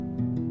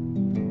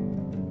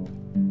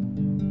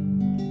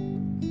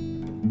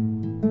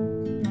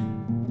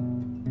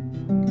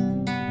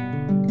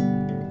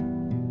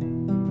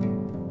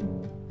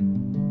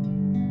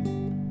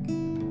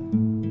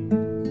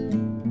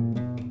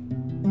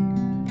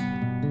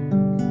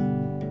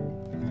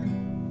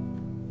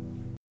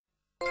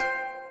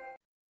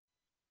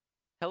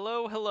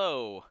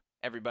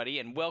everybody,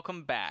 and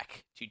welcome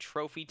back to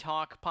Trophy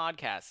Talk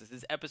Podcast. This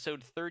is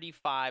episode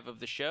 35 of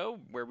the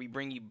show, where we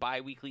bring you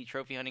bi-weekly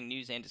trophy hunting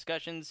news and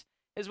discussions,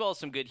 as well as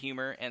some good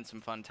humor and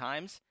some fun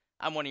times.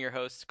 I'm one of your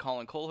hosts,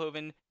 Colin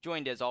Colhoven,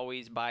 joined as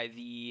always by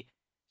the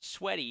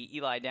sweaty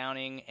Eli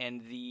Downing and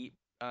the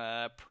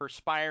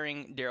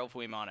perspiring Daryl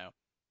Fuimano.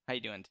 How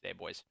you doing today,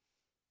 boys?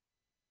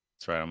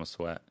 That's right, I'm a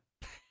sweat.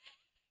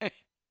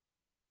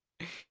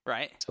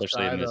 Right?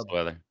 Especially in this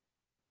weather.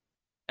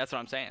 That's what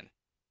I'm saying.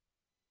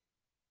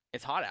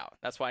 It's hot out.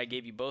 That's why I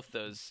gave you both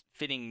those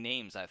fitting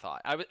names, I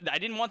thought. I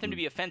didn't want them to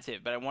be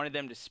offensive, but I wanted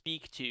them to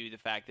speak to the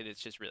fact that it's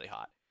just really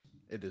hot.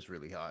 It is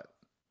really hot.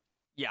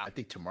 Yeah. I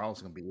think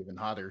tomorrow's going to be even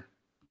hotter.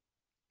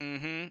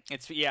 Mm-hmm.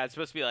 It's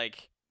supposed to be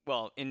like,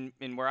 well, in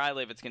where I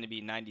live, it's going to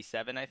be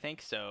 97, I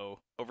think. So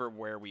over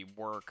where we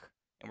work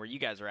and where you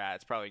guys are at,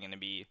 it's probably going to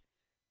be,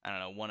 I don't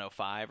know,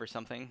 105 or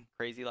something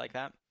crazy like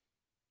that.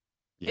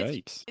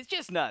 Yikes. It's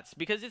just nuts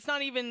because it's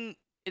not even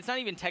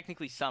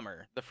technically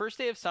summer. The first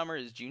day of summer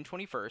is June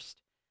 21st.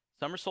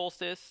 Summer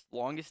solstice,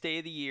 longest day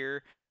of the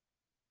year.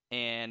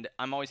 And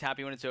I'm always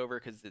happy when it's over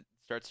because it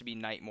starts to be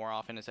night more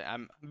often.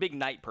 I'm a big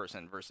night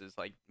person versus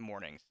like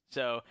mornings.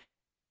 So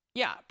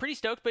yeah, pretty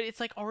stoked, but it's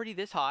like already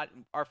this hot.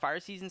 Our fire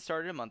season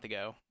started a month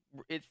ago.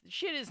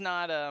 Shit is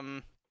not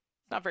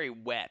it's not very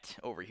wet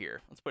over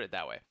here. Let's put it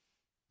that way.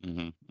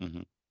 Mm-hmm.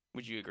 Mm-hmm.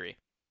 Would you agree?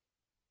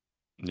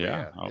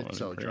 Yeah, it's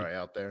so dry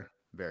out there.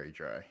 Very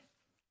dry.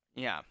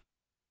 Yeah.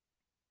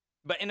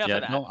 But enough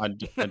of that. No,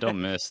 I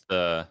don't miss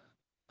the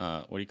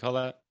what do you call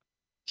that?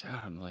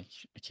 God, I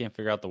can't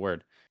figure out the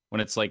word. When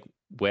it's like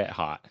wet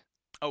hot.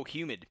 Oh,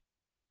 humid.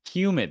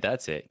 Humid,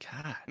 that's it.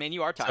 God. Man,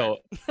 you are tired.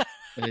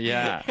 So,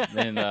 yeah.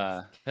 In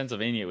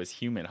Pennsylvania it was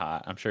humid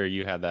hot. I'm sure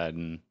you had that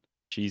in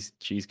cheese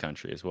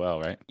country as well,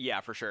 right?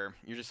 Yeah, for sure.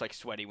 You're just like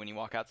sweaty when you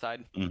walk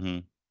outside. Mm-hmm.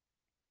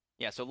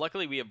 Yeah, so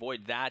luckily we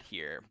avoid that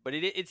here, but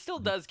it still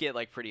does get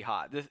like pretty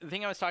hot. The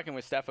thing I was talking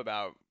with Steph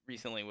about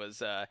recently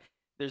was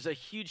there's a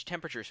huge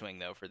temperature swing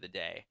though for the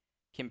day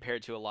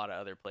compared to a lot of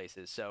other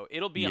places. So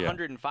it'll be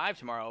 105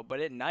 tomorrow, but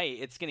at night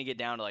it's going to get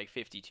down to like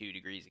 52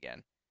 degrees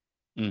again.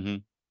 Mm-hmm.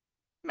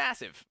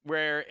 Massive.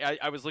 Where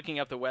I was looking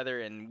up the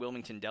weather in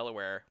Wilmington,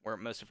 Delaware, where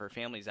most of her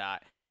family's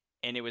at,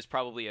 and it was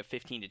probably a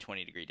 15 to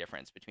 20 degree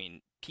difference between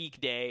peak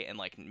day and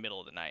like middle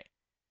of the night.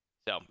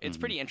 So it's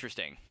pretty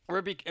interesting.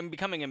 I'm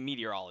becoming a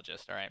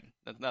meteorologist, all right?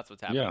 That's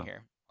what's happening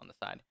here on the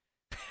side.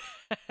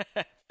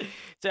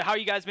 So how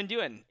you guys been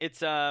doing?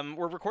 It's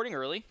we're recording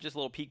early, just a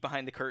little peek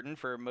behind the curtain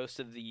for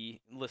most of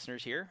the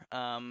listeners here.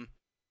 I'm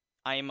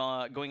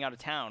going out of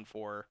town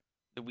for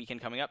the weekend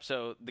coming up,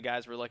 so the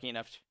guys were lucky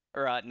enough,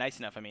 nice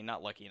enough,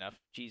 not lucky enough,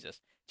 Jesus,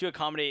 to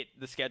accommodate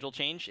the schedule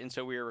change, and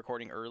so we were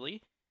recording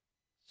early.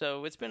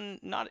 So it's been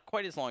not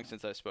quite as long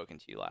since I've spoken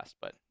to you last,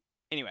 but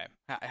anyway,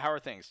 how are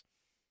things?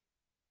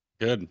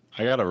 Good.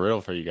 I got a riddle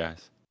for you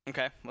guys.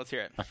 Okay, let's hear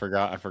it. I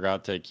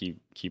forgot to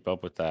keep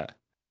up with that.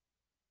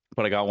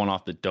 But I got one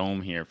off the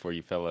dome here for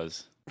you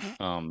fellas.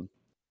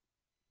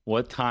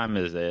 What time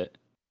is it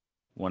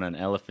when an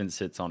elephant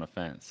sits on a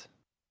fence?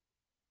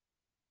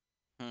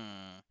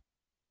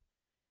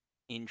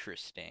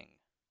 Interesting.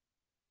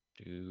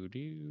 Do.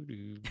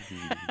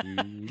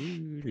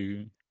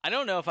 I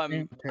don't know if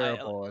I'm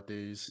terrible at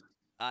these.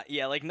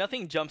 Yeah, like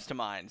nothing jumps to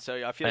mind,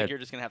 so I feel like you're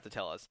just gonna have to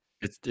tell us.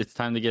 It's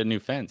time to get a new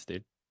fence,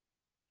 dude.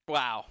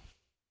 Wow.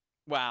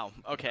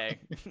 Okay.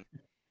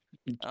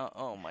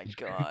 Oh my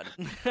God.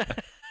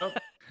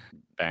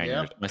 Bangers.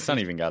 Yeah, my son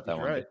even got that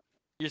one. Right.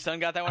 Your son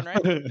got that one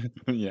right?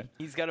 Yeah.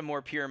 He's got a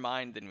more pure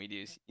mind than we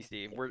do. You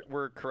see,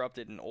 we're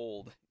corrupted and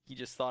old. He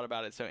just thought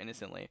about it so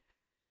innocently.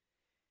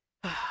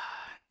 Yeah,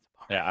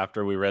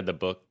 after we read the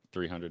book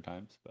 300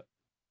 times, but.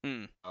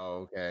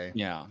 Oh, okay.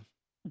 Yeah.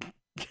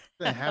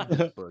 I have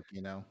this book,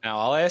 you know. Now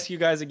I'll ask you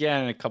guys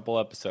again in a couple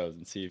episodes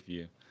and see if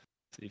you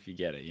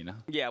get it, you know.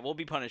 Yeah, we'll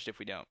be punished if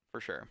we don't,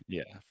 for sure.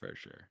 Yeah, for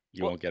sure.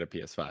 You won't get a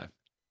PS5.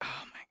 Oh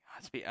my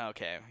God.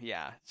 Okay,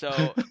 yeah.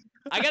 So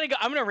I gotta go.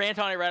 I'm gonna rant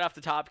on it right off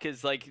the top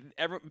because, like,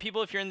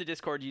 people, if you're in the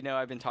Discord, you know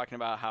I've been talking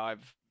about how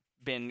I've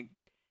been,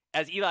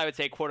 as Eli would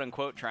say, quote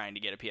unquote, trying to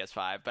get a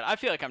PS5. But I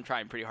feel like I'm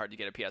trying pretty hard to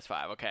get a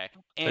PS5. Okay,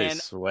 and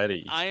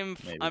sweaty. I'm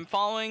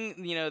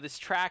following this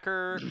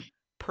tracker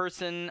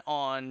person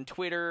on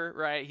Twitter,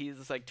 right? He's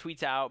just like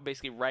tweets out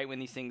basically right when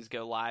these things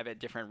go live at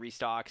different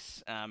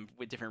restocks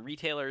with different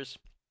retailers,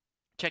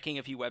 checking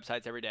a few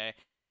websites every day,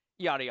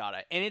 yada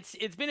yada. And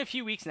it's been a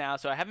few weeks now,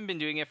 so I haven't been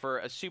doing it for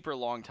a super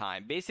long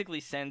time.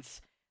 Basically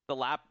since the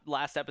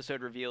last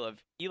episode reveal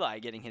of Eli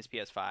getting his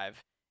PS5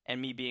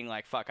 and me being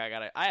like, fuck,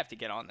 I have to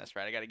get on this,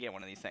 right? I gotta get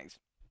one of these things.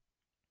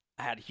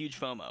 I had huge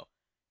FOMO.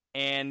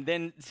 And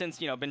then since,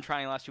 been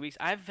trying the last 2 weeks,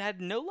 I've had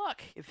no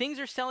luck. Things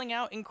are selling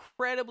out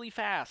incredibly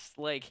fast,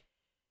 like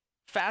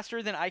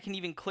faster than I can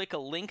even click a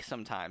link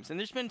sometimes. And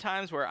there's been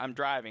times where I'm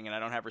driving and I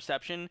don't have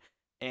reception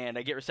and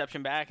I get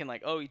reception back and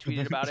like, oh, you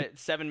tweeted about it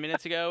 7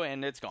 minutes ago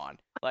and it's gone.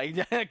 Like,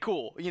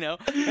 cool,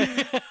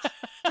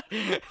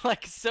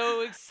 like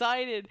so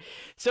excited.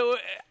 So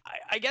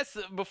I guess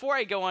before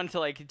I go on to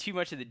like too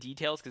much of the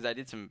details, because I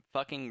did some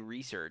fucking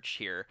research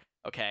here,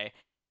 okay?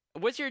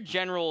 what's your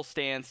general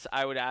stance?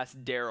 I would ask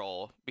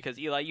Daryl, because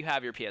Eli, you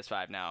have your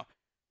PS5 now,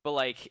 but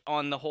like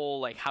on the whole,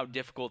 like how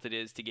difficult it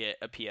is to get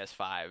a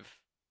PS5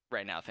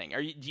 right now thing.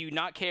 Do you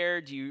not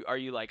care? Are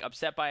you like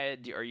upset by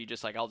it? Are you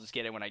just like, I'll just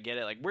get it when I get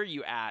it? Like, where are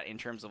you at in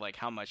terms of like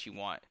how much you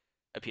want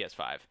a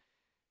PS5?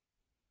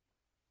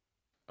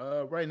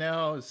 Right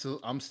now,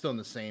 I'm still in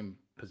the same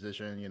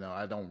position.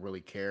 I don't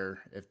really care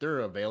if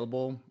they're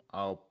available.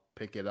 I'll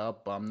pick it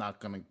up. But I'm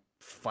not gonna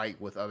fight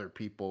with other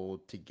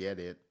people to get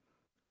it.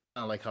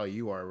 Not like how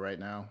you are right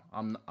now.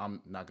 I'm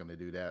not gonna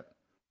do that.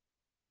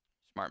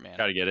 Smart man.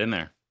 Got to get in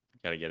there.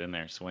 Got to get in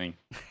there. Swing.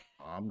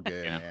 I'm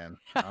good, man.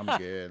 I'm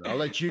good. I'll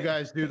let you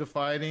guys do the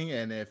fighting,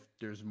 and if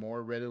there's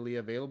more readily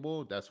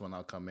available, that's when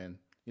I'll come in.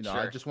 Sure.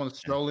 I just want to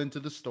stroll into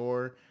the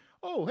store.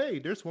 Oh, hey,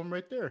 there's one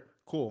right there.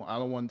 Cool. I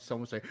don't want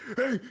someone to say,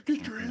 "Hey,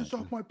 get your hands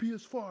off my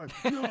PS5."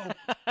 No.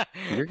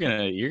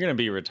 You're gonna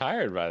be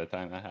retired by the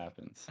time that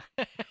happens.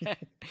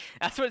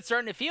 That's what it's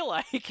starting to feel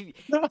like.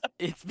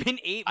 It's been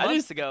 8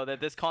 months ago that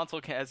this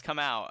console has come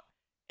out,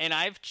 and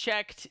I've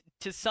checked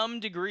to some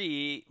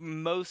degree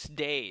most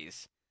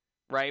days.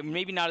 Right?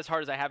 Maybe not as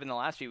hard as I have in the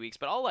last few weeks,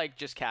 but I'll like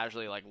just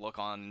casually like look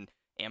on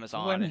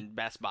Amazon and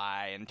Best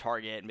Buy and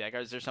Target and be like,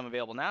 is there some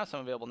available now?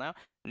 Some available now?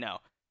 No.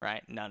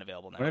 Right? None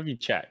available now. When have you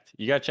checked?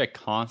 You gotta check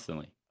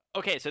constantly.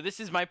 Okay, so this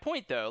is my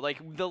point though.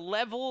 Like the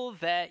level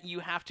that you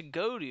have to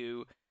go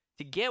to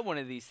get one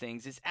of these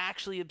things is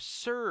actually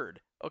absurd.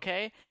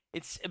 Okay?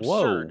 It's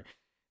absurd. Whoa.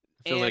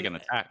 Feels like an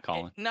attack,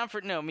 Colin. I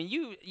mean,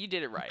 you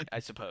did it right, I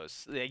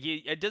suppose.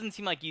 It doesn't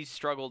seem like you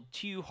struggled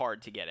too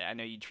hard to get it. I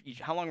know you.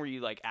 How long were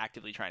you like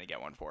actively trying to get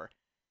one for?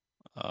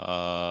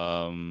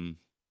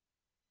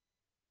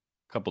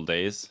 Couple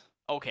days.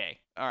 Okay,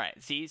 all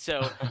right. See,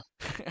 so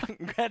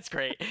that's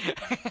great.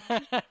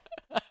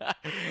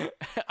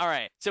 All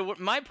right. So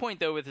my point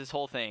though with this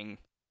whole thing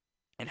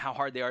and how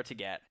hard they are to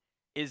get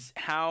is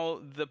how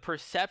the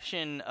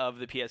perception of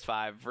the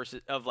PS5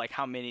 versus of like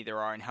how many there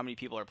are and how many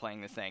people are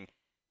playing this thing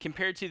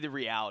compared to the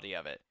reality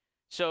of it.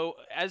 So,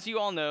 as you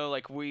all know,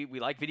 like we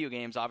like video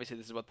games. Obviously,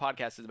 this is what the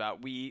podcast is about.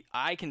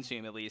 I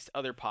consume at least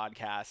other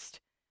podcast,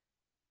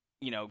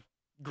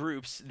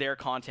 groups, their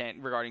content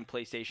regarding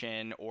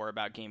PlayStation or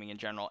about gaming in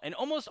general, and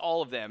almost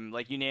all of them,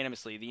 like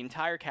unanimously, the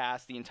entire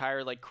cast, the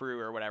entire like crew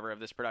or whatever of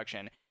this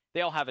production,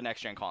 they all have a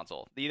next gen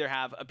console. They either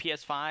have a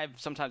PS5,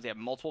 sometimes they have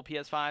multiple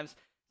PS5s,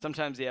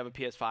 sometimes they have a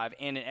PS5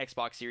 and an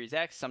Xbox Series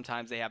X,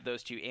 sometimes they have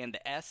those two and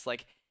the S.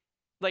 Like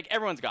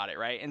everyone's got it,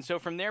 right? And so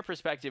from their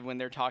perspective, when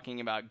they're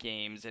talking about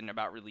games and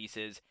about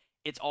releases,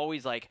 it's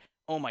always like,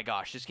 oh my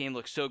gosh, this game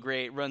looks so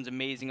great, runs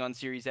amazing on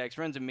Series X,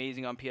 runs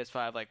amazing on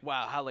PS5. Like,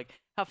 wow,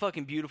 how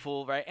fucking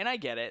beautiful, right? And I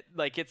get it.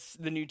 Like, it's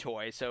the new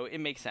toy, so it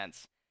makes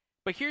sense.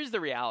 But here's the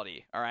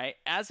reality, all right?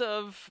 As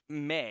of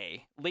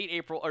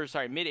mid-April,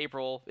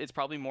 it's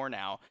probably more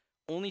now,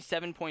 only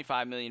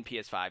 7.5 million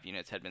PS5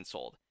 units had been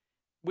sold,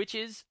 which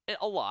is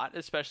a lot,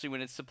 especially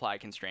when it's supply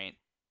constraint.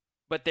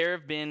 But there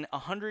have been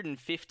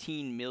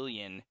 115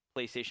 million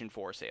PlayStation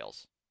 4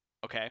 sales,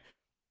 okay?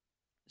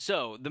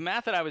 So the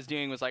math that I was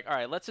doing was like, all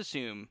right, let's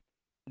assume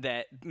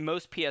that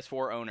most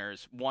PS4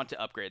 owners want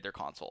to upgrade their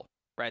console,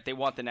 right? They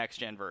want the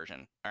next-gen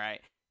version, all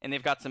right? And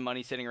they've got some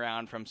money sitting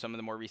around from some of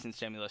the more recent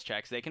stimulus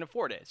checks. They can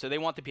afford it, so they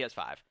want the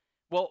PS5.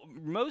 Well,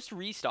 most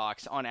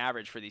restocks on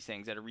average for these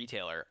things at a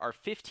retailer are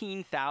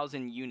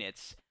 15,000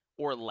 units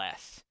or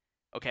less,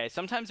 okay?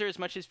 Sometimes they're as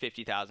much as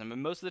 50,000, but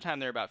most of the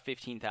time they're about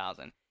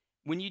 15,000.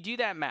 When you do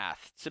that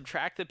math,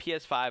 subtract the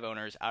PS5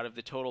 owners out of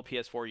the total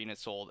PS4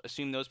 units sold,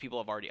 assume those people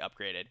have already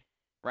upgraded,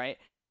 right?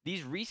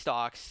 These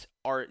restocks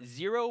are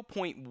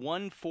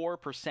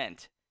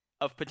 0.14%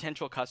 of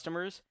potential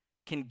customers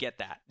can get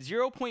that.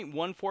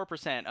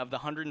 0.14% of the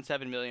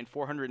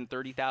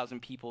 107,430,000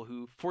 people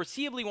who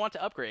foreseeably want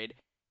to upgrade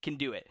can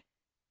do it.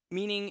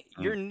 Meaning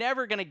you're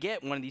never going to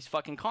get one of these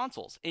fucking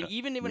consoles. And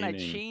even when I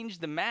changed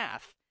the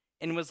math,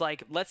 and was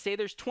like, let's say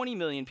there's 20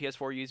 million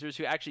PS4 users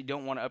who actually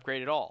don't want to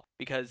upgrade at all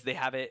because they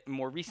have it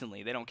more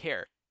recently. They don't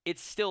care.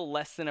 It's still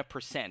less than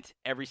 1%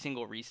 every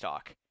single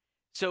restock.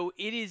 So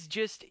it is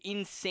just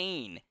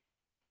insane,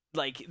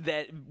 like,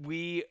 that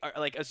we are,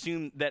 like,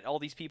 assume that all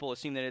these people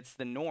assume that it's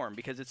the norm,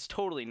 because it's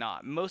totally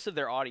not. Most of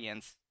their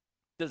audience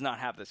does not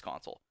have this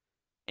console.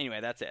 Anyway,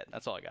 that's it.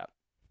 That's all I got.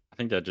 I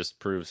think that just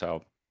proves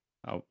how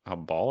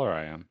baller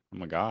I am. Oh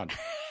my god.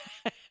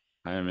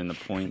 I am in the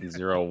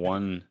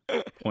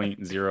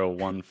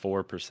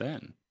 0.014%. I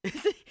mean,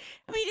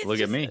 it's Look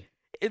just, at me.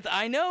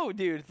 I know,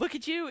 dude. Look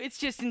at you. It's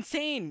just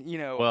insane,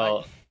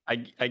 Well,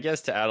 I guess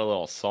to add a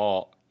little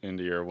salt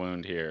into your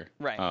wound here,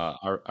 right?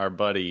 Our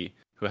buddy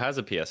who has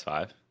a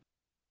PS5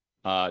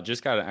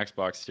 just got an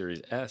Xbox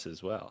Series S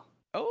as well.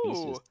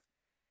 Oh,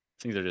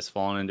 things are just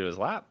falling into his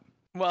lap.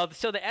 Well,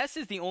 so the S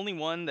is the only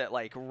one that,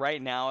 like,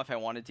 right now, if I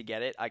wanted to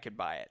get it, I could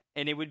buy it.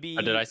 And it would be...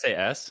 did I say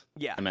S?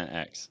 Yeah. I meant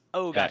X.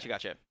 Oh,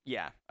 gotcha.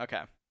 Yeah,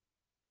 okay.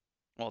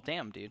 Well,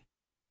 damn, dude.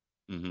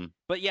 Mm-hmm.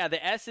 But yeah,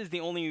 the S is the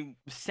only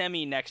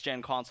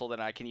semi-next-gen console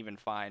that I can even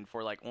find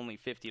for, like, only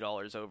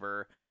 $50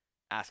 over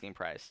asking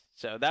price.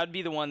 So that would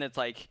be the one that's,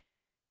 like,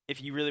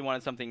 if you really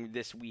wanted something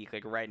this week,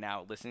 like right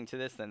now, listening to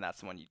this, then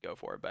that's the one you'd go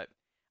for. But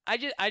I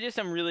just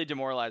am really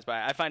demoralized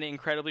by it. I find it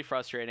incredibly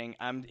frustrating.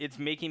 It's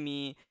making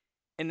me,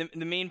 and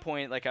the main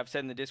point, like I've said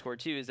in the Discord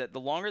too, is that the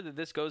longer that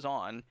this goes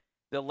on,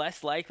 the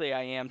less likely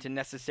I am to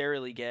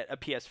necessarily get a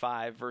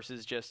PS5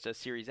 versus just a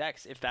Series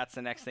X if that's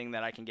the next thing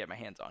that I can get my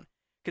hands on.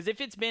 Because if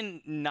it's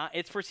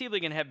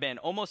foreseeably going to have been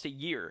almost a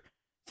year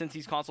since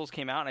these consoles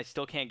came out and I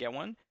still can't get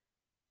one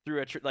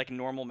through a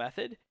normal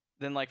method,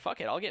 then like fuck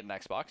it, I'll get an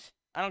Xbox.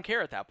 I don't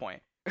care at that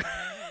point.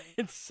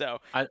 It's so.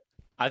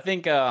 I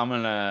think I'm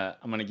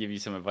gonna give you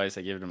some advice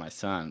I give to my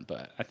son,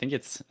 but I think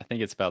it's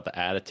about the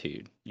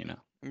attitude, you know.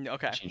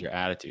 Okay. Change your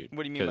attitude.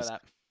 What do you mean by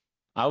that?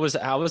 I was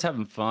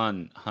having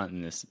fun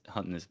hunting this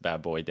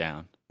bad boy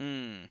down.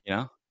 You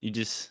know,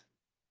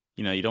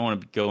 you don't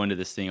want to go into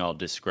this thing all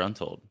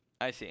disgruntled.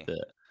 I see.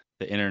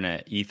 The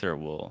internet ether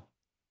will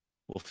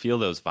feel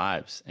those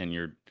vibes, and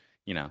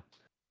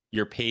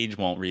your page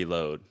won't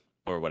reload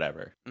or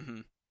whatever. Mm-hmm.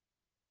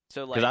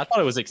 So like, because I thought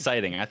it was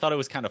exciting. I thought it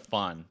was kind of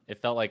fun. It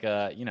felt like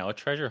a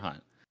treasure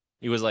hunt.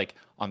 He was like,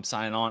 I'm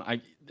signing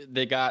on.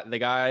 The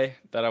guy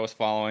that I was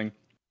following,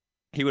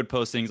 he would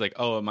post things like,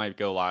 oh, it might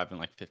go live in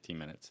like 15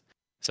 minutes.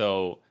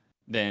 So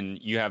then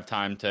you have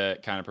time to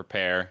kind of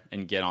prepare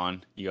and get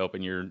on. You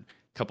open your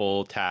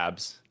couple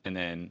tabs, and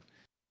then,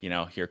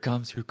 here it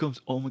comes.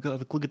 Oh my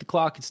God, look at the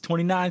clock. It's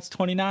 29.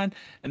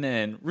 And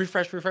then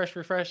refresh.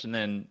 And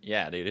then,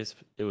 yeah, dude,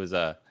 it was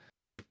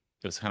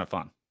kind of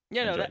fun.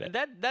 Yeah, no,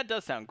 that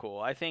does sound cool.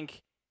 I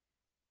think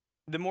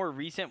the more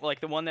recent, like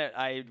the one that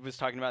I was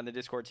talking about in the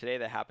Discord today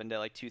that happened at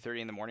like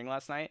 2:30 in the morning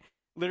last night,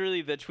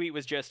 literally the tweet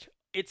was just,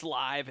 it's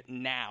live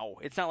now.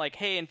 It's not like,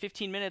 hey, in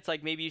 15 minutes,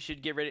 like maybe you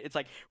should get ready. It's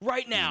like,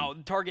 right now,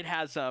 Target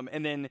has some.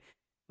 And then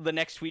the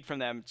next tweet from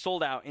them,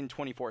 sold out in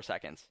 24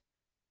 seconds.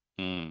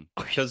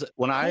 Because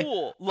when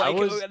cool.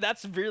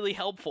 That's really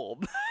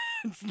helpful.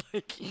 It's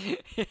like,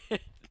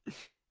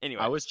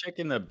 anyway. I was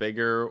checking the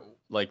bigger,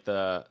 like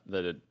the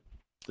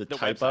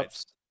type websites.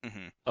 ups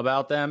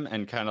about them,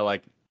 and kind of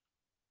like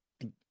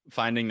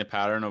finding the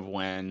pattern of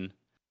when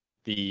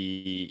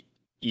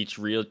each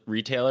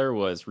retailer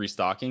was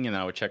restocking, and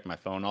I would check my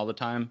phone all the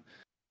time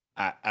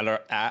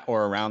at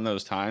or around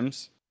those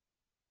times.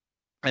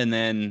 And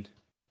then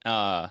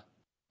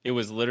it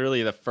was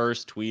literally the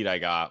first tweet I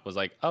got was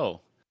like,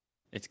 oh,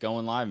 it's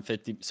going live in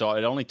 50. So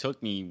it only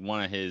took me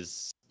one of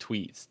his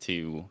tweets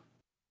to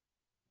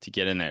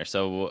get in there.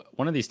 So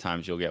one of these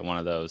times you'll get one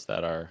of those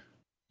that are,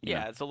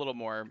 it's a little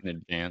more in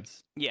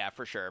advance. Yeah,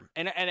 for sure.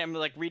 And I'm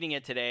like reading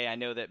it today. I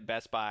know that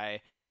Best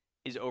Buy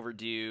is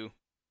overdue,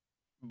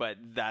 but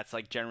that's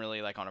like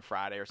generally like on a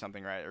Friday or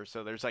something, right? Or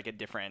so there's like a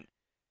different.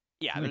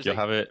 Yeah, you'll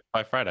have it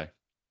by Friday.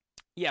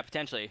 Yeah,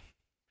 potentially.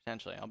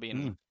 I'll be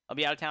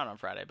out of town on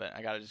Friday, but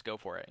I gotta just go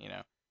for it.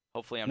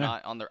 Hopefully I'm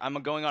not on I'm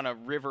going on a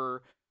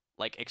river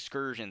like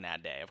excursion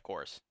that day, of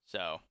course.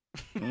 So.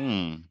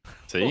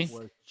 See,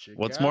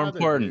 what's more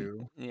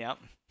important? Yep.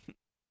 What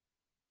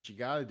you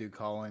gotta do,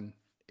 Colin,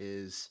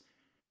 is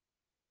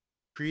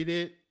treat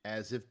it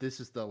as if this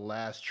is the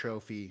last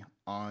trophy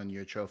on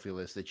your trophy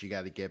list that you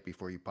got to get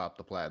before you pop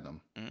the platinum.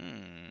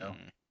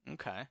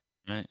 Okay.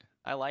 Right.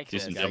 I like do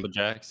this. some jumbo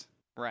jacks.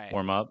 Right.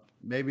 Warm up.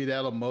 Maybe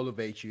that'll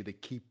motivate you to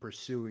keep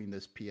pursuing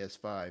this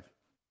PS5.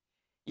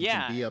 You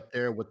can be up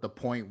there with the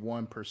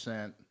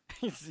 0.1%.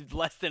 It's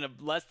less than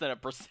a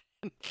percent.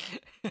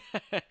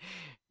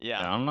 Yeah.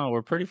 I don't know.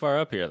 We're pretty far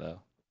up here, though.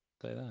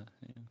 I'll say that.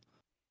 Yeah.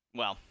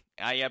 Well,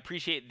 I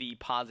appreciate the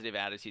positive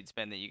attitude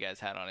spin that you guys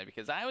had on it,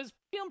 because I was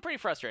feeling pretty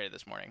frustrated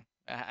this morning.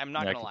 I'm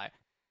not going to lie.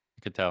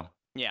 I could tell.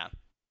 Yeah.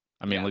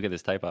 I mean, look at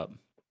this type up.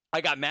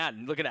 I got mad.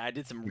 Look at that. I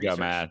did some research. Got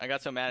mad. I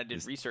got so mad I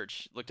did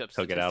research, looked up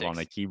statistics. Took it out on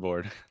a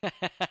keyboard.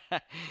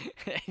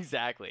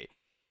 Exactly.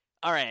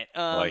 All right.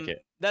 I like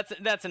it.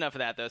 That's enough of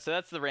that, though. So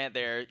that's the rant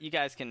there. You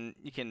guys can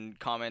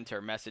comment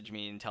or message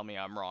me and tell me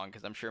I'm wrong,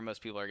 because I'm sure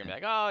most people are gonna be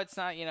like, oh, it's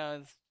not.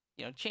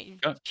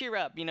 Cheer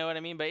up. You know what I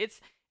mean? But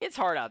it's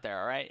hard out there.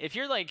 All right. If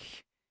you're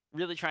like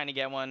really trying to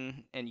get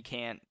one and you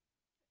can't,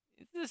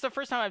 this is the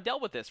first time I've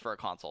dealt with this for a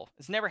console.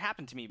 It's never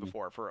happened to me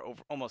before for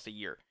almost a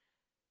year.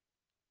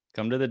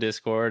 Come to the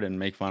Discord and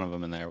make fun of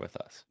them in there with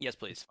us. Yes,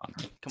 please.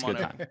 Come on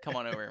over. Come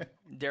on over.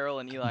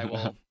 Daryl and Eli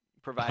will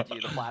provide you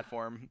the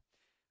platform.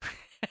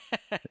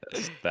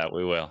 Yes, that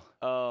we will.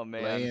 Oh,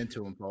 man. Lay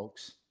into them,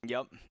 folks.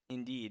 Yep,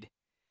 indeed.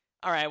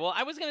 All right, well,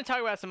 I was going to talk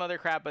about some other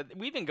crap, but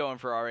we've been going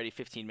for already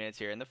 15 minutes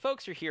here, and the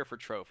folks are here for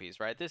trophies,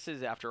 right? This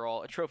is, after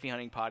all, a trophy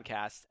hunting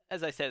podcast,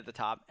 as I said at the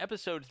top,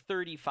 episode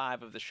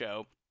 35 of the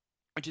show,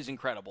 which is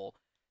incredible.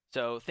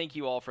 So thank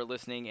you all for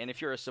listening, and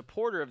if you're a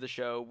supporter of the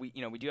show, we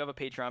do have a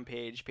Patreon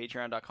page,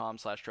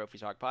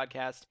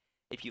 patreon.com/trophytalkpodcast.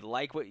 If you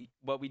like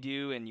what we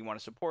do and you want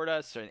to support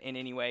us in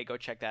any way, go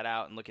check that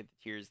out and look at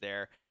the tiers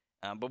there.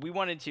 But we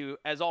wanted to,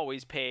 as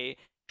always, pay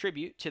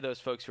tribute to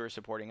those folks who are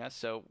supporting us.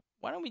 So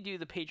why don't we do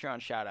the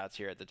Patreon shout-outs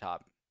here at the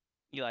top?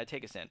 Eli,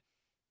 take us in.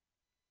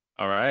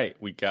 All right.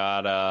 We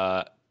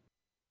got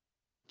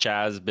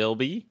Chaz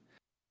Bilby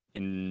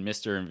and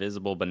Mr.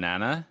 Invisible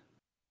Banana,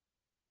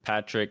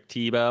 Patrick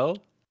Tebow,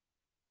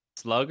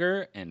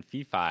 Slugger, and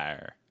Fee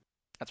Fire.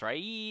 That's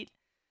right.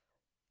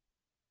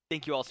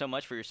 Thank you all so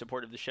much for your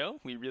support of the show.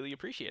 We really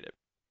appreciate it.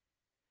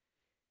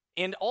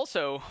 And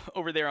also,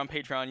 over there on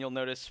Patreon, you'll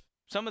notice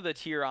some of the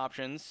tier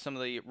options, some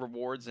of the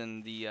rewards,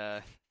 and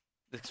the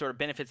sort of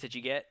benefits that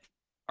you get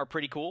are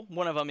pretty cool.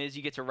 One of them is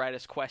you get to write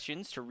us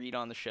questions to read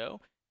on the show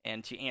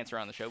and to answer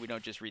on the show. We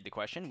don't just read the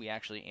question, we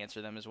actually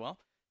answer them as well.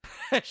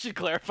 I should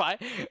clarify.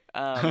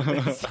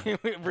 We're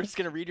just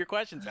going to read your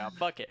questions now.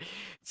 Fuck it.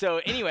 So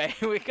anyway,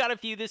 we've got a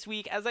few this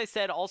week. As I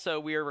said, also,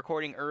 we are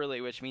recording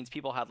early, which means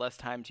people had less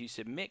time to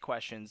submit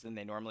questions than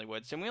they normally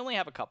would. So we only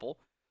have a couple,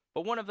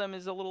 but one of them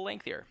is a little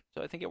lengthier.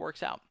 So I think it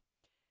works out.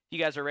 If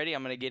you guys are ready,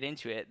 I'm going to get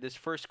into it. This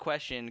first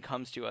question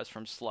comes to us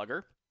from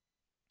Slugger.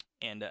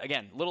 And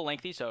again, a little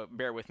lengthy, so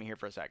bear with me here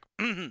for a sec.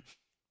 All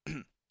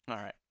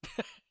right.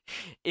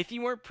 If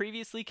you weren't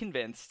previously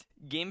convinced,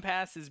 Game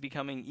Pass is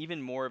becoming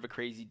even more of a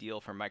crazy deal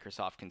for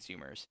Microsoft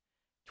consumers.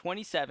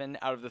 27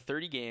 out of the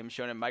 30 games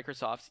shown at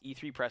Microsoft's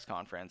E3 press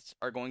conference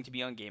are going to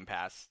be on Game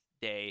Pass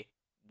day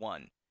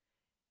one.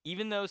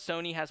 Even though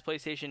Sony has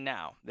PlayStation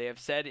Now, they have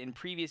said in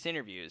previous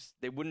interviews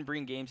they wouldn't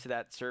bring games to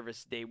that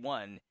service day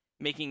one,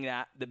 making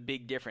that the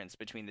big difference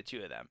between the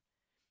two of them.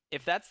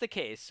 If that's the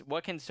case,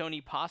 what can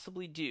Sony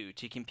possibly do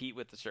to compete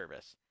with the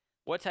service?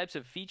 What types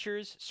of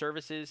features,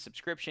 services,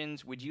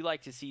 subscriptions would you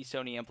like to see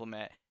Sony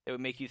implement that would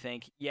make you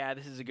think, yeah,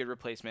 this is a good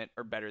replacement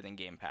or better than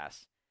Game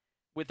Pass?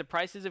 With the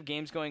prices of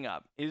games going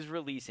up, is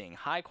releasing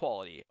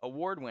high-quality,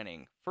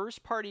 award-winning,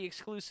 first-party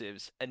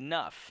exclusives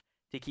enough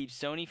to keep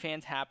Sony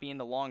fans happy in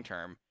the long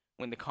term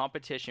when the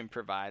competition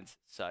provides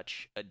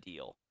such a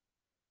deal?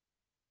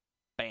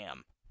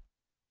 Bam.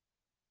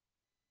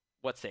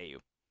 What say you?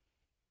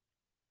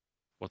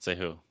 What say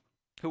who?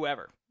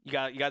 Whoever. You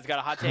guys got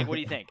a hot take? What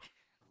do you think?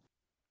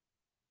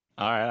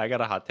 All right, I got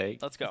a hot take.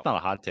 Let's go. It's not a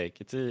hot take.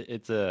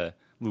 It's a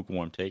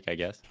lukewarm take, I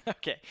guess.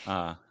 Okay.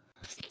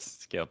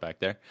 Scale back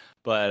there,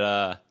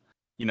 but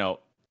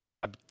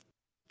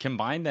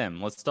combine them.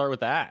 Let's start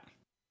with that.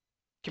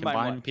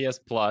 Combine PS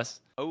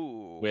Plus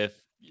with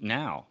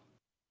Now.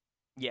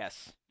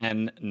 Yes.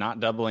 And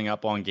not doubling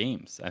up on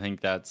games. I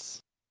think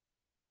that's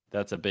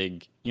a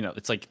big.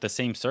 It's like the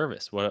same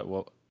service. What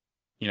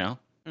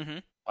Mm-hmm.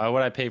 Why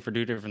would I pay for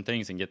two different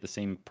things and get the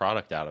same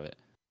product out of it?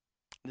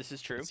 This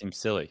is true. It seems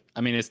silly.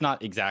 I mean, it's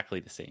not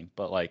exactly the same,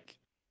 but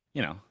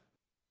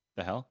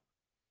the hell?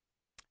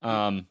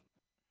 Go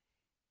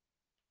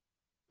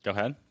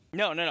ahead.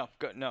 No. No,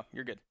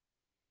 you're good.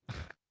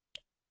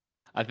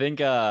 I think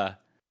the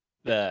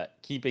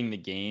keeping the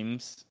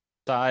games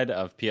side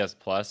of PS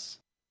Plus,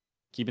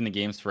 keeping the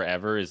games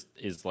forever is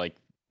like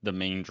the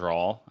main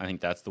draw. I think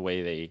that's the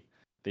way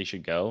they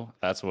should go.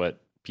 That's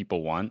what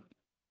people want,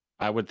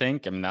 I would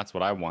think. I mean, that's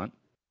what I want.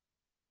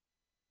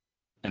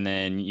 And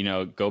then,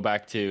 go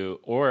back to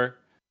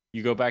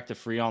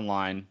free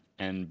online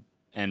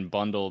and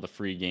bundle the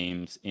free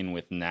games in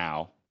with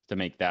Now to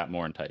make that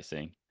more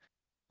enticing.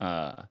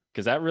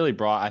 Because that really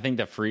I think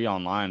the free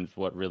online is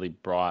what really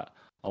brought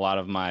a lot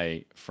of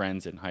my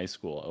friends in high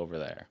school over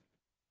there.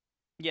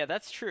 Yeah,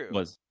 that's true.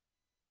 Was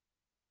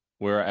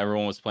where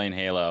everyone was playing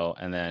Halo,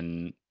 and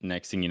then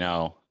next thing you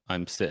know,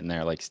 I'm sitting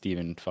there like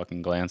Steven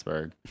fucking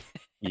Glansberg,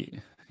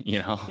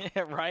 Yeah,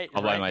 right.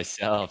 All by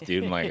myself,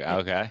 dude. I'm like,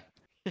 okay.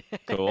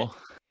 Cool.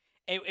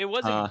 It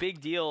was a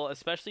big deal,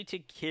 especially to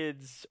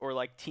kids or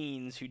like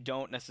teens who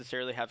don't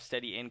necessarily have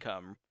steady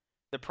income.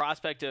 The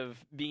prospect of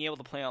being able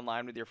to play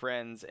online with your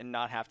friends and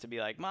not have to be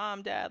like,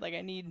 Mom, Dad, like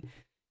I need,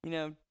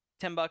 $10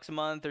 a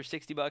month or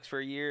 $60 for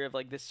a year of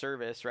like this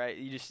service, right?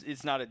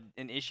 It's not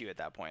an issue at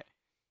that point.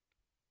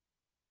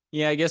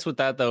 Yeah, I guess with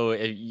that though,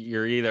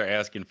 you're either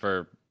asking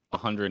for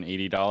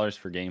 $180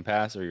 for Game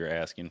Pass or you're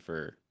asking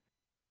for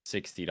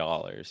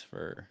 $60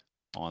 for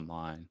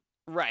online.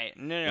 Right.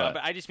 No.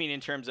 But I just mean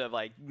in terms of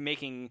like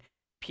making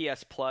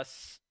PS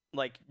Plus,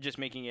 like just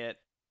making it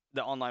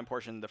the online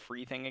portion the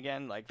free thing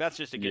again. Like that's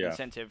just a good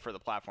incentive for the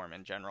platform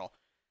in general.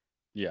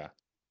 Yeah.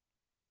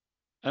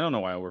 I don't know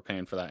why we're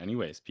paying for that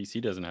anyways.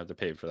 PC doesn't have to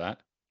pay for that.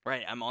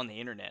 Right. I'm on the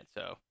internet,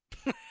 so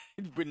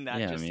wouldn't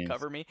that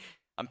cover me?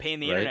 I'm paying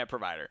the internet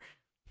provider.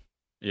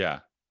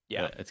 Yeah.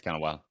 Yeah. It's kind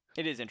of wild.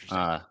 It is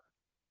interesting.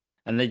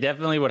 And they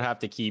definitely would have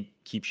to keep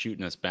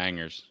shooting us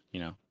bangers,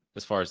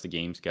 as far as the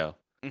games go.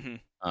 Mm-hmm.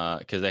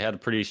 Because they had a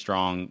pretty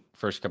strong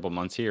first couple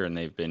months here, and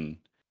they've been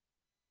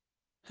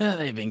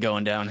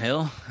going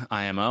downhill,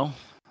 IMO.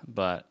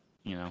 But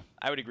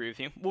I would agree with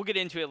you. We'll get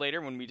into it later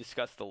when we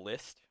discuss the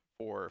list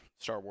for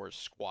Star Wars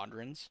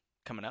Squadrons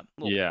coming up.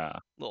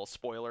 Little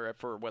spoiler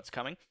for what's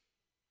coming.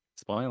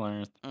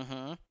 Spoilers.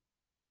 Mm-hmm.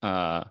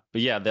 But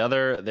yeah, the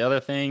other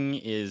thing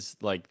is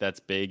like that's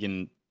big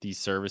in these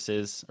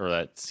services, or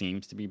that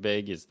seems to be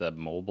big, is the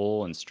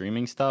mobile and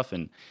streaming stuff.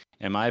 And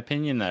in my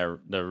opinion,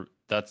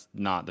 that's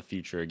not the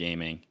future of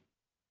gaming.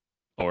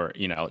 Or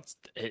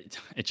it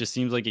just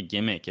seems like a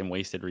gimmick and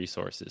wasted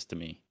resources to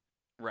me.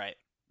 Right.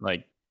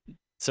 Like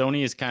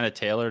Sony is kind of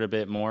tailored a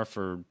bit more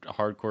for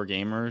hardcore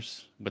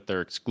gamers with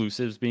their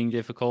exclusives being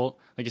difficult,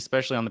 like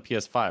especially on the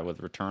PS5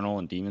 with Returnal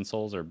and Demon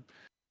Souls, or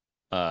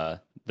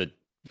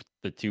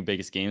the two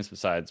biggest games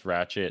besides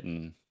Ratchet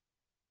and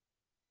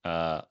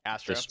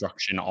Astro.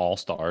 Destruction All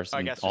Stars. I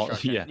and guess all,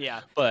 Destruction.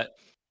 Yeah. But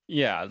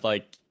yeah,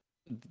 like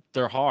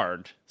they're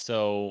hard.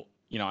 So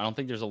I don't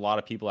think there's a lot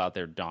of people out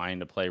there dying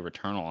to play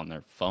Returnal on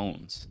their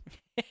phones.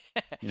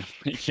 You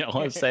know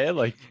what I'm saying?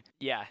 Like,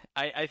 Yeah,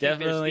 I think they're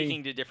definitely.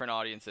 speaking to different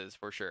audiences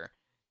for sure.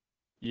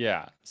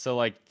 Yeah. So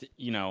like,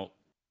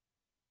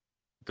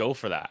 go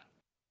for that.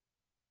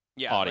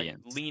 Yeah,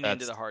 Audience. Like lean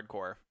into the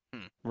hardcore.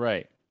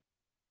 Right.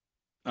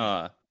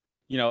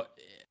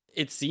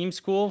 It seems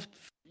cool.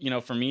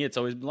 For me, it's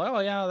always been like, oh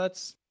yeah,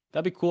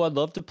 that'd be cool. I'd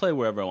love to play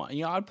wherever I want.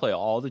 I'd play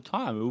all the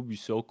time. It would be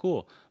so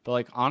cool. But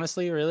like,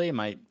 honestly, really, am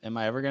I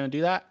ever gonna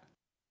do that?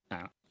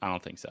 No, I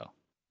don't think so.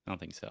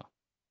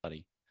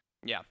 Buddy.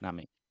 Yeah. Not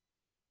me.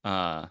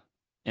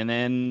 And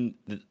then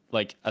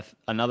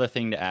another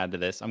thing to add to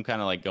this, I'm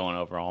kind of like going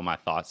over all my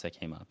thoughts that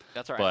came up.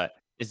 That's all right. But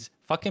is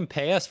fucking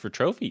pay us for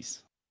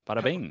trophies.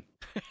 Bada bing.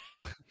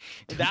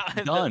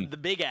 Done. The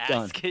big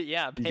ask. Done.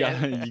 Yeah.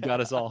 You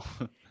got us all.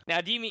 Now,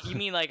 do you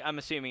mean like, I'm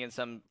assuming in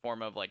some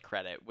form of like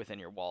credit within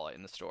your wallet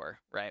in the store,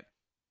 right?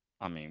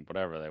 I mean,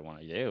 whatever they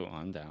want to do,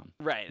 I'm down.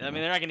 Right. I mean,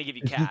 they're not going to give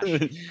you cash.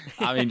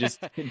 I mean,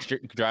 just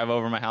drive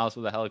over my house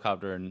with a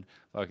helicopter and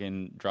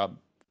fucking drop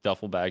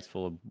duffel bags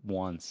full of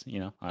ones.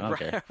 I don't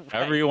care. Right.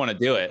 However you want to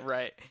do it.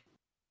 Right.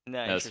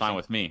 No, that's fine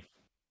with me.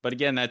 But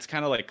again, that's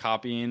kind of like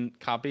copying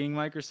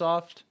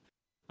Microsoft,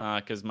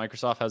 because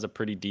Microsoft has a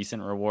pretty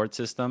decent reward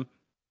system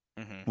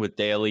with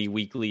daily,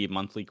 weekly,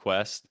 monthly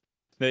quests.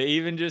 They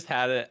even just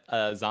had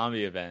a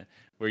zombie event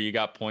where you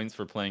got points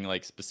for playing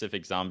like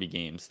specific zombie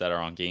games that are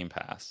on Game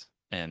Pass,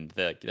 and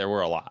there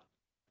were a lot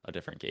of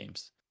different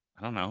games.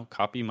 I don't know,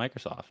 copy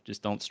Microsoft,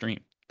 just don't stream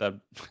that.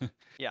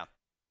 Yeah,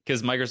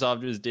 because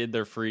Microsoft just did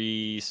their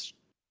free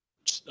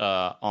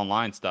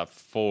online stuff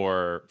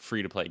for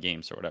free to play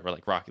games or whatever,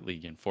 like Rocket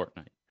League and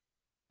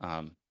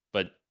Fortnite.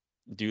 But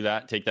do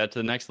that, take that to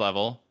the next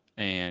level,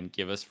 and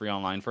give us free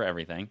online for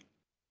everything.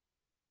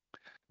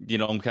 You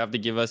don't have to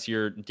give us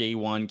your day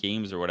one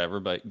games or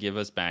whatever, but give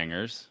us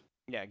bangers.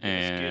 Yeah, give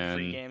us good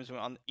free games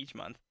on each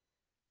month.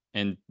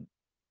 And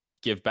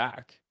give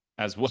back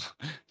as well.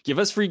 Give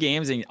us free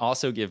games and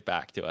also give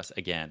back to us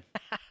again.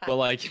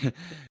 But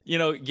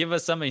give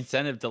us some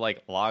incentive to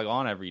like log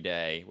on every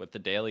day with the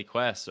daily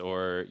quests,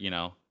 or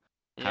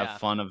have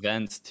fun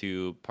events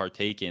to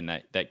partake in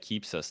that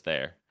keeps us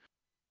there.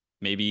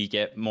 Maybe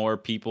get more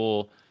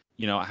people,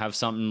 have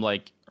something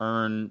like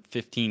earn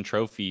 15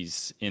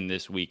 trophies in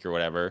this week or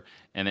whatever,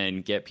 and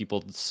then get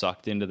people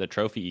sucked into the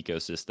trophy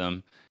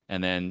ecosystem.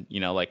 And then,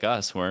 like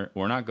us, we're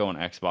not going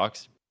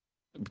Xbox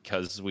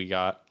because we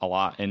got a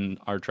lot in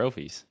our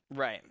trophies.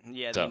 Right.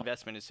 Yeah, the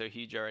investment is so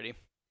huge already.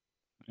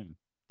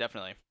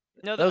 Definitely.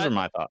 No, those are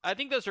my thoughts. I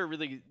think those are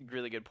really,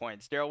 really good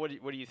points. Daryl, what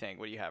do you think?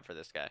 What do you have for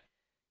this guy?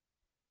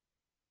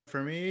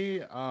 For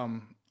me,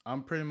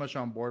 I'm pretty much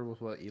on board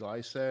with what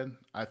Eli said.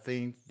 I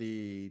think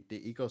the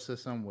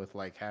ecosystem with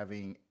like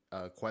having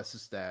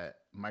quests that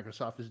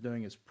Microsoft is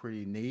doing is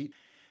pretty neat.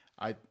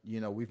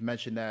 We've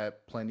mentioned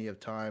that plenty of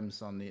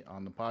times on the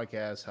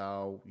podcast,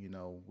 how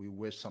we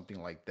wish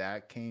something like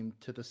that came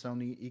to the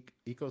Sony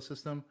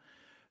ecosystem.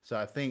 So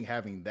I think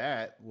having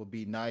that would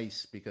be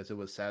nice because it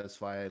would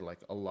satisfy like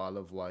a lot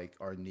of like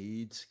our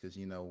needs, because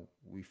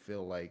we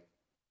feel like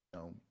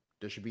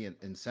there should be an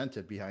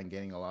incentive behind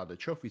getting a lot of the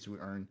trophies we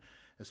earn,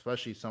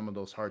 especially some of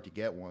those hard to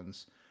get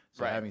ones.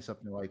 So having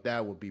something like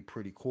that would be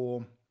pretty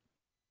cool.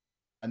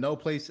 I know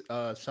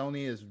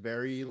Sony is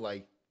very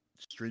like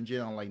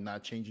stringent on like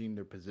not changing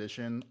their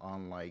position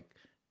on like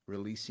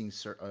releasing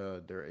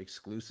their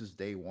exclusives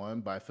day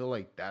one, but I feel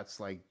like that's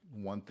like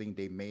one thing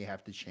they may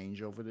have to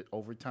change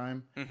over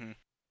time,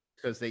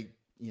 because they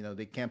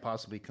can't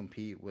possibly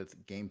compete with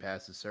Game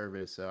Pass's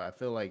service. So I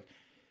feel like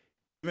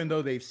even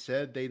though they've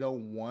said they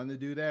don't want to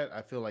do that,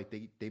 I feel like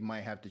they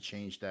might have to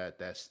change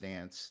that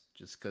stance,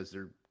 just because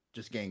they're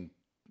just getting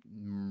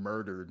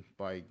murdered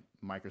by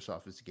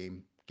Microsoft's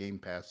Game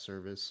Pass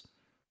service.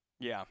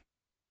 Yeah.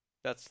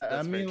 That's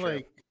I mean, very true.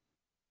 like,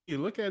 you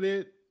look at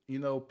it,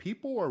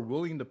 people are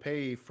willing to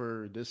pay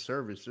for this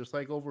service. There's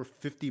like over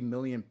 50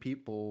 million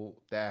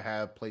people that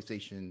have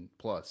PlayStation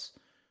Plus.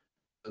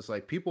 It's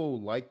like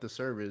people like the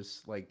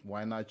service. Like,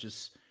 why not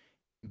just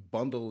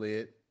bundle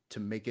it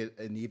to make it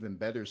an even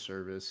better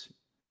service,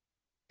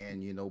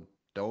 and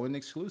throw in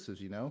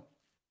exclusives?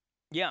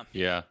 Yeah.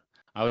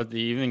 I would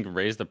even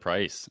raise the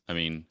price. I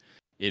mean,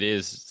 it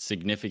is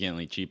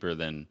significantly cheaper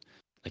than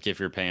like if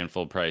you're paying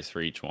full price for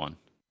each one.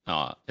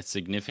 It's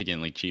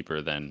significantly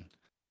cheaper than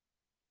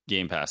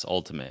Game Pass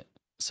Ultimate.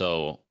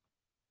 So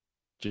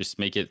just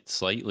make it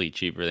slightly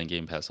cheaper than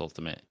Game Pass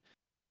Ultimate.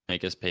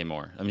 Make us pay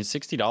more. I mean,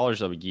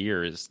 $60 a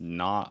year is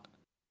not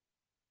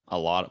a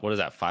lot. What is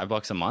that?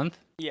 $5 a month?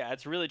 Yeah,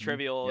 it's really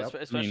trivial, Yep.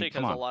 especially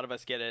because a lot of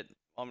us get it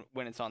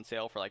when it's on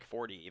sale for like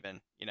 40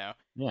 even,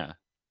 Yeah.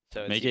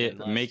 So make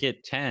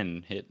it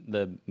 10. Hit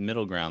the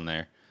middle ground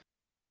there.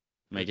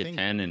 Make it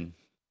 10 and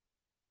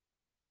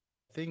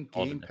I think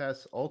Game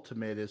Pass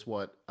Ultimate is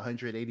what,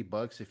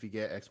 $180 if you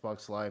get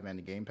Xbox Live and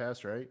the Game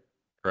Pass, right?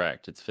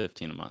 Correct. It's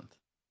 $15 a month.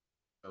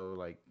 So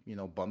like,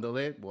 bundle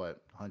it,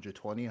 what,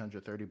 120,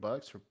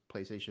 $130 for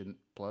PlayStation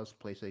Plus,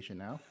 PlayStation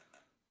Now?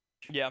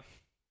 Yeah.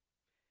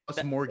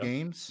 Plus more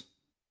games.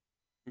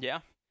 Yeah.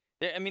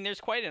 I mean,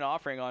 there's quite an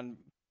offering on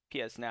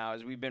PS Now,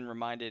 as we've been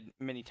reminded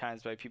many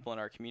times by people in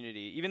our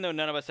community. Even though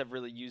none of us have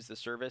really used the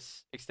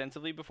service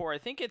extensively before, I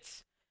think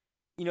it's,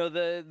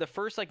 the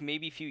first like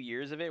maybe few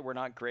years of it were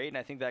not great, and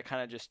I think that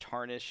kind of just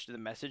tarnished the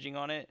messaging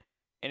on it.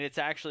 And it's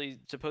actually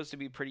supposed to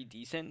be pretty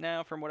decent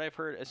now, from what I've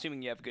heard,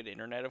 assuming you have good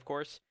internet, of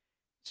course.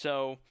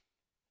 So,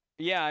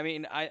 yeah, I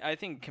mean, I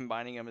think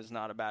combining them is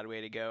not a bad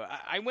way to go.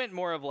 I went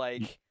more of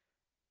like,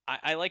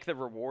 I like the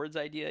rewards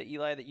idea,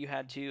 Eli, that you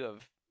had too,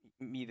 of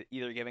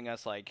either giving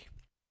us like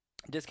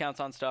discounts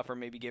on stuff or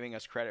maybe giving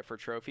us credit for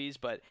trophies.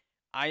 But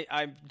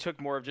I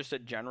took more of just a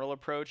general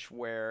approach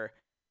where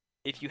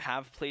if you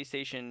have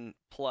PlayStation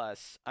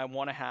Plus, I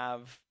want to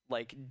have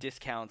like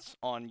discounts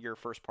on your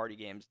first party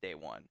games day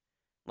one.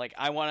 Like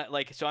I want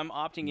to so I'm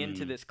opting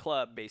into this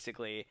club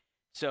basically.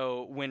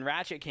 So when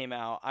Ratchet came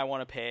out, I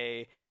want to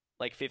pay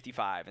like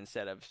 55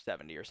 instead of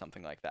 70 or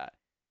something like that.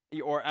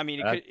 Or I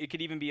mean, it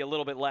could even be a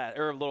little bit less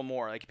or a little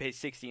more. Like you pay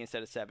 60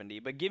 instead of 70.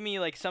 But give me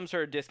like some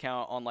sort of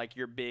discount on like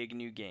your big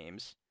new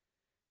games.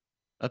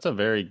 That's a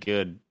very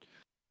good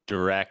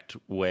direct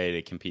way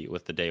to compete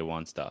with the day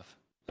one stuff.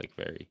 Like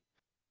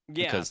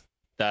because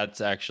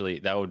that's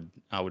actually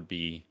I would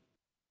be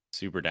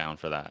super down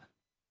for that.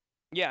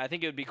 Yeah, I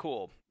think it would be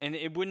cool, and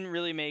it wouldn't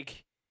really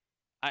make.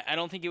 I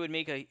don't think it would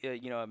make a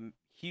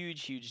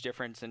huge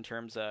difference in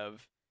terms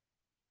of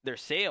their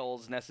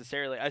sales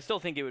necessarily. I still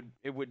think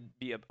it would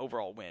be an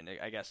overall win,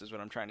 I guess is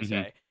what I'm trying to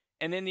say.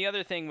 And then the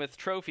other thing with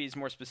trophies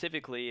more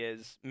specifically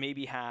is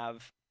maybe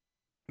have,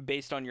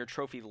 based on your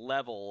trophy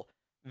level,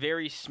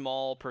 very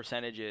small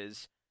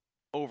percentages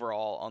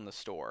overall on the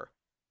store.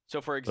 So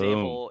for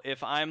example,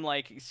 if I'm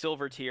like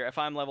silver tier, if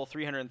I'm level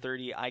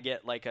 330, I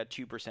get like a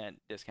 2%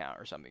 discount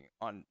or something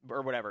on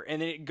or whatever.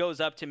 And then it goes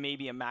up to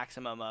maybe a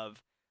maximum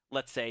of,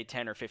 let's say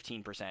 10 or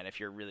 15% if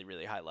you're really,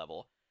 really high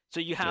level. So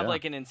you have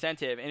like an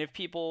incentive. And if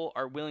people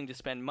are willing to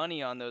spend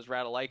money on those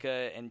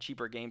Ratalaika and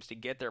cheaper games to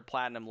get their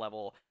platinum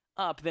level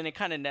up, then it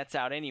kind of nets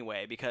out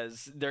anyway,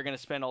 because they're going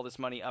to spend all this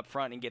money up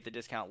front and get the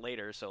discount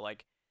later. So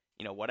like,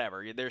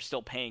 whatever, they're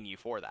still paying you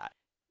for that.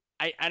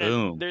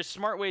 There's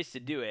smart ways to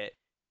do it.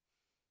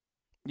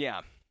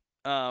 Yeah.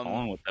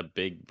 On with the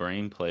big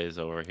brain plays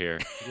over here.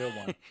 Real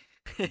one.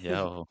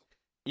 Yo.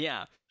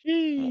 Yeah.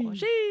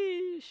 Sheesh.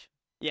 Sheesh.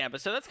 Yeah,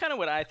 but so that's kind of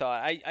what I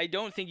thought. I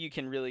don't think you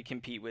can really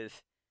compete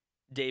with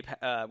day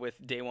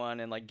one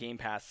and like Game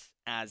Pass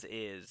as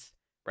is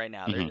right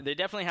now. They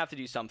definitely have to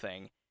do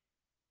something.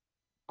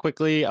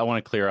 Quickly, I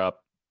want to clear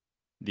up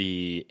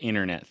the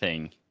internet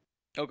thing.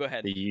 Oh, go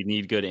ahead. You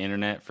need good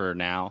internet for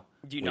now.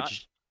 Do you not?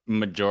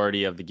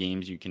 Majority of the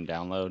games you can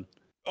download.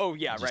 Oh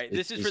yeah, right.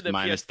 This is for the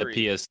minus PS3.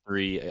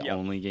 the PS3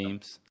 only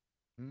games.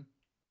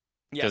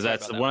 Because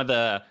that's one of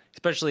the,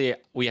 especially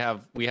we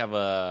have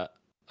a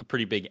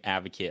pretty big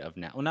advocate of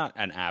now. Well, not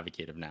an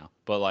advocate of now,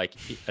 but like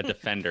a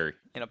defender,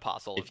 an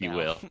apostle, if you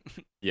will.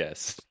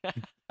 Yes.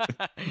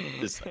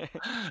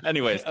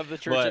 Anyways, of the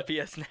Church of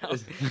PS Now.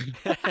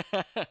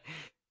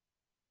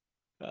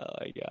 Oh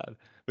my god!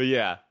 But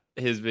yeah,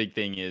 his big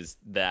thing is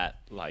that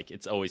like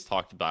it's always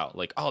talked about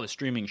like, oh, the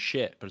streaming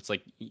shit, but it's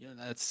like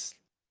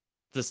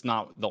that's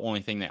not the only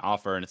thing they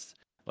offer, and it's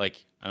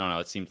like I don't know.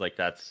 It seems like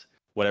that's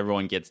what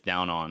everyone gets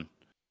down on.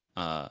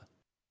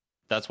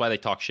 That's why they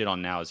talk shit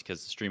on now, is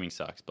because the streaming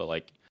sucks. But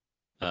like,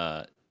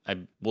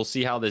 we'll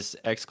see how this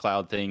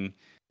xCloud thing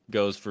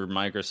goes for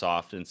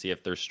Microsoft and see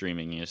if their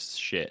streaming is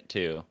shit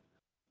too.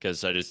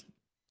 Because I just,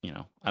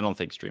 I don't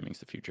think streaming's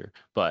the future.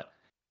 But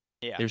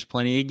yeah, there's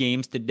plenty of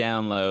games to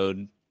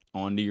download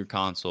onto your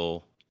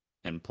console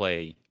and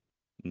play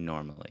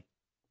normally.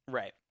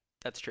 Right.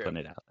 That's true. Putting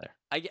it out there.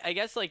 I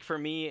guess like for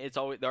me, it's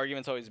always the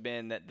argument's always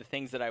been that the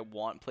things that I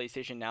want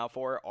PlayStation Now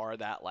for are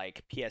that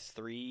like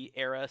PS3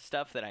 era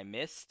stuff that I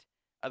missed.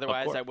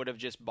 Otherwise, I would have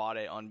just bought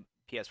it on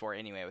PS4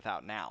 anyway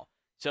without Now.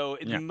 So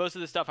most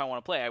of the stuff I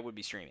want to play, I would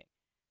be streaming.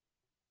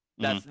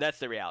 That's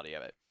the reality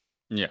of it.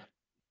 Yeah.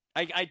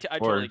 I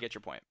totally get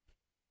your point.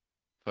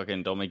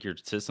 Fucking don't make your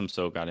system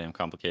so goddamn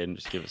complicated and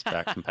just give us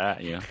back some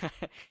pat,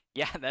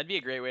 Yeah, that'd be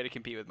a great way to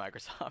compete with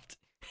Microsoft.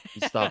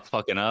 Stop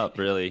fucking up,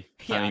 really.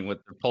 Yeah. I mean,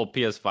 with the whole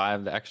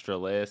PS5, the extra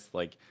list,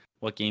 like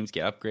what games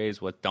get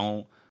upgrades, what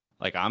don't.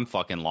 Like, I'm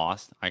fucking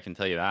lost. I can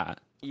tell you that.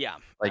 Yeah.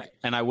 Like,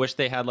 and I wish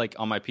they had like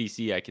on my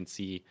PC, I can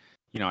see,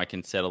 I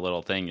can set a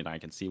little thing and I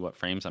can see what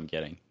frames I'm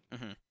getting.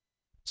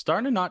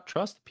 Starting to not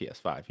trust the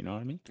PS5. You know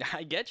what I mean?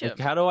 I get you. Like,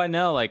 how do I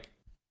know? Like,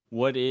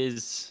 what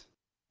is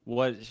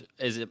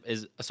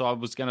it? So I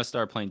was gonna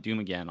start playing Doom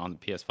again on the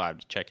PS5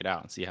 to check it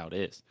out and see how it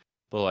is.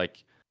 But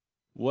like,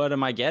 what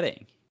am I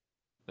getting?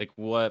 Like,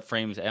 what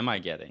frames am I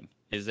getting?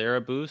 Is there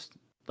a boost?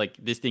 Like,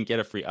 this didn't get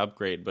a free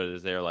upgrade, but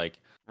is there like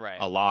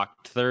a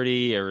locked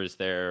 30, or is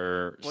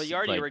there? Well, you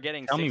already were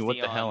getting. Tell me what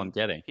the hell I'm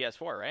getting.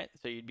 PS4, right?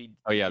 So you'd be.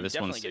 Oh yeah, this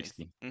one's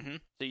 60. So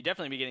you'd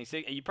definitely be getting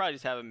 60. You probably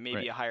just have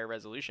maybe a higher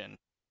resolution.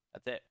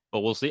 That's it.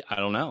 But we'll see. I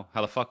don't know.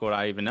 How the fuck would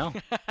I even know?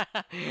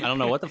 I don't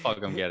know what the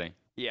fuck I'm getting.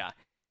 Yeah.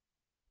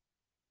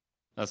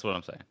 That's what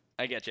I'm saying.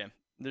 I get you.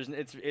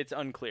 It's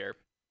unclear.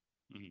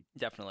 Mhm.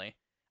 Definitely.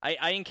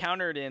 I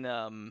encountered in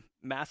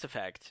Mass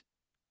Effect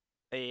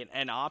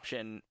an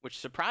option which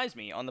surprised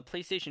me on the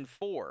PlayStation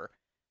 4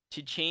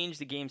 to change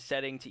the game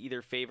setting to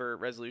either favor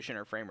resolution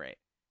or frame rate.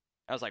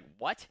 I was like,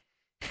 what?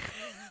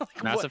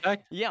 Like, Mass what?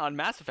 Effect? Yeah, on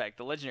Mass Effect,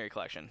 the Legendary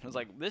Collection. I was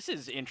like, this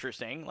is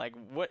interesting. Like,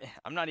 what?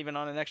 I'm not even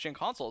on a next-gen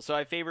console. So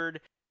I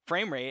favored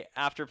frame rate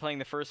after playing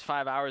the first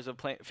 5 hours of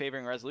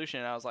favoring resolution,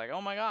 and I was like,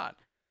 oh my god,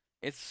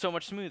 it's so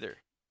much smoother.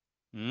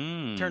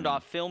 Turned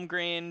off film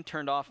grain,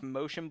 turned off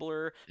motion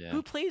blur. Yeah.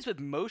 Who plays with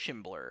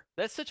motion blur?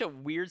 That's such a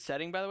weird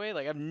setting, by the way.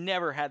 Like, I've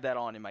never had that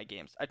on in my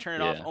games. I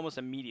turn it off almost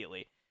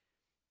immediately.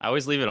 I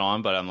always leave it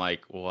on, but I'm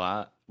like,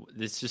 what?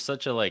 It's just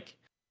such a like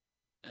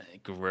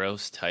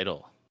gross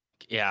title.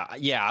 Yeah,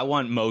 I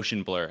want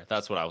motion blur.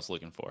 That's what I was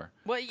looking for.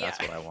 Well, yeah. That's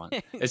what I want.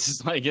 It's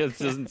just like it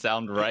doesn't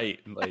sound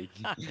right. Like,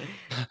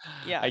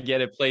 yeah, I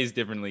get it plays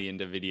differently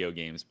into video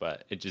games,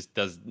 but it just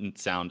doesn't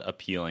sound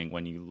appealing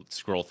when you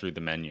scroll through the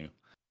menu.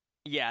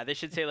 Yeah, they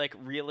should say like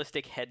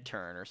realistic head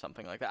turn or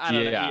something like that. I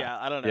don't know. Yeah,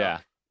 I don't know.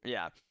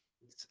 Yeah.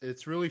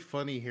 It's really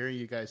funny hearing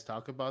you guys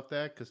talk about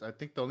that because I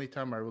think the only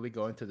time I really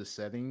go into the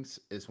settings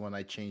is when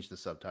I change the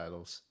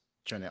subtitles,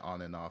 turn it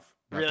on and off.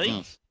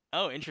 Really?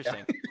 Oh,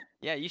 interesting.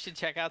 Yeah, you should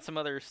check out some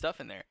other stuff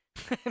in there.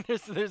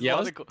 there's Yeah, a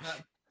lot of cool.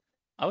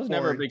 I was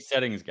never a big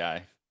settings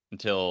guy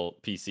until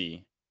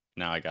PC.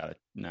 Now I gotta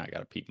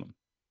peep them.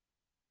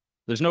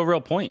 There's no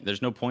real point.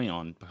 There's no point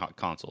on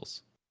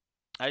consoles.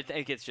 I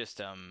think it's just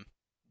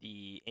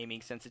the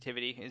aiming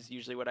sensitivity is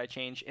usually what I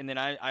change, and then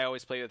I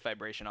always play with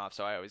vibration off,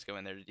 so I always go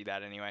in there to do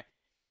that anyway.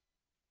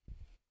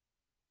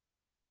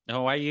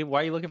 Oh, why are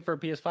you looking for a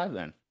PS5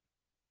 then?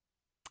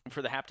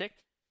 For the haptic?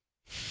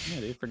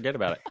 Yeah, dude, forget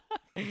about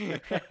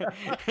it.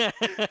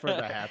 For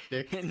the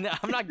haptic? No,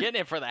 I'm not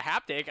getting it for the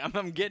haptic.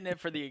 I'm getting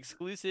it for the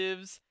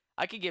exclusives.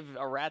 I could give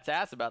a rat's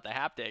ass about the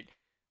haptic.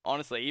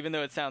 Honestly, even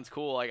though it sounds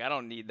cool, like I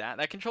don't need that.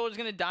 That controller's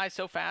gonna die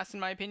so fast, in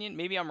my opinion.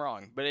 Maybe I'm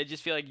wrong, but I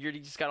just feel like you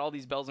just got all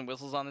these bells and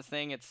whistles on this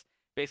thing. It's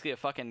basically a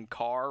fucking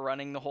car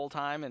running the whole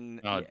time, and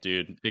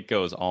dude, it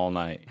goes all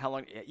night. How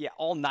long? Yeah,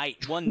 all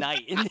night, one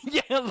night.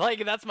 Yeah,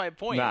 like that's my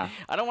point. Nah.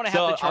 I don't want to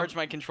have to charge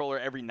my controller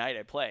every night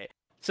I play.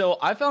 So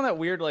I found that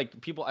weird. Like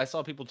I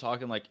saw people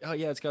talking like, oh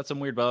yeah, it's got some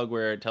weird bug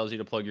where it tells you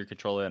to plug your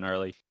controller in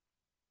early,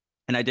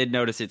 and I did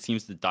notice it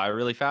seems to die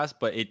really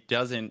fast, but it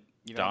doesn't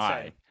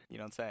die. You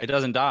don't say. It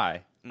doesn't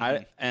die.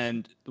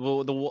 Mm-hmm.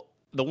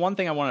 The one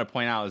thing I wanted to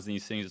point out is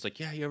these things. It's like,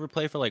 yeah, you ever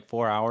play for like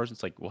 4 hours?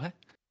 It's like, what?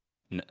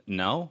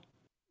 No.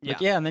 Yeah.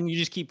 Like, yeah, and then you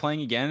just keep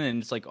playing again,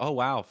 and it's like, oh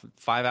wow,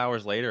 5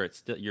 hours later, it's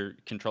still your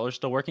controller's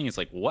still working. It's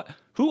like, what?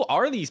 Who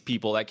are these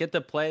people that get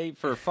to play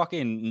for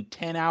fucking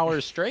 10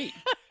 hours straight?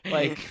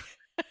 Like,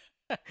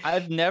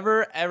 I've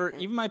never ever,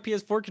 even my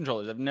PS4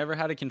 controllers, I've never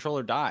had a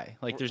controller die.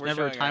 Like, there's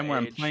never a time where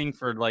I'm playing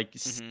for like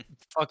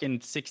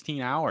fucking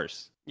 16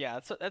 hours. Yeah,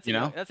 that's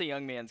a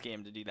young man's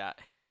game to do that.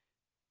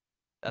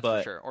 That's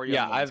for sure. Or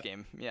young man's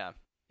game. Yeah.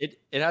 It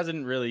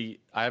hasn't really.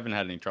 I haven't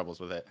had any troubles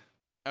with it.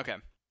 Okay,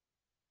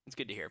 it's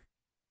good to hear.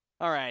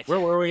 All right. Where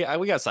were we?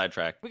 We got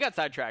sidetracked.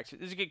 This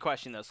is a good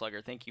question though,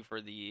 Slugger. Thank you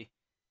for the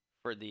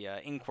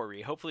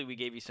inquiry. Hopefully, we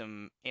gave you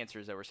some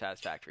answers that were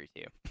satisfactory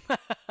to you.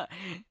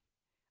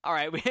 All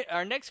right.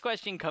 Our next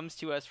question comes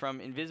to us from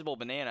Invisible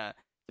Banana.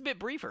 It's a bit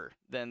briefer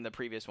than the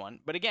previous one,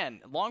 but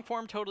again, long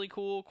form, totally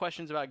cool.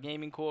 Questions about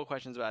gaming, cool.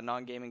 Questions about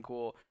non-gaming,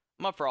 cool.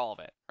 I'm up for all of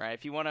it. Right?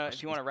 If you wanna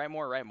write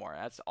more, write more.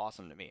 That's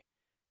awesome to me.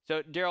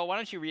 So, Daryl, why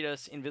don't you read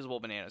us Invisible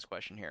Banana's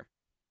question here?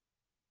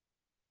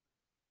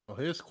 Well,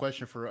 his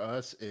question for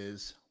us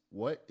is,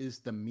 what is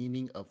the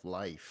meaning of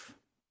life?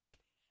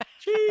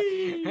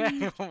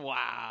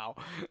 Wow.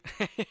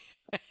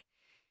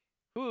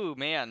 Ooh,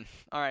 man.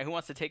 All right, who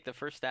wants to take the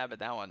first stab at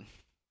that one?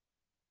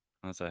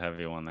 That's a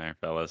heavy one there,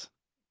 fellas.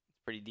 It's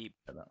pretty deep.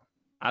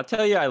 I'll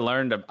tell you, I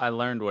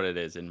learned what it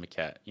is in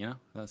Maquette. You know,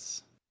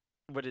 that's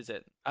what is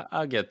it?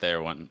 I'll get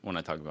there when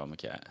I talk about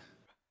Maquette.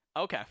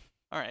 Okay.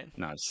 All right.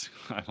 No,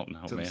 I don't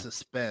know, man.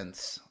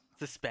 Suspense.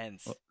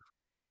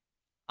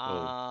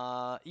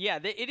 Yeah,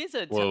 it is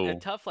a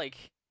tough,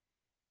 like,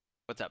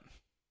 what's up?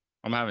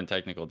 I'm having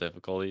technical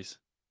difficulties.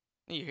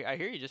 I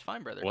hear you just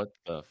fine, brother. What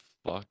the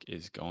fuck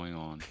is going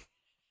on?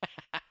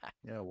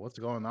 Yeah, what's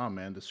going on,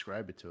 man?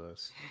 Describe it to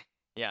us.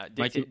 Yeah,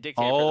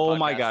 oh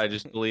my god, I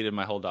just deleted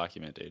my whole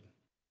document, dude.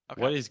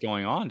 Okay. What is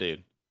going on,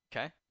 dude?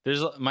 Okay.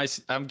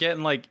 I'm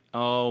getting like,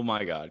 oh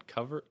my god,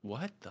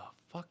 what the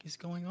fuck is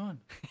going on?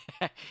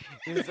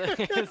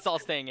 It's all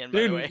staying in, dude,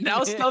 by the way.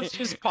 Now stuff's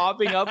just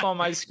popping up on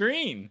my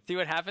screen. See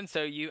what happens?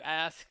 So you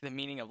ask the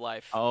meaning of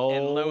life. Oh,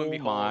 and lo and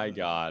behold, my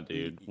god,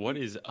 dude. What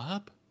is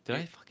up? Did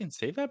I fucking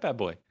save that bad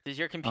boy? Does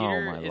your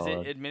computer,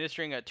 it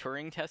administering a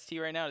Turing test to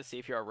you right now to see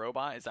if you're a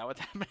robot? Is that what's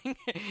happening?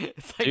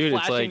 It's like dude,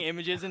 flashing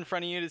images in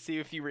front of you to see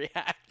if you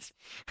react.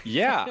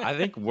 Yeah, I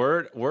think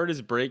Word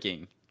is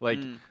breaking.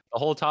 Like, the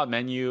whole top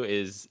menu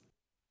is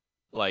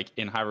like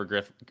in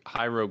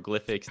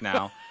hieroglyphics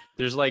now.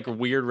 There's like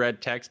weird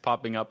red text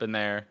popping up in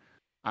there.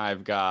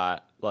 I've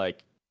got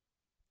like...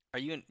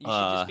 You should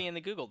just be in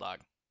the Google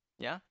Doc.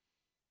 Yeah?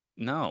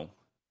 No.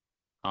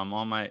 I'm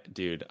on my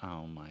dude.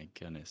 Oh my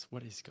goodness,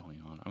 what is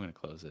going on? I'm gonna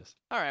close this.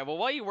 All right. Well,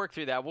 while you work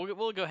through that,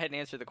 we'll go ahead and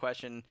answer the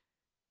question.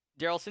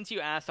 Daryl, since you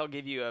asked, I'll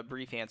give you a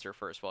brief answer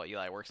first while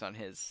Eli works on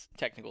his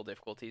technical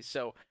difficulties.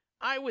 So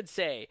I would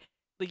say,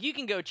 like, you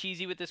can go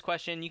cheesy with this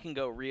question, you can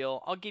go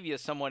real. I'll give you a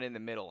somewhat in the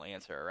middle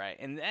answer, right?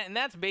 And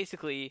that's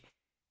basically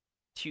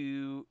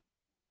to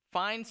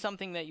find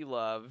something that you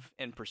love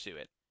and pursue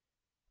it,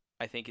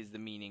 I think, is the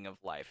meaning of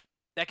life.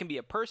 That can be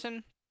a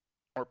person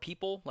or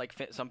people. Like,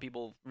 some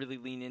people really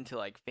lean into,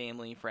 like,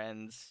 family,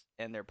 friends,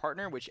 and their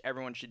partner, which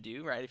everyone should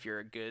do, right? If you're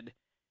a good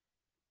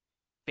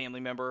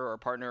family member or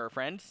partner or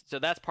friend. So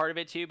that's part of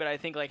it too. But I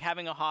think, like,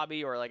 having a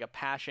hobby or, like, a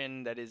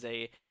passion that is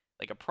a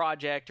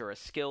project or a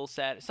skill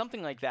set,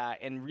 something like that,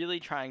 and really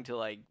trying to,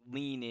 like,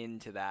 lean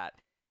into that,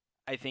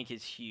 I think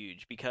is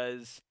huge,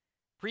 because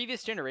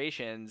previous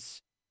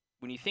generations,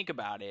 when you think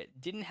about it,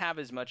 didn't have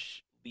as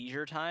much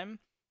leisure time.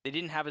 They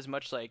didn't have as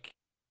much, like,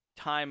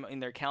 time in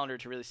their calendar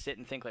to really sit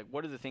and think, like,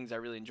 what are the things I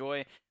really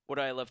enjoy? What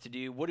do I love to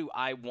do? What do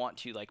I want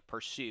to, like,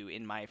 pursue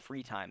in my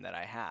free time that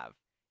I have?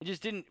 It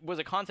just was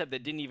a concept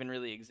that didn't even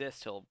really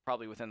exist till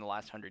probably within the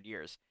last 100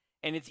 years.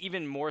 And it's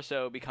even more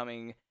so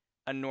becoming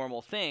a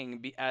normal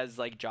thing as,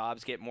 like,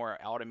 jobs get more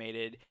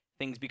automated,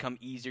 things become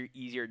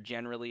easier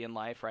generally in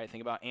life, right?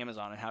 Think about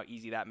Amazon and how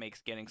easy that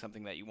makes getting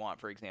something that you want,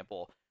 for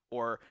example,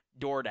 or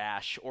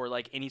DoorDash, or,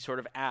 like, any sort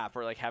of app,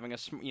 or, like, having a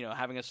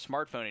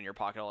smartphone in your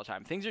pocket all the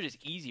time. Things are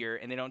just easier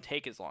and they don't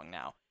take as long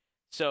now.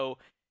 So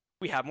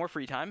we have more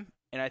free time,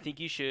 and I think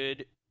you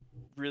should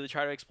really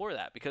try to explore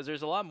that, because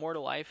there's a lot more to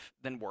life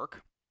than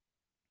work.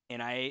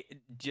 And I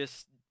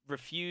just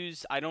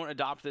refuse. I don't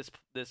adopt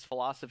this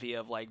philosophy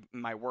of, like,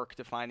 my work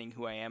defining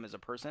who I am as a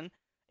person.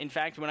 In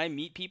fact, when I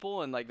meet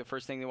people and, like, the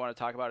first thing they want to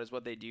talk about is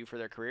what they do for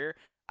their career,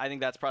 I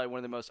think that's probably one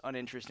of the most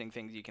uninteresting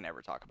things you can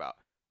ever talk about.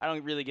 I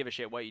don't really give a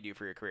shit what you do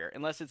for your career.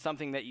 Unless it's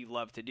something that you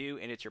love to do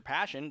and it's your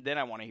passion, then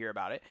I want to hear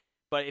about it.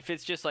 But if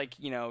it's just, like,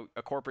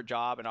 a corporate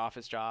job, an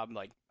office job,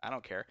 like, I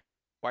don't care.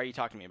 Why are you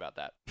talking to me about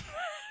that?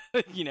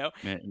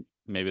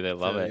 Maybe they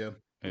love it.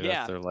 Maybe Yeah.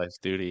 that's their life's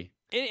duty.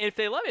 If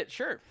they love it,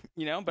 sure,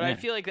 but Yeah. I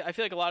feel like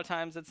a lot of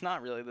times it's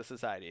not really the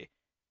society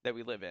that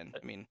we live in.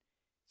 I mean,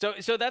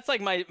 so that's, like,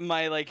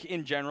 my like,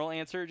 in general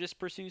answer. Just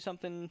pursue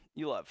something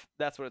you love.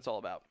 That's what it's all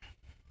about.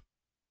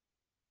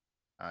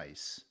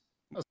 Nice.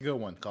 That's a good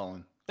one,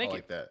 Colin. Thank I you.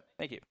 like that.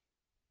 Thank you.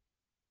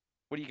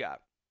 What do you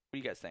got? What do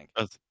you guys think?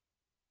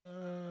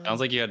 Sounds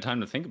like you had time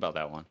to think about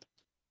that one.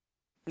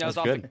 That was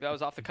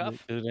off the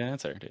cuff. Good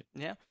answer, dude.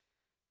 Yeah.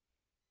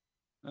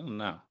 I don't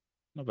know. I don't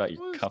know about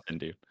you cuffing,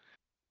 dude.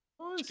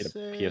 Let's Just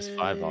get a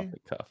PS5 off the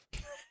cuff.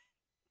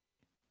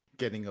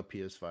 Getting a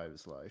PS5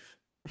 is life.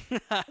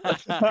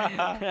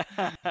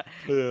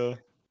 Yeah.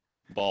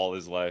 Ball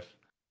is life.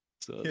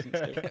 So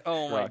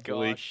Oh my Rocket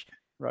League. gosh.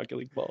 Rocket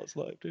League ball is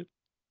life, dude.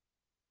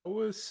 I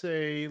would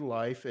say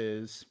life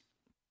is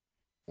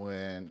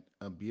when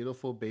a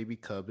beautiful baby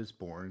cub is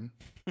born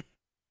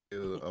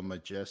to a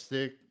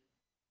majestic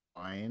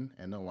lion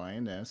and a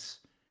lioness,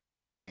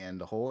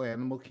 and the whole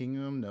animal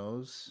kingdom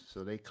knows.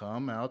 So they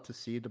come out to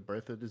see the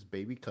birth of this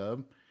baby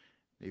cub.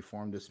 They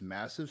form this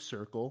massive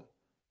circle.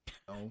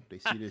 They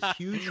see this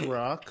huge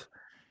rock.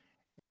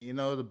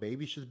 The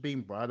baby's just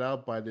being brought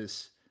out by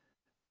this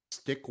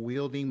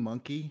stick-wielding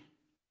monkey.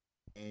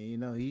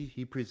 And,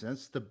 he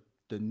presents the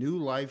new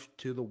life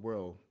to the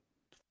world.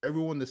 For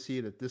everyone to see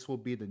that this will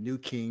be the new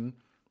king,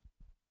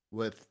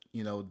 with,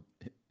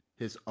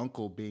 his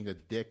uncle being a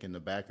dick in the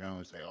background,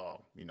 and say,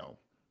 oh,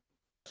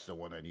 that's the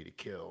one I need to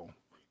kill,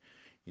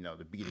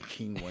 to be the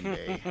king one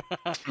day.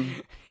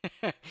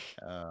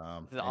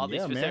 All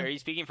these specific, are you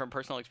speaking from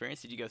personal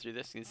experience? Did you go through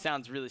this? It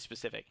sounds really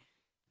specific.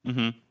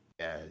 Mm-hmm.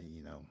 Yeah,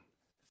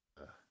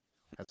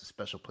 that's a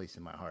special place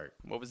in my heart.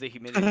 What was the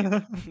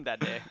humidity that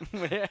day?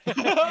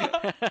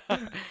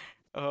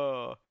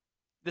 Oh,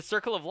 the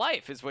circle of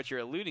life is what you're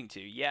alluding to.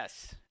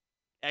 Yes.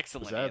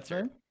 Excellent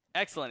answer.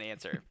 Excellent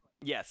answer.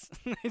 Yes.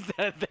 Is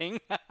that a thing?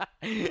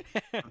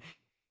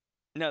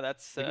 No,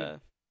 that's life.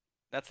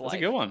 That's a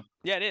good one.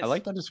 Yeah, it is. I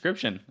like that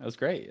description. That was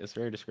great. It's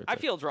very descriptive. I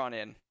feel drawn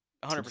in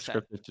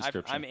 100%.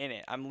 Description. I'm in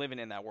it. I'm living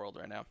in that world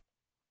right now.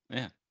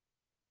 Yeah.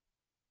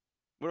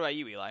 What about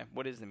you, Eli?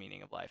 What is the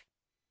meaning of life?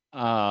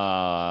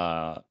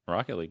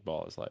 Rocket League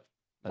ball is life.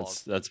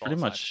 That's pretty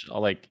much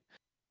all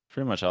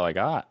I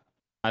got.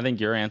 I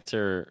think your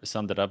answer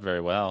summed it up very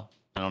well.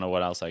 I don't know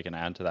what else I can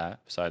add to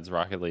that besides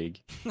Rocket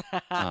League.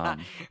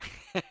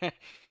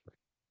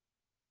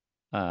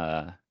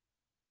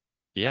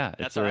 Yeah,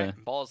 that's all right.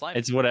 Ball is life.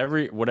 It's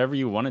whatever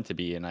you want it to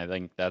be, and I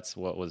think that's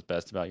what was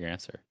best about your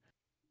answer.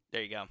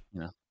 There you go.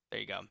 Yeah. There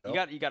you go.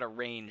 Yep. You got a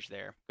range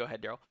there. Go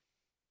ahead, Daryl.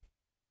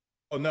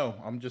 Oh no,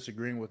 I'm just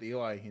agreeing with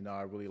Eli.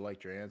 I really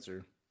liked your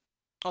answer.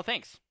 Oh,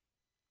 thanks.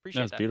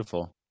 Appreciate that. That's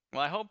beautiful.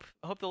 Well, I hope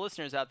the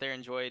listeners out there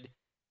enjoyed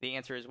the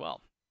answer as well.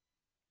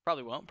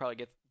 Probably won't. Probably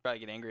get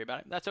angry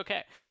about it. That's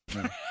okay.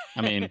 Yeah.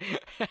 I mean,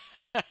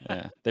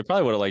 yeah, they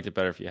probably would have liked it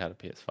better if you had a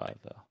PS5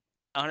 though.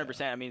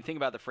 100%. I mean, think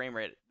about the frame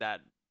rate that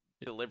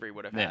delivery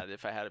would have had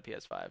if I had a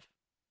PS5.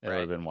 It would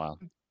have been wild.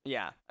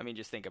 Yeah. I mean,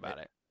 just think about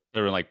it.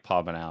 They were like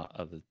popping out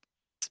of the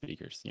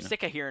speakers. You know,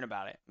 Sick of hearing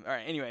about it. All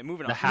right. Anyway,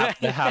 moving the on.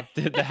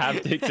 haptics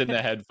in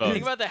the headphones.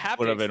 Think about the haptics.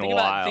 Would have been Think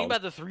wild.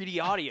 about the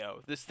 3D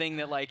audio. This thing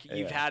that like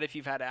you've Yeah. had if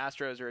you've had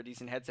Astros or a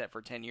decent headset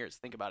for 10 years.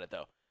 Think about it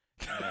though.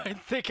 Yeah.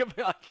 Think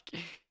about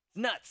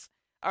nuts.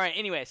 All right.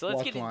 Anyway, so let's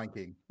Watch get Lion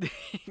King.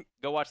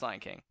 go watch Lion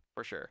King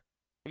for sure.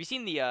 Have you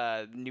seen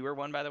the newer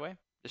one by the way?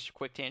 Just a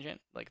quick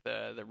tangent, like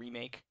the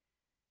remake.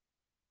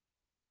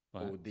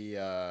 What? Oh, the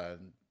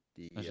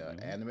That's a new one?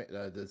 anime,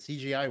 the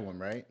CGI one,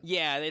 right?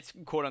 Yeah, it's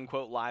quote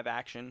unquote live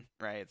action,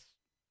 right? It's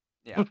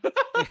yeah.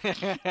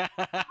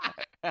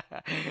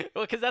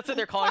 Well, because that's what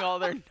they're calling all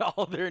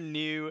their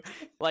new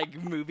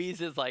like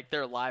movies is like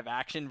their live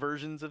action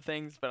versions of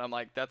things. But I'm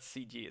like, that's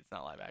CG. It's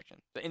not live action.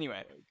 But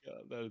anyway. Oh my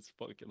god, that is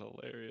fucking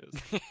hilarious.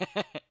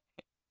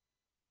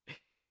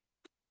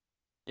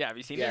 Yeah, have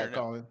you seen Yeah, it? Or no?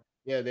 Colin.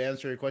 Yeah, to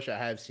answer your question, I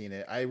have seen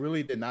it. I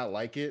really did not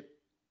like it.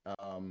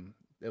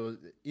 It was,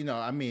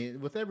 I mean,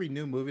 with every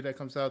new movie that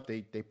comes out,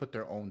 they put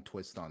their own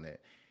twist on it.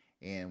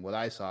 And what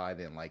I saw, I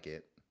didn't like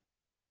it.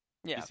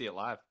 Yeah. You see it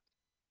live.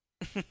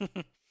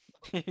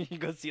 You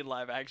go see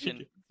live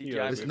action.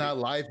 Yeah, CGI It's movie. not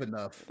live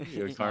enough.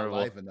 You're It's not Carnival.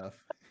 live enough.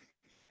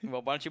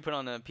 Well, why don't you put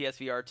on a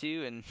PSVR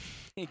 2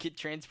 and get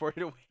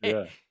transported away?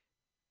 Yeah.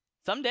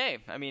 Someday.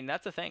 I mean,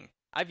 that's a thing.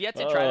 I've yet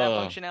to try that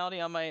Oh.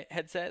 functionality on my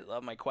headset,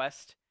 on my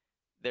Quest.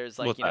 There's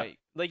like, What's you know, that?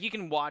 like you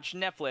can watch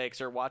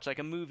Netflix or watch like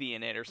a movie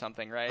in it or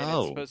something, right? And Oh,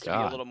 it's supposed to be a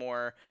God. little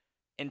more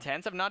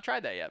intense. I've not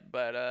tried that yet,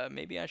 but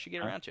maybe I should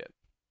get Huh? around to it.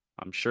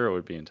 I'm sure it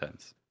would be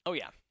intense. Oh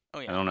yeah. Oh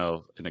I yeah. don't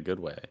know in a good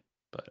way,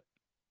 but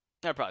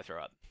I'd probably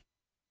throw up.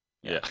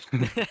 yeah.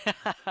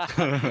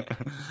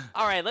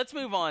 All right, let's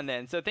move on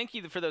then. So thank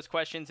you for those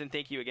questions, and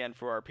thank you again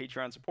for our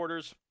Patreon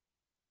supporters.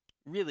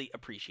 Really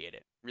appreciate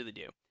it. Really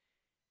do.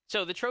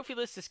 So the trophy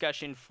list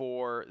discussion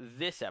for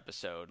this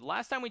episode.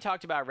 Last time we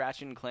talked about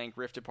Ratchet & Clank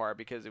Rift Apart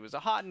because it was a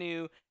hot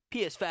new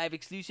PS5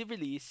 exclusive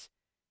release,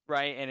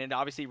 right? And it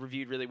obviously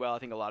reviewed really well. I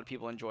think a lot of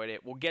people enjoyed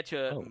it. We'll get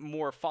to Oh.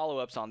 more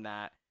follow-ups on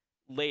that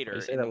later.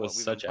 You say in that what with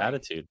we've been such playing.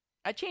 attitude.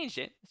 I changed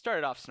it.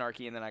 Started off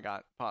snarky and then I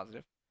got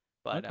positive.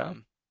 But Okay.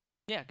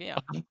 yeah,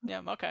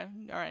 okay.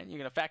 All right, you're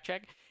gonna fact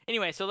check.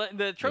 Anyway, so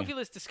the trophy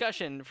list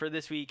discussion for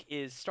this week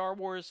is Star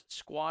Wars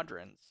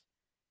Squadrons.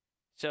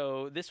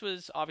 So this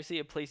was obviously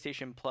a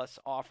PlayStation Plus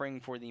offering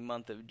for the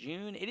month of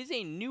June. It is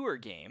a newer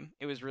game.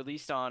 It was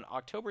released on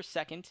October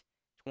 2nd,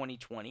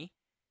 2020.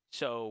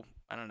 So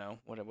I don't know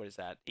what is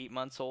that? 8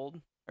 months old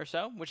or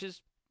so, which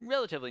is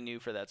relatively new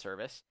for that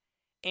service.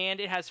 And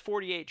it has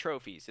 48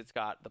 trophies. It's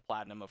got the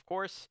platinum, of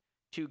course,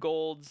 2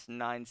 golds,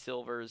 9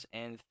 silvers,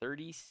 and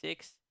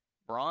 36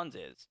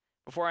 bronzes.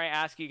 Before I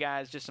ask you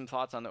guys just some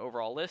thoughts on the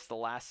overall list, the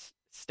last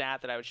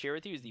stat that I would share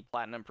with you is the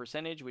platinum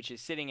percentage, which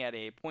is sitting at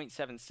a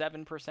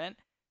 0.77%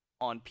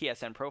 on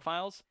PSN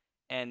profiles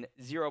and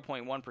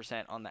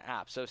 0.1% on the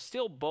app. So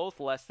still both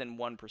less than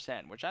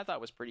 1%, which I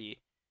thought was pretty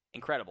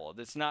incredible.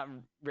 It's not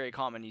very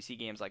common you see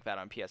games like that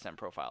on PSN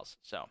profiles.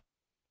 So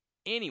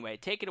anyway,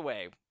 take it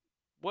away.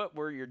 What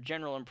were your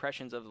general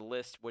impressions of the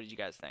list? What did you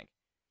guys think?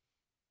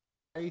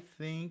 I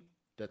think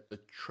that the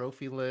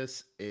trophy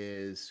list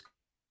is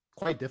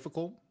quite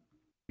difficult,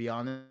 to be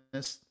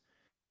honest.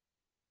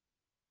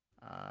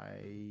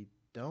 I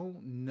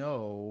don't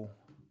know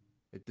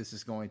if this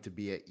is going to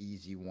be an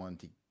easy one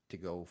to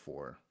go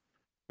for.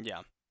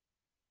 Yeah.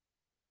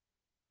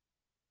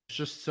 There's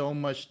just so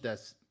much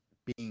that's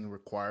being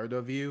required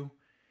of you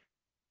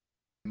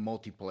in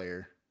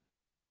multiplayer.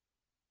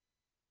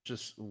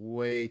 Just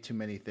way too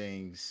many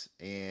things.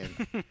 And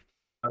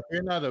if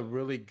you're not a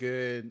really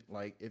good,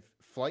 like, if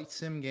flight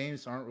sim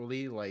games aren't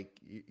really like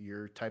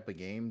your type of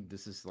game,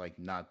 this is like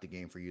not the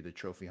game for you to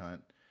trophy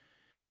hunt.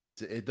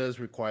 It does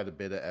require a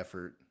bit of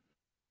effort.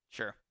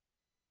 Sure.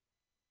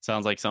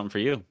 Sounds like something for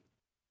you.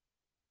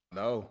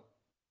 No,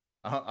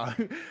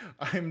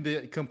 I'm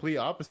the complete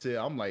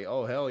opposite. I'm like,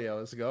 oh hell yeah,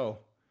 let's go.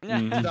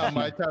 It's not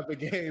my type of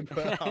game,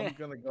 but I'm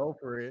gonna go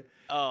for it.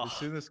 Oh, As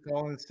soon as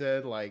Colin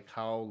said like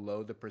how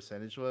low the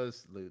percentage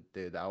was,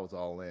 dude, I was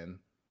all in.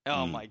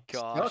 oh my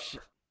gosh.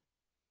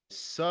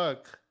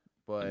 Suck,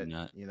 but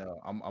Nut.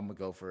 I'm gonna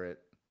go for it.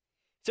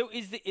 So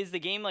is the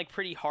game like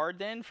pretty hard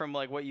then from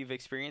like what you've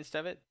experienced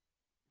of it?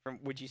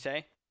 Would you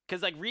say?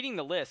 Because like reading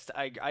the list,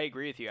 I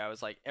agree with you. I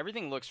was like,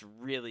 everything looks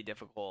really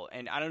difficult,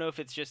 and I don't know if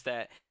it's just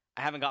that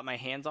I haven't got my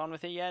hands on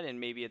with it yet, and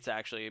maybe it's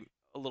actually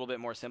a little bit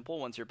more simple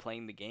once you're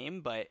playing the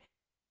game. But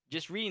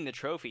just reading the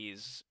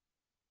trophies,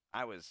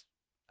 I was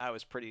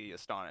pretty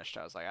astonished.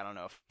 I was like, I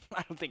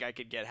don't think I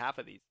could get half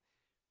of these.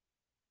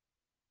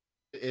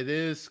 It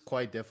is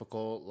quite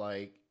difficult.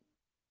 Like,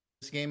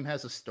 this game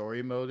has a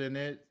story mode in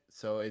it,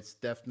 so it's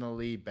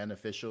definitely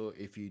beneficial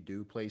if you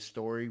do play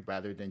story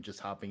rather than just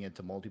hopping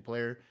into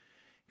multiplayer,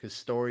 because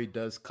story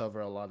does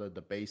cover a lot of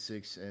the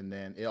basics, and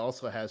then it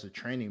also has a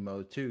training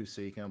mode too,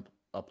 so you can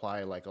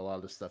apply like a lot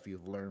of the stuff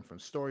you've learned from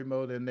story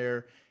mode in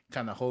there,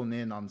 kind of hone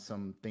in on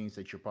some things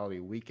that you're probably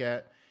weak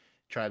at,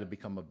 try to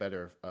become a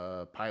better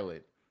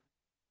pilot.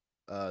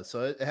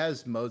 So it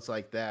has modes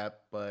like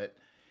that, but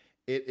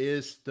it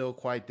is still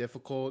quite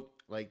difficult.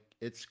 like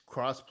it's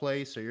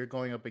crossplay, so you're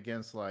going up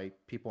against like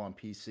people on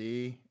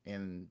PC,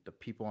 and the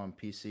people on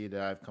PC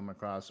that I've come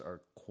across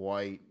are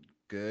quite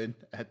good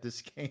at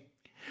this game.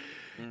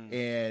 Mm.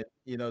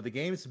 And the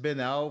game's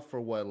been out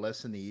for what,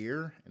 less than a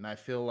year, and I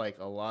feel like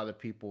a lot of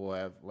people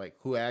have like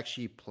who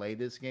actually play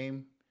this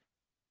game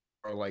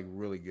are like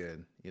really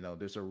good.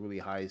 There's a really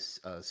high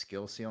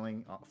skill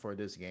ceiling for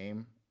this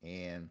game,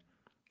 and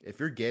if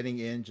you're getting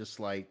in just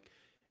like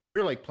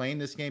you're like playing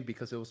this game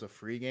because it was a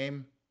free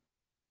game,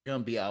 you're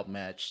gonna be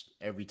outmatched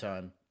every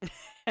time.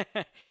 You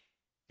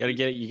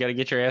gotta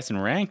get your ass in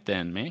ranked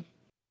then, man.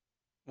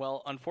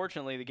 Well,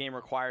 unfortunately, the game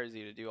requires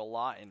you to do a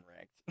lot in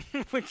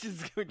ranked, which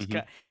is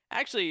Mhm.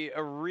 actually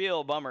a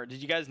real bummer.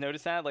 Did you guys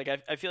notice that? Like,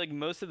 I feel like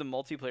most of the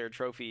multiplayer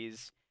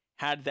trophies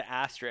had the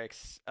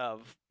asterisks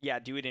of, yeah,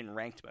 do it in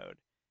ranked mode.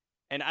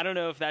 And I don't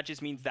know if that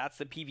just means that's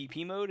the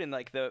PvP mode and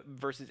like the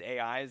versus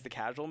AI is the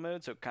casual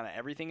mode, so kind of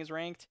everything is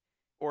ranked,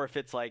 or if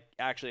it's like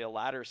actually a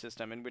ladder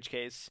system, in which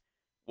case,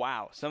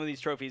 wow, some of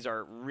these trophies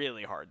are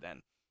really hard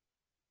then.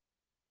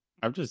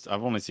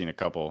 I've only seen a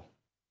couple,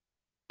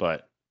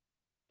 but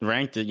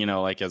ranked,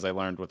 like as I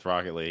learned with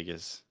Rocket League,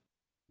 is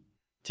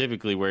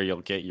typically where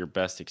you'll get your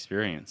best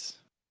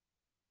experience.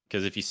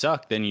 Because if you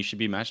suck, then you should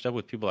be matched up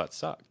with people that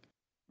suck.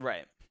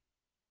 Right.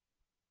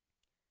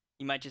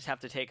 You might just have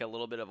to take a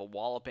little bit of a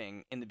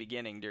walloping in the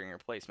beginning during your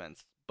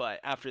placements, but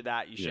after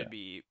that, you should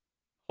be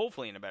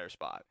hopefully in a better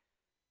spot.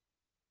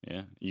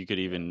 Yeah, you could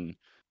even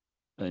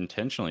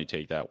intentionally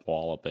take that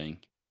walloping.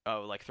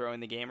 Oh, like throwing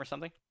the game or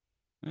something?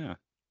 Yeah.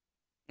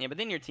 Yeah, but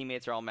then your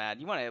teammates are all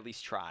mad. You want to at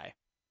least try.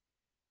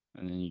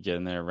 And then you get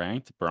in there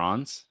ranked,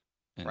 bronze,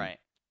 and Right.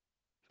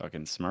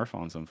 fucking smurf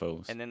on some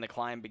foes. And then the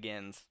climb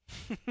begins.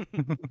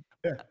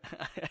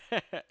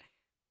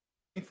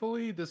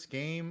 Thankfully, this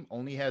game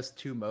only has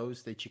 2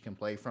 modes that you can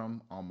play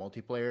from on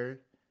multiplayer.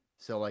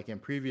 So, like in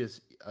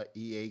previous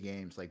EA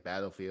games like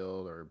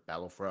Battlefield or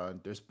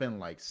Battlefront, there's been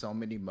like so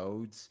many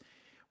modes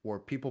where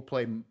people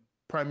play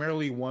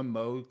primarily one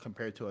mode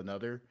compared to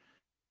another.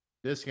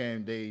 This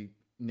game, they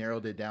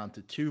narrowed it down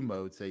to 2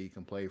 modes that you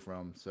can play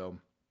from. So,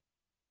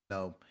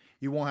 no,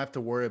 you won't have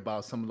to worry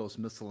about some of those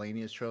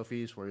miscellaneous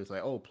trophies where it's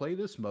like, oh, play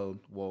this mode.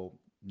 Well,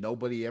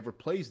 nobody ever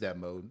plays that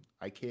mode.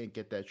 I can't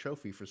get that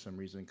trophy for some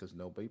reason because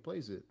nobody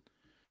plays it.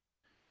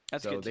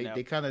 That's So good to know.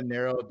 they kind of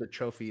narrowed the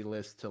trophy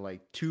list to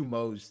like 2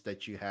 modes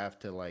that you have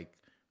to like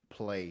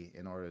play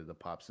in order to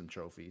pop some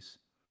trophies.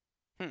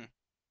 That's a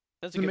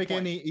Doesn't good make it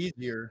point. any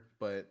easier,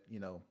 but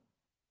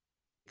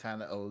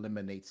kind of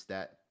eliminates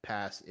that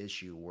past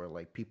issue where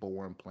like people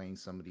weren't playing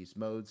some of these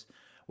modes,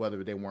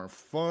 whether they weren't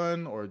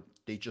fun or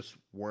they just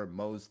weren't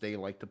modes they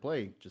like to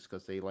play just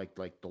because they like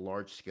the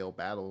large scale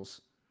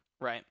battles.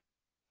 Right.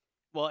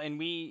 Well, and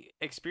we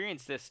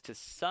experienced this to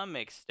some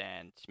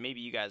extent, maybe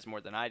you guys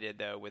more than I did,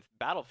 though, with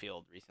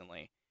Battlefield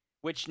recently.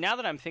 Which, now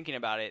that I'm thinking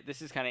about it,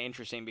 this is kind of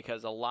interesting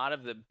because a lot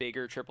of the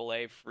bigger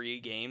AAA free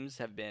games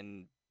have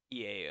been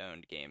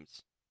EA-owned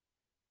games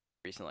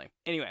recently.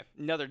 Anyway,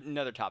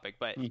 another topic,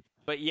 but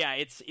yeah,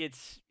 it's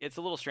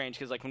a little strange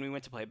because like when we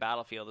went to play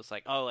Battlefield, it's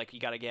like, oh, like you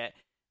got to get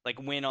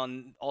like win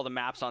on all the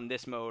maps on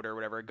this mode or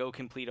whatever, go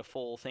complete a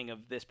full thing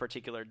of this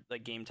particular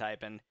like game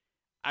type. And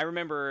I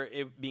remember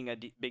it being a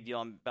big deal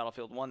on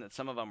Battlefield 1 that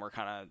some of them were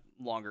kind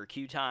of longer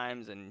queue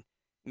times and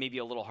maybe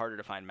a little harder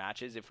to find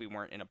matches if we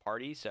weren't in a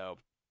party. So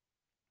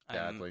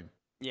Exactly.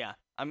 yeah,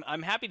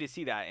 I'm happy to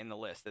see that in the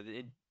list, that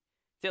it's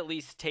at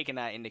least taken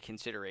that into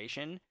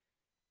consideration.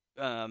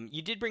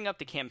 You did bring up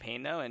the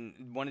campaign though,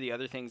 and one of the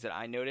other things that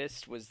I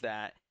noticed was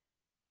that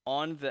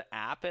on the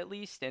app at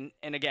least, and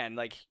again,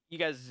 like you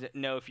guys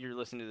know if you're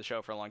listening to the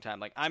show for a long time,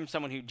 like I'm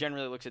someone who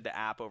generally looks at the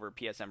app over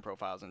PSN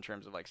profiles in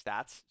terms of like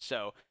stats.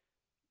 So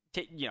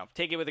take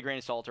it with a grain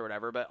of salt or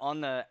whatever. But on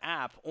the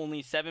app,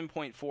 only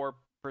 7.4%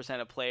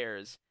 of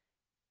players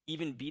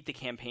even beat the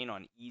campaign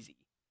on easy,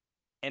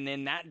 and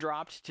then that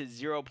dropped to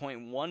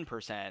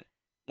 0.1%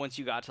 once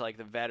you got to like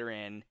the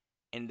veteran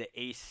and the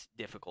ace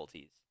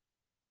difficulties,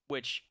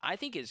 which I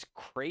think is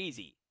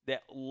crazy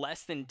that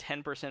less than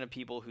 10% of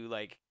people who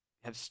like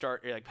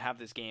have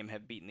this game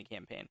have beaten the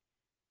campaign.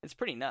 It's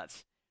pretty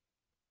nuts.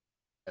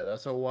 Yeah,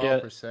 that's a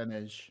wild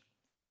percentage.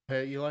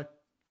 Hey, Eli?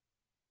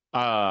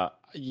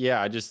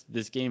 Yeah,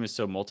 this game is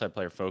so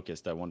multiplayer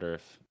focused. I wonder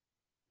if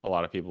a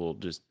lot of people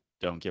just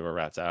don't give a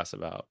rat's ass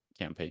about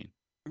campaign.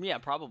 Yeah,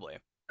 probably.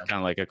 Kind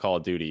of like a Call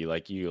of Duty.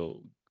 Like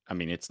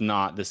it's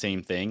not the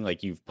same thing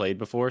like you've played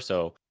before,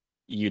 so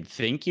you'd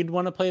think you'd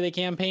want to play the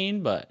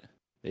campaign, but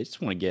they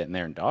just want to get in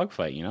there and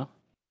dogfight,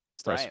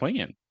 start Right.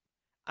 swinging.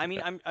 I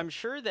mean, I'm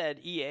sure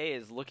that EA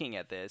is looking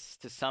at this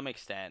to some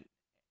extent,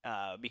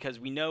 because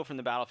we know from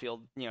the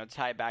Battlefield,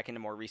 tie it back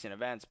into more recent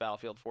events,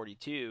 Battlefield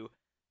 42,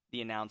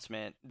 the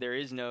announcement, there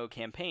is no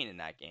campaign in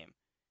that game.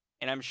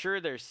 And I'm sure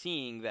they're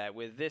seeing that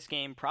with this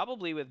game,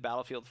 probably with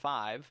Battlefield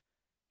 5,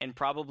 and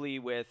probably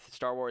with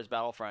Star Wars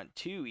Battlefront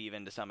 2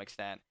 even to some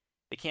extent,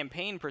 the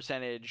campaign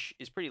percentage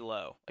is pretty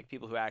low, like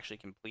people who actually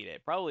complete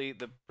it. Probably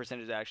the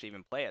percentage that actually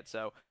even play it.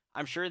 So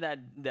I'm sure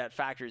that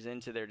factors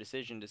into their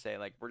decision to say,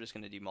 like, we're just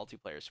going to do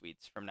multiplayer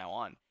suites from now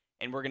on.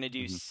 and we're going to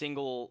do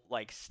single,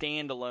 like,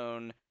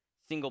 standalone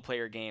single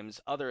player games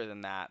other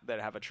than that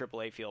have a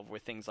AAA feel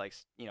with things like,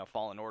 you know,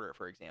 Fallen Order,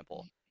 for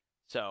example.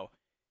 So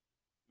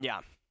yeah,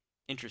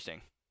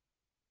 interesting.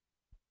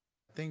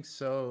 I think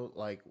so.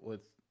 Like with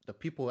the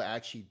people who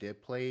actually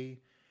did play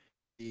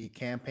the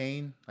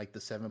campaign, like the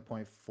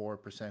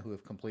 7.4% who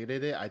have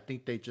completed it, I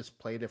think they just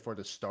played it for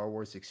the Star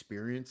Wars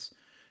experience.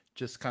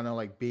 Just kind of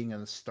like being a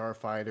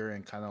starfighter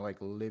and kind of like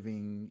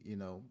living, you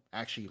know,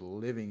 actually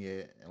living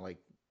it, and like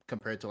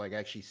compared to like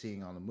actually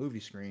seeing on the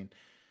movie screen.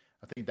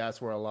 I think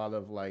that's where a lot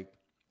of like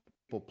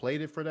people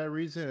played it for that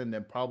reason, and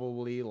then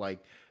probably like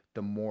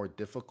the more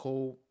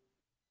difficult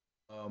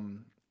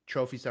um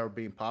trophies that were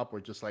being popped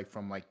were just like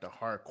from like the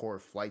hardcore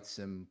flight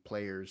sim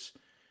players,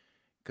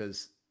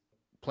 because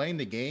playing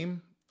the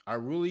game, I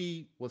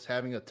really was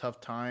having a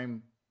tough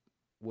time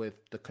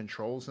with the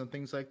controls and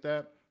things like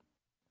that,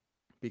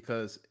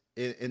 because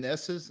in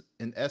essence,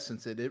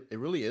 it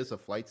really is a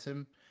flight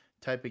sim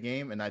type of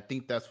game, and I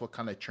think that's what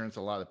kind of turns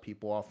a lot of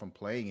people off from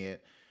playing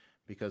it,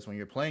 because when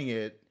you're playing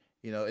it,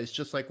 you know, it's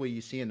just like what you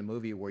see in the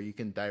movie where you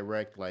can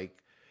direct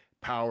like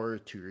power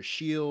to your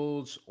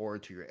shields or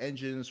to your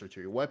engines or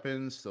to your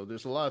weapons. So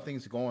there's a lot of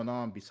things going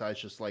on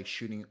besides just like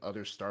shooting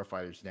other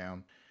starfighters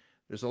down.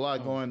 There's a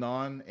lot Oh. going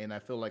on, and I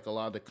feel like a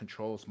lot of the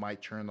controls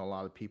might turn a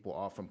lot of people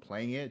off from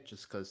playing it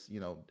just because, you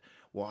know,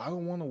 well, I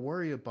don't want to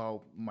worry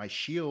about my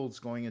shields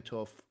going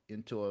into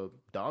a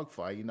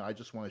dogfight. You know, I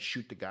just want to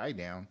shoot the guy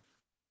down.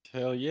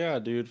 Hell yeah,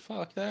 dude.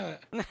 Fuck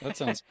that. That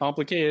sounds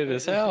complicated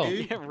as hell.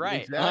 Yeah,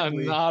 right. I'm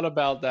Exactly. not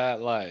about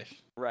that life.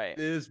 Right. It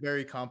is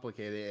very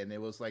complicated, and it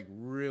was like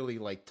really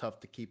like tough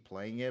to keep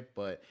playing it.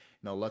 But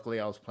you know, luckily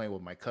I was playing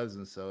with my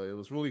cousin, so it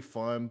was really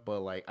fun.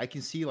 But like I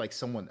can see like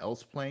someone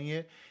else playing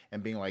it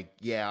and being like,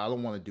 "Yeah, I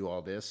don't want to do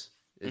all this.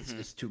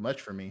 It's too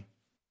much for me."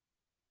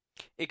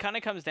 It kind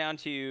of comes down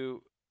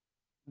to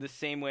the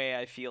same way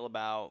I feel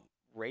about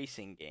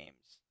racing games,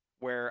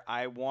 where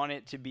I want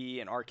it to be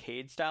an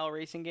arcade style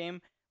racing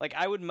game. Like,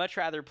 I would much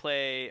rather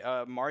play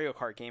a Mario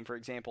Kart game, for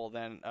example,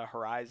 than a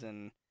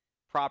Horizon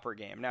proper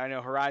game. Now I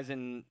know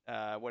Horizon,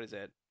 what is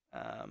it?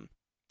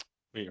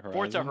 Wait,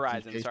 Forza Horizon?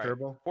 Horizon, GTA sorry.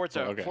 Turbo?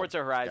 Forza Oh, okay. Forza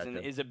Horizon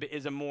Gotcha.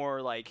 is a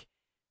more like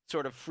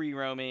sort of free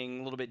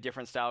roaming, a little bit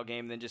different style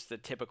game than just the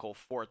typical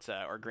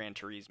Forza or Gran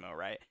Turismo,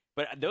 right?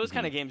 But those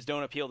kind of games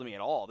don't appeal to me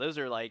at all. Those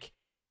are like,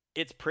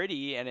 it's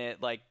pretty and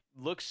it like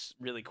looks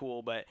really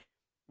cool, but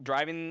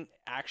driving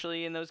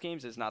actually in those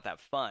games is not that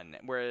fun.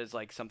 Whereas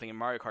like something in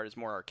Mario Kart is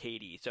more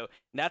arcadey. So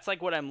that's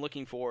like what I'm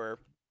looking for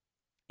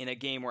in a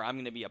game where I'm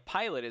going to be a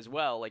pilot as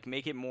well. Like,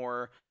 make it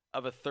more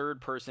of a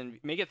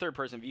make it third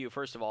person view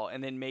first of all,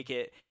 and then make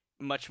it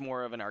much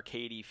more of an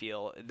arcadey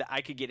feel.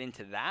 I could get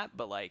into that,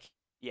 but like,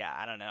 yeah,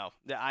 I don't know.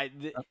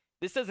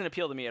 This doesn't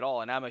appeal to me at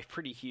all, and I'm a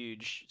pretty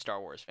huge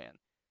Star Wars fan.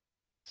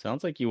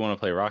 Sounds like you want to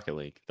play Rocket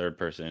League, third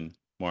person,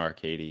 more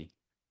arcadey.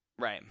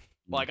 Right.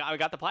 Well, I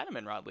got the platinum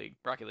in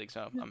Rocket League,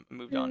 so I'm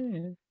moved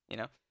on. You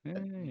know.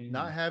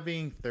 Not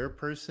having third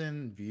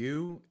person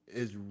view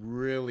is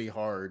really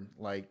hard.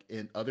 Like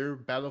in other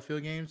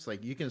Battlefield games,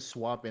 like you can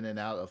swap in and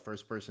out of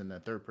first person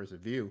and third person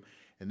view.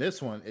 In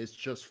this one, it's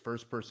just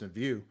first person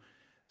view.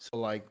 So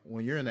like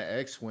when you're in the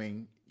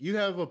X-wing, you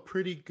have a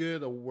pretty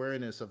good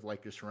awareness of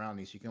like your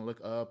surroundings. You can look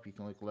up, you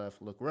can look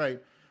left, look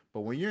right.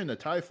 But when you're in the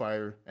TIE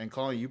fighter, and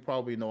Colin, you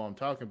probably know what I'm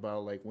talking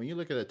about. Like when you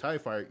look at a TIE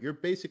fighter, you're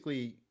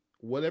basically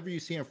whatever you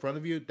see in front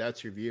of you,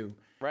 that's your view.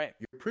 Right.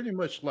 You're pretty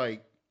much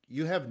like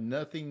you have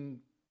nothing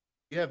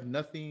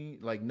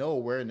like no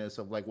awareness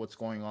of like what's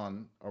going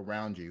on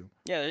around you.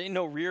 Yeah, there ain't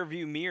no rear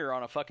view mirror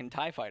on a fucking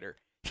TIE fighter.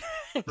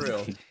 For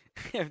real.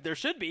 There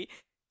should be.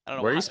 I don't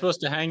know Where are why. you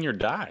supposed to hang your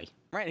die?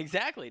 Right,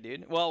 exactly,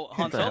 dude. Well,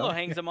 Han the Solo hell?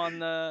 hangs them on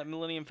the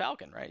Millennium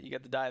Falcon, right? You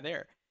got the die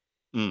there.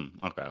 Okay.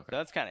 So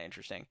that's kind of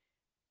interesting.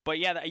 But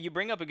yeah, you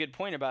bring up a good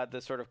point about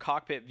the sort of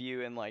cockpit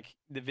view and like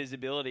the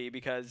visibility,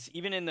 because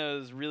even in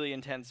those really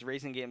intense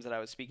racing games that I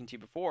was speaking to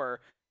before,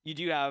 you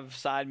do have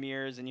side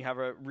mirrors and you have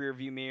a rear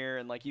view mirror,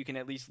 and like you can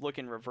at least look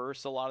in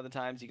reverse a lot of the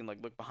times. You can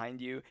like look behind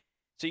you,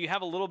 so you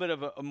have a little bit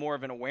of a more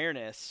of an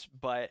awareness.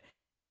 But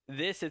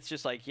this, it's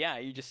just like, yeah,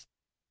 you just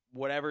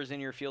whatever's in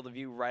your field of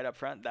view right up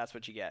front, that's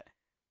what you get.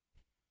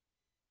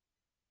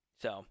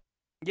 So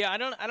yeah, I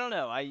don't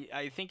know.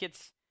 I think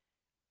it's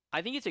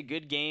a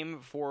good game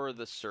for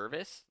the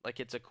service. Like,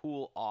 it's a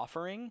cool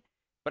offering,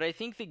 but I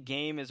think the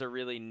game is a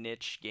really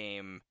niche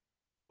game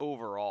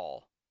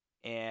overall.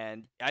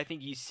 And I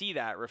think you see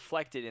that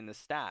reflected in the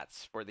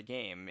stats for the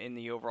game, in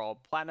the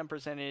overall platinum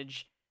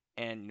percentage,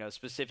 and, you know,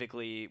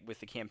 specifically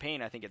with the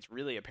campaign, I think it's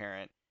really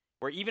apparent.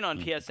 Where even on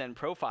PSN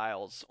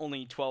profiles,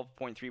 only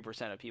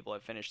 12.3% of people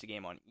have finished the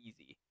game on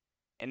easy.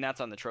 And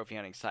that's on the trophy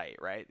hunting site,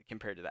 right?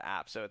 Compared to the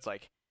app. So it's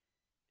like,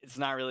 it's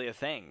not really a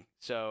thing.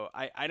 So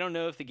I don't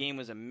know if the game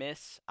was a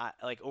miss,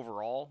 like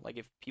overall, like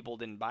if people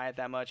didn't buy it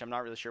that much. I'm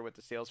not really sure what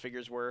the sales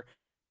figures were,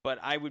 but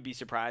I would be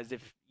surprised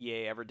if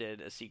EA ever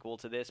did a sequel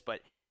to this. But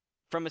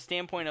from a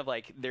standpoint of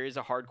like, there is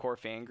a hardcore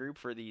fan group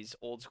for these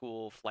old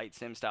school flight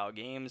sim style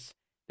games.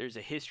 There's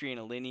a history and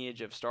a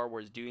lineage of Star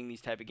Wars doing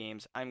these type of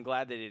games. I'm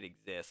glad that it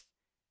exists,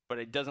 but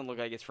it doesn't look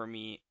like it's for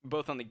me,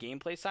 both on the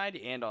gameplay side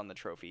and on the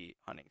trophy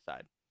hunting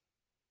side.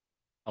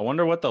 I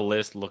wonder what the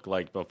list looked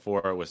like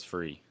before it was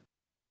free.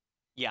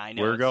 Yeah, I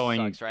know. We're it going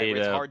sucks, right? It's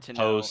beta hard to know.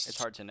 post- It's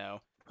hard to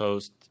know.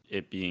 Post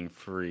it being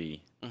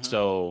free. Mhm.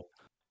 So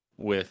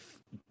with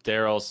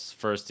Daryl's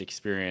first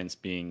experience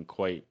being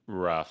quite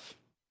rough,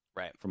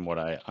 Right. from what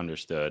I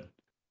understood,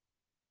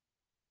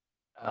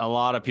 a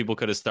lot of people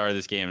could have started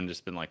this game and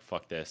just been like,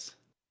 fuck this,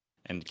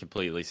 and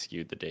completely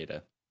skewed the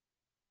data.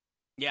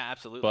 Yeah,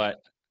 absolutely.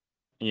 But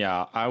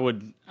yeah, I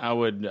would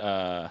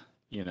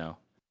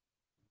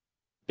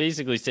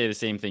basically say the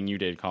same thing you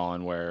did,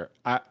 Colin, where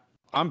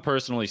I'm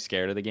personally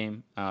scared of the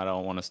game. I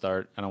don't want to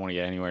start. I don't want to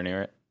get anywhere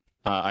near it.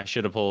 I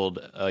should have pulled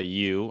a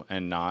U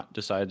and not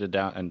decided to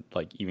down and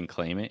like even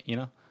claim it,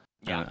 Yeah.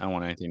 I don't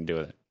want anything to do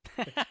with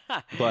it.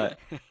 But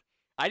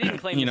I didn't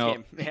claim this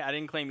game. Yeah, I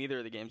didn't claim either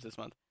of the games this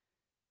month.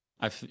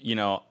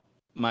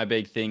 My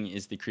big thing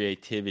is the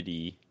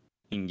creativity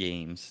in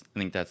games. I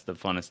think that's the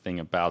funnest thing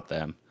about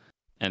them.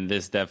 And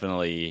this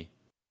definitely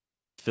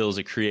fills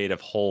a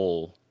creative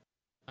hole,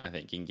 I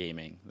think, in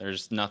gaming.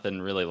 There's nothing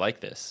really like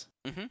this.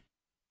 Mm-hmm.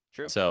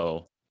 True.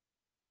 So,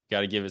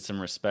 got to give it some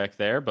respect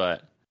there,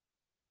 but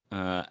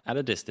at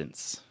a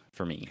distance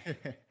for me.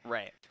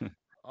 Right.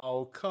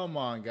 Oh, come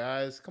on,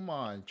 guys. Come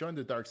on. Join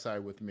the dark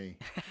side with me.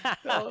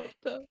 Daryl's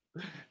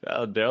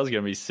going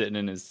to be sitting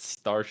in his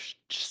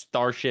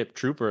Starship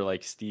Trooper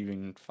like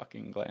Steven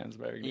fucking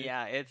Glansberg. Dude.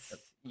 Yeah, it's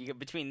you got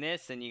between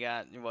this and you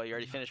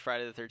already finished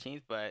Friday the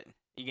 13th, but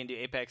you can do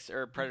Apex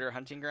or Predator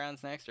Hunting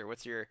Grounds next, or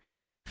what's your?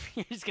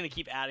 You're just gonna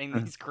keep adding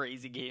these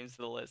crazy games to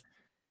the list.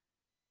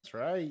 That's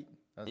right.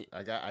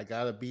 I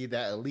gotta be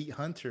that elite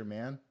hunter,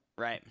 man.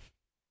 Right.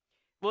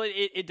 Well,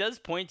 it does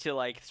point to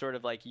like sort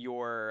of like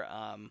your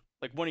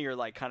like one of your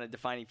like kind of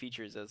defining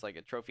features as like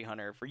a trophy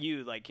hunter for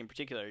you, like in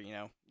particular,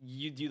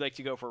 you do like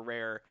to go for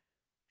rare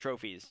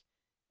trophies.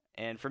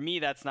 And for me,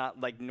 that's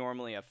not like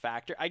normally a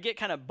factor. I get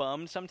kind of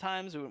bummed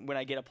sometimes when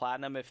I get a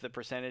platinum if the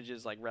percentage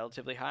is like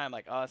relatively high. I'm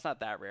like, oh, it's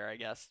not that rare, I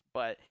guess.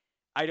 But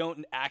I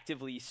don't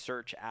actively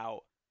search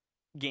out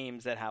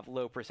games that have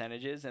low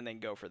percentages and then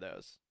go for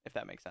those, if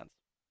that makes sense.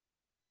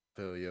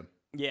 Feel you.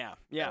 Yeah.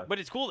 But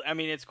it's cool. I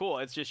mean, it's cool.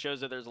 It just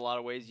shows that there's a lot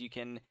of ways you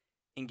can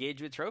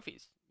engage with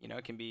trophies.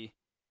 It can be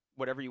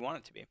whatever you want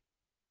it to be.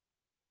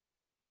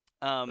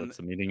 That's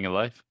the meaning of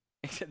life.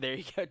 There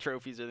you go.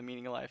 Trophies are the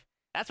meaning of life.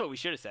 That's what we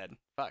should have said.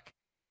 Fuck.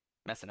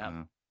 Messing up.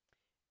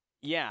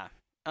 Yeah.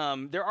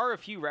 There are a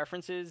few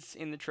references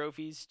in the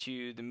trophies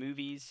to the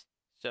movies.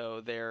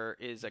 So there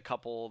is a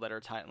couple that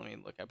are tied. Let me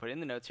look. I put it in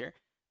the notes here.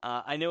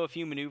 I Know a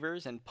Few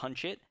Maneuvers and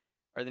Punch It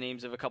are the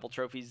names of a couple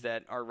trophies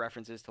that are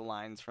references to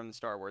lines from the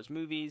Star Wars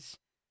movies.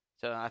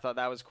 So I thought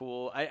that was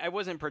cool. I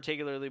wasn't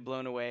particularly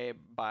blown away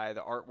by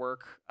the artwork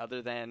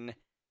other than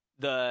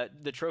the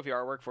trophy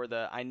artwork for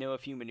the I Know a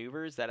Few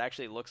Maneuvers that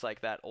actually looks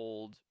like that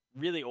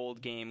really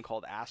old game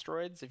called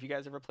Asteroids, if you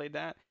guys ever played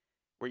that,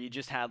 where you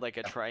just had like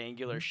a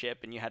triangular ship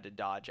and you had to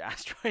dodge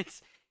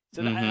asteroids.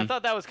 So I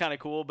thought that was kind of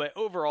cool, but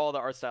overall the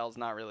art style is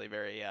not really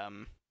very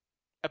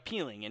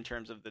appealing in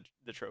terms of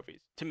the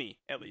trophies, to me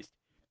at least.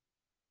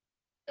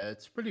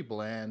 It's pretty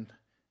bland.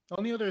 The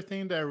only other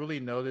thing that I really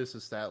noticed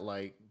is that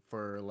like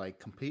for like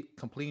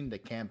completing the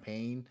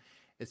campaign,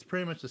 it's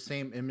pretty much the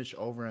same image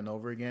over and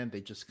over again.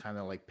 They just kind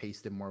of like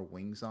pasted more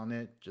wings on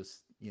it,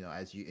 just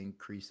as you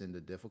increase in the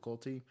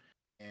difficulty.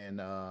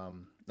 And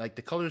like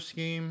the color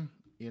scheme,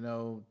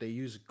 they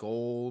use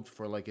gold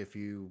for like if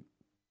you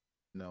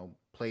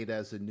played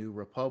as the New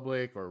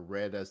Republic, or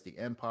red as the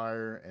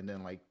Empire, and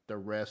then like the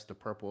rest, the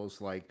purple is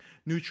like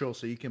neutral,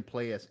 so you can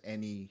play as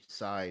any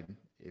side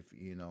if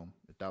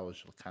that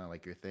was kind of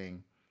like your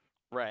thing.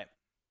 Right.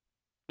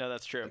 No,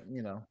 that's true.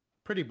 But,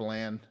 pretty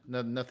bland.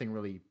 Nothing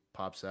really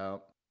pops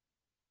out.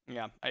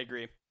 Yeah, I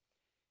agree.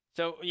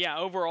 So yeah,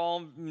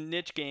 overall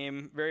niche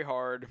game, very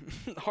hard,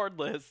 hard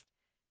list,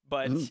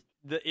 but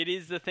it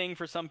is the thing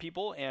for some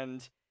people.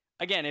 And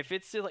again, if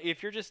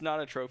you're just not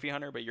a trophy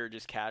hunter, but you're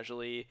just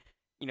casually,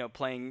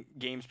 playing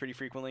games pretty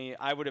frequently,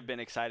 I would have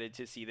been excited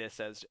to see this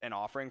as an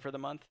offering for the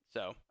month.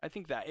 So I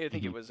think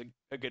it was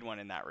a good one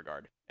in that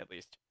regard, at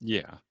least.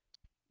 Yeah.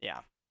 Yeah.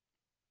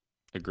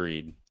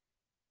 Agreed.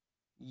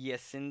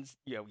 Yes,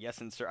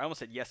 sir. I almost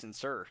said yes, and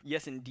sir.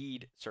 Yes,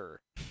 indeed, sir.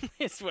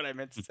 It's what I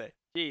meant to say.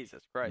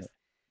 Jesus Christ.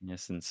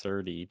 Yes, and sir,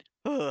 indeed.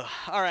 All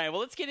right, well,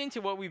 let's get into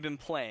what we've been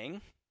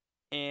playing.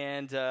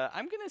 And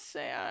I'm going to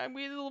say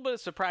we had a little bit of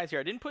surprise here.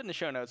 I didn't put in the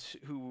show notes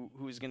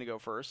who's going to go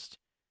first.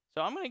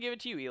 So I'm going to give it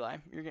to you, Eli.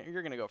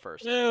 You're going to go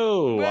first.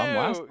 No, Whoa. I'm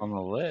last on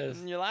the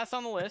list. You're last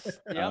on the list.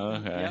 Yep.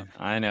 Okay. Yep.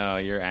 I know.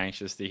 You're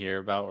anxious to hear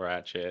about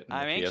Ratchet.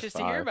 I'm anxious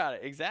to hear about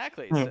it.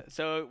 Exactly.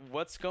 So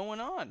what's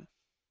going on?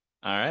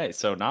 All right.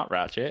 So not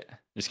Ratchet.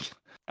 Just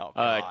oh,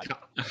 God.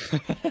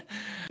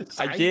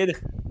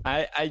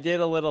 I did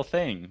a little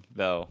thing,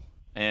 though.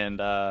 And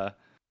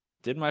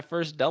did my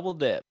first double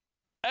dip.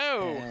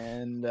 Oh.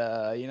 And,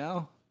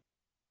 Is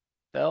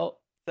felt...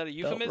 that a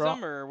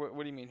euphemism, or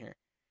what do you mean here?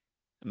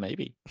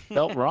 Maybe.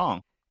 Felt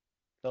wrong.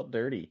 Felt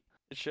dirty.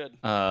 It should.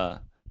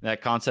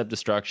 That Concept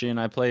Destruction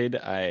I played,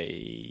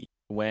 I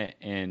went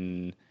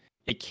and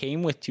it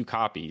came with 2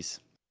 copies.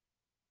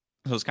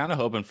 So I was kind of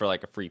hoping for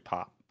like a free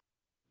pop,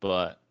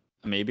 but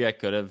maybe I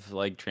could have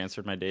like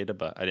transferred my data,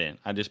 but I didn't.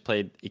 I just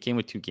played. It came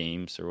with 2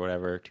 games or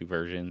whatever, 2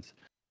 versions.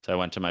 So I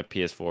went to my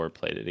PS4,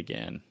 played it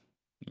again,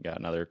 and got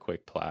another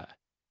quick plat.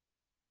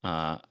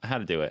 I had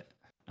to do it.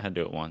 I had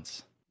to do it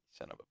once.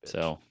 Son of a bitch.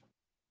 So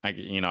I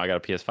got a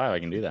PS5. I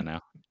can do that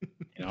now. You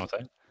know what I'm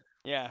saying?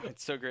 Yeah,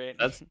 it's so great.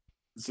 That's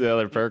the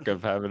other perk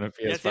of having a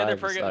PS5. That's the other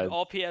perk besides... of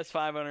all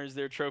PS5 owners.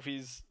 Their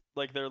trophies,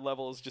 like their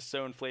level, is just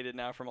so inflated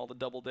now from all the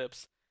double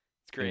dips.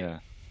 It's great. Yeah,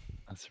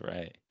 that's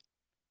right.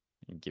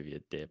 I'll give you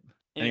a dip.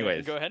 Anyway,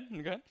 Anyways, go ahead.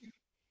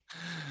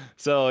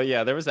 So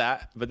yeah, there was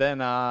that. But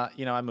then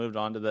I moved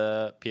on to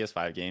the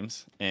PS5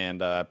 games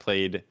and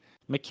played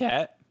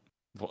Maquette.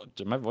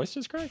 Did my voice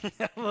just crack?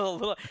 a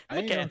little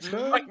Maquette.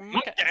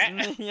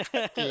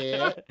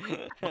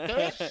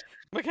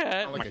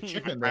 Maquette. Like a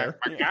chicken there.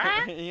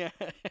 Yeah.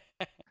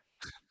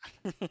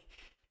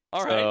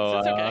 All right, so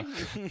it's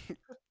okay.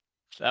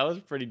 That was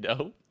pretty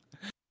dope.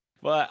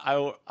 But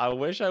I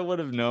wish I would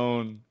have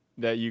known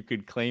that you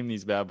could claim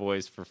these bad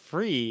boys for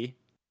free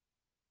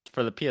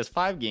for the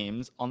PS5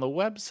 games on the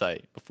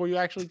website before you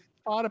actually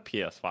bought a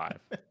PS5.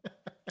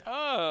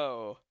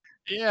 Oh.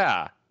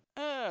 Yeah.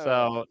 Oh.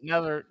 So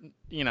never,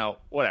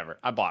 whatever.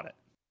 I bought it.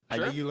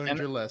 Sure. You learned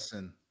your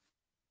lesson.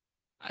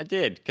 I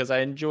did because I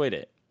enjoyed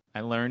it.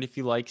 I learned if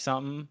you like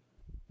something,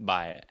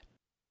 buy it.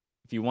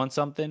 If you want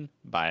something,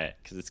 buy it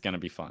because it's gonna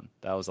be fun.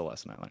 That was a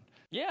lesson I learned.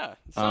 Yeah,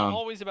 it's not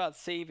always about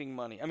saving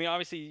money. I mean,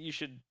 obviously you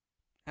should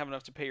have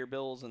enough to pay your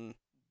bills and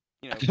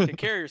take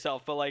care of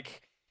yourself. But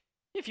like,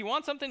 if you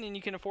want something and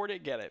you can afford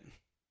it, get it.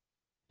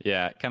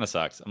 Yeah, it kind of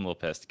sucks. I'm a little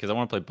pissed because I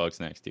want to play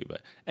Bugsnax too.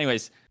 But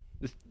anyways,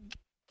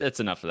 that's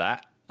enough of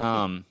that.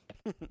 I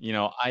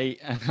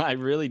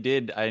really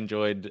did. I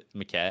enjoyed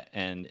Maquette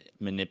and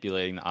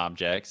manipulating the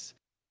objects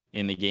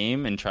in the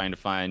game and trying to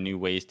find new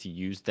ways to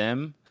use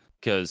them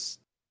because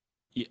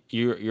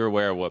you're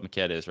aware of what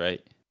Maquette is,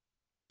 right?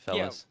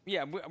 Fellas?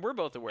 Yeah, we're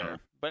both aware,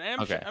 but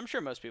I'm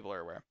sure most people are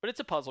aware. But it's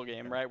a puzzle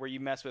game, right, where you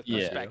mess with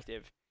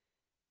perspective.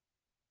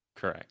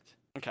 Correct.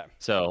 Okay.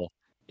 So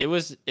it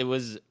was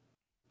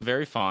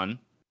very fun,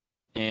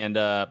 and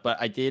but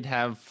I did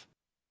have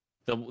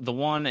the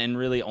one and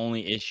really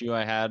only issue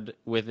I had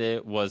with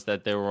it was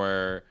that there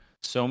were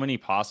so many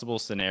possible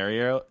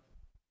scenarios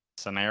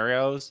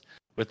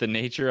with the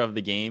nature of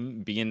the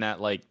game being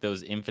that like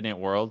those infinite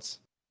worlds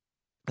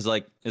is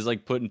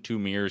like putting 2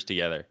 mirrors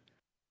together.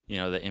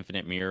 The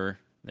infinite mirror,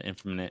 the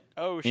infinite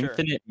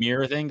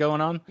mirror thing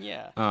going on.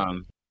 Yeah.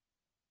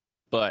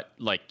 But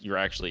like you're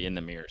actually in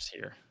the mirrors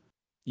here.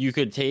 You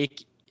could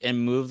take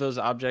and move those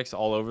objects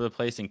all over the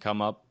place and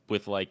come up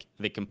with like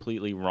the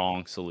completely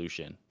wrong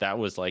solution.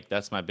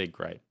 That's my big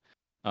gripe.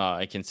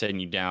 It can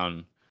send you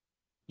down,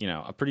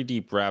 a pretty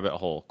deep rabbit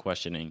hole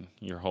questioning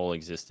your whole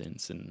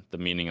existence and the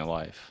meaning of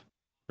life,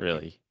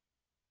 really.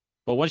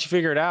 But once you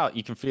figure it out,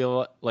 you can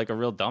feel like a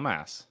real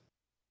dumbass.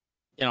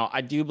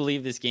 I do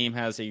believe this game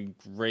has a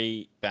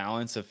great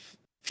balance of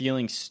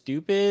feeling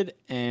stupid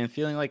and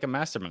feeling like a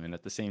mastermind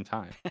at the same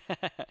time.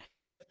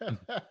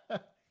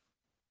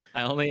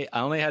 I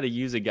only had to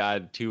use a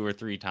guide 2 or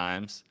 3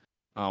 times.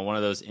 One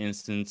of those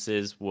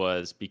instances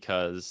was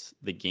because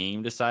the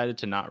game decided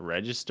to not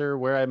register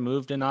where I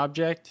moved an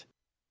object,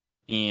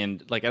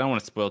 and like I don't want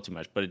to spoil too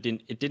much, but it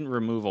didn't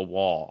remove a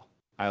wall.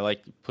 I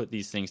put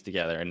these things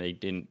together and they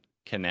didn't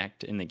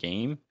connect in the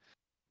game.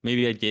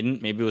 Maybe I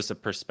didn't. Maybe it was a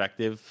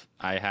perspective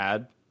I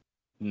had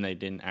and they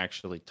didn't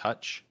actually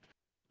touch.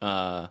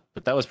 But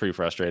that was pretty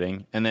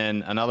frustrating. And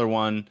then another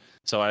one,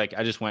 so I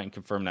just went and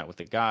confirmed that with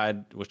the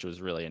guide, which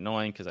was really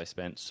annoying because I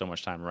spent so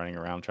much time running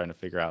around trying to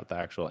figure out the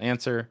actual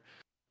answer.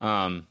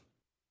 And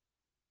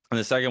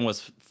the second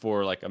was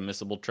for like a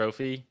missable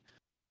trophy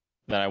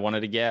that I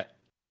wanted to get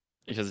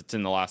because it's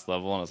in the last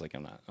level, and I was like,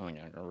 I'm not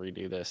gonna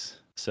redo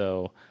this.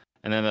 So,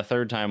 and then the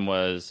third time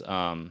was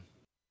I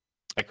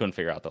couldn't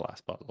figure out the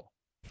last puzzle.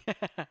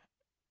 And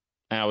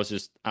it was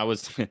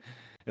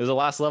it was the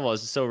last level. I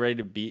was just so ready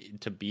to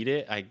beat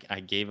it. I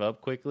gave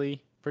up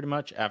quickly, pretty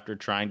much, after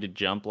trying to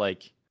jump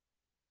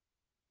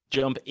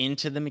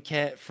into the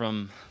maquette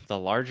from the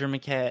larger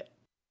maquette.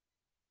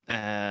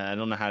 I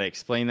don't know how to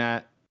explain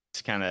that.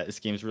 This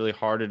game's really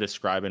hard to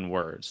describe in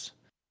words.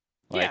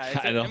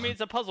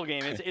 It's a puzzle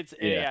game.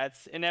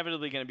 It's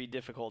inevitably going to be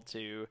difficult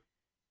to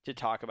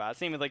talk about.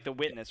 Same with like The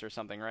Witness or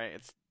something, right?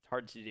 It's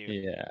hard to do.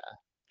 Yeah,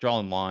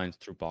 drawing lines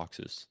through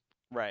boxes.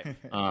 Right.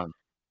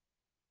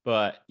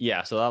 But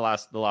yeah, so the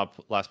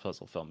last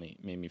puzzle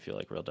made me feel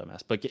like a real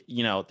dumbass. But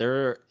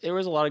there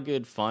was a lot of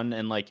good fun,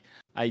 and like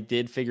I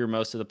did figure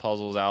most of the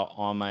puzzles out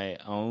on my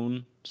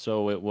own,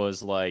 so it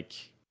was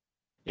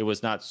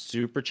not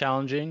super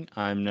challenging.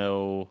 I'm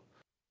no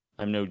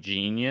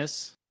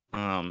genius,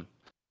 but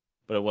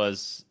it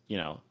was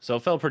so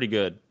it felt pretty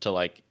good to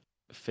like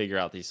figure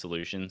out these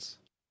solutions.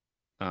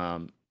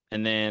 And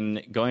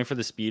then going for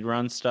the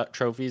speedrun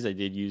trophies, I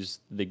did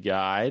use the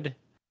guide,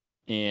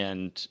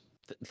 and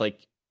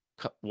like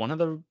one of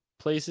the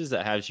places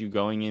that has you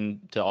going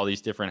into all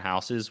these different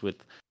houses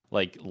with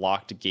like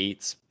locked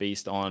gates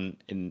based on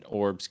an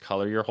orb's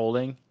color you're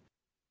holding.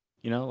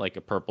 Like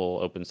a purple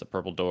opens the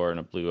purple door and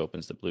a blue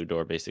opens the blue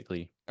door,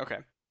 basically. Okay.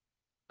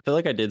 I feel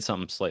like I did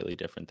something slightly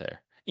different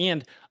there.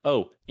 And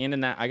in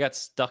that, I got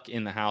stuck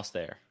in the house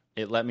there.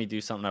 It let me do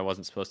something I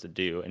wasn't supposed to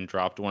do and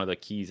dropped one of the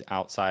keys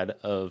outside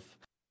of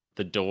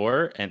the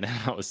door, and then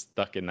I was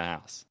stuck in the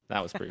house.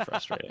 That was pretty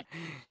frustrating.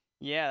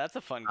 Yeah, that's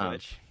a fun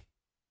glitch.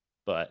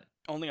 But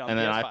only on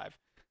PS5.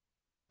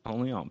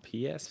 Only on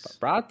PS5.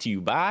 Brought to you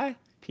by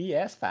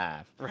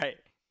PS5. Right.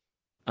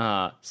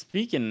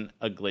 Speaking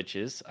of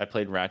glitches, I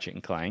played Ratchet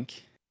and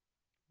Clank.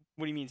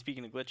 What do you mean,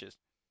 speaking of glitches?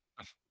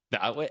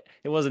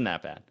 It wasn't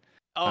that bad.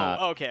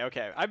 Oh,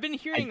 okay. I've been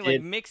hearing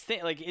like mixed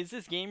things. Like, is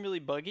this game really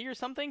buggy or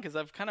something? Because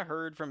I've kind of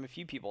heard from a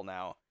few people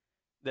now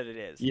that it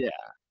is. Yeah.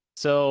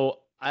 So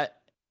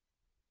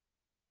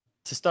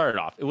to start it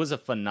off, it was a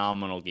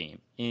phenomenal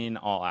game in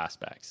all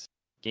aspects: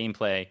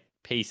 gameplay,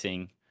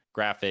 pacing,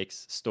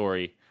 graphics,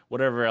 story,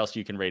 whatever else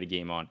you can rate a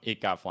game on. It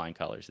got flying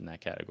colors in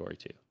that category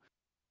too.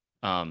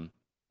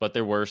 But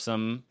there were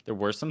some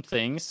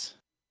things,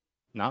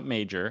 not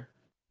major.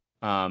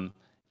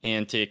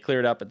 And to clear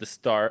it up at the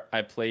start,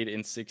 I played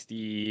in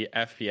 60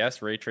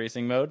 FPS ray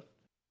tracing mode.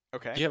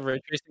 Okay. Do you have ray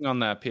tracing on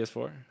the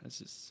PS4?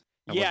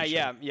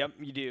 Yep,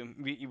 you do.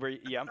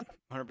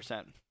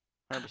 100%.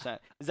 100%.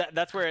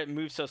 That's where it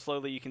moves so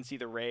slowly you can see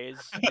the rays.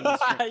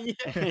 The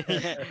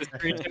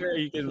screen tear,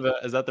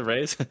 is that the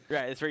rays?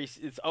 Right.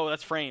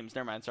 That's frames.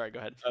 Never mind. Sorry. Go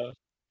ahead.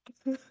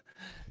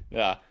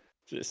 Yeah.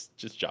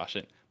 Just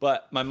joshing.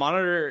 But my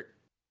monitor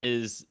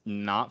is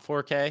not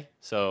 4K,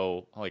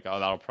 so like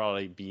that'll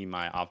probably be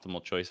my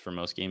optimal choice for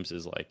most games.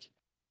 Is like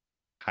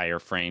higher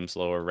frames,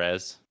 lower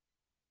res.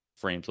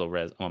 Frames, low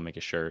res. I'm gonna make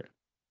a shirt.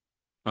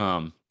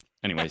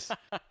 Anyways,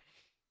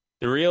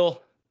 the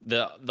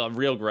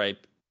real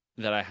gripe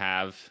that I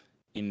have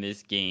in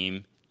this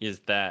game is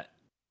that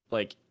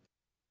like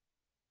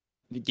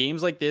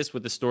games like this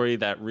with a story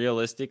that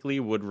realistically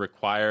would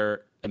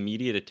require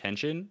immediate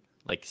attention,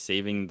 like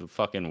saving the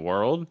fucking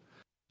world,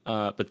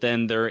 but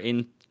then they're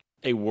in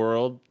a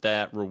world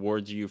that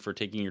rewards you for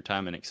taking your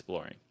time and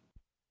exploring.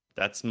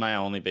 That's my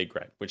only big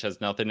gripe, which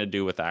has nothing to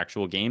do with the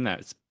actual game.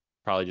 That's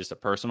probably just a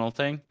personal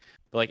thing.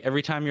 But like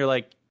every time you're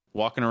like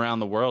walking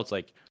around the world, it's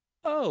like,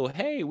 oh,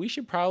 hey, we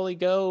should probably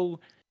go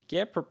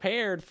get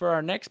prepared for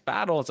our next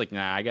battle. It's like,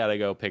 nah, I gotta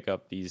go pick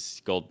up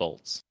these gold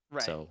bolts.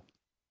 Right. So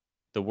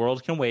the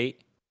world can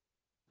wait.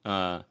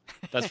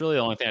 That's really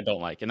the only thing I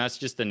don't like, and that's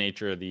just the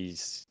nature of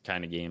these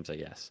kind of games, I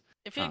guess.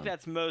 I feel like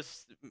that's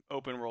most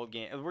open world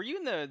games. Were you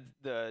in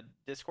the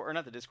Discord, or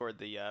not the Discord,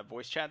 the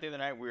voice chat the other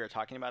night? We were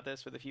talking about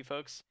this with a few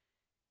folks,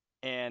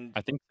 and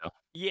I think so.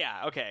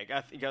 Yeah, okay.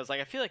 I was like,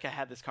 I feel like I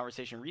had this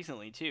conversation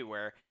recently too,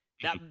 where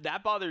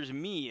that bothers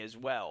me as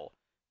well.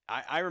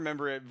 I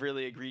remember it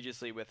really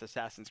egregiously with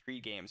Assassin's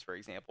Creed games, for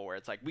example, where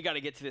it's like, we got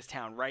to get to this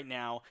town right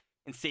now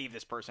and save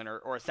this person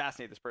or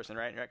assassinate this person,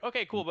 right? And you're like,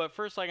 okay, cool, but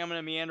first, like, I'm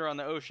gonna meander on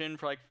the ocean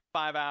for like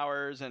 5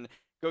 hours and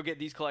go get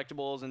these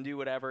collectibles and do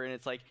whatever, and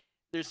it's like,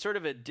 there's sort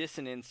of a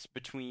dissonance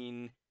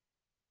between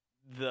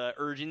the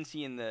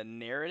urgency in the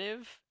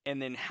narrative and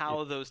then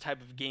how those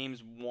type of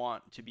games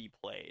want to be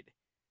played.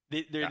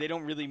 They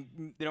don't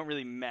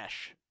really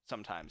mesh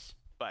sometimes.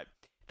 But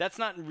that's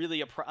not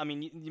really I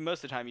mean,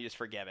 most of the time you just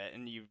forgive it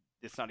and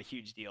it's not a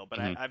huge deal. But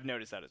I've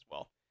noticed that as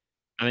well.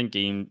 I think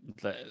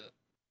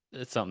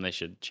it's something they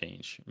should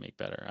change, make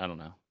better. I don't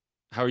know.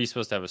 How are you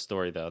supposed to have a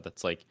story though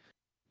that's like,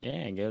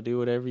 yeah, go do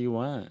whatever you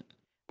want?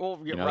 Well,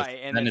 right,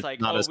 and it's like,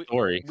 not a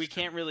story. We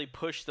can't really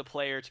push the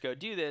player to go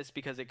do this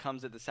because it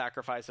comes at the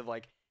sacrifice of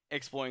like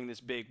exploring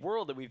this big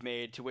world that we've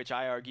made. To which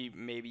I argue,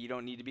 maybe you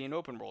don't need to be an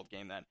open world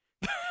game then.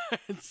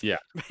 Yeah,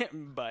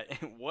 but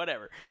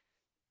whatever.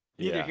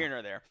 Neither here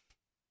nor there.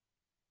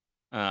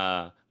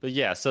 But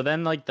yeah, so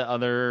then like the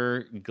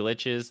other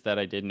glitches that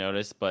I did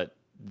notice, but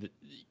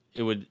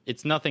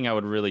it's nothing I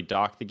would really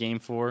dock the game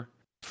for.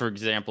 For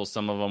example,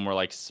 some of them were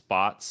like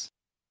spots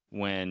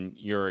when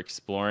you're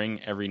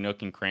exploring every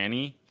nook and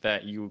cranny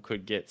that you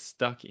could get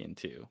stuck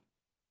into.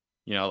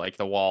 Like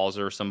the walls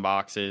or some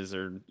boxes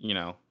or,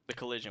 The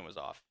collision was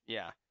off.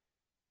 Yeah.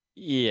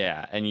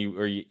 Yeah,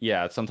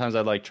 and sometimes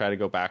I'd like try to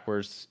go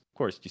backwards. Of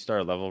course, you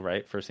start a level,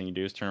 right? First thing you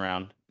do is turn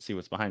around, see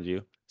what's behind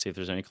you, see if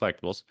there's any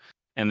collectibles.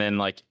 And then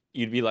like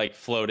you'd be like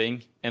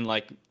floating and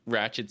like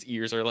Ratchet's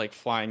ears are like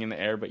flying in the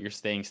air, but you're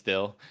staying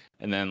still,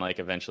 and then like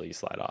eventually you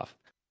slide off.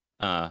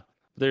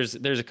 There's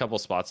a couple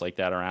spots like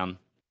that around.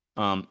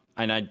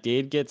 And I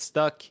did get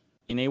stuck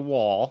in a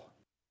wall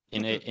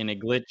in a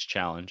glitch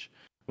challenge,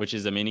 which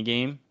is a mini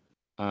game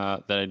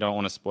that I don't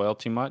want to spoil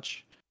too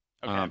much.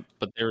 Okay.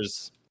 But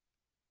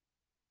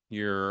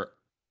you're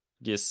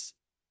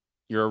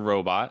a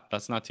robot.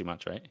 That's not too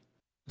much, right?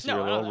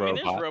 So no, I mean,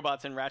 there's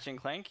robots in Ratchet and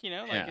Clank,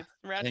 it's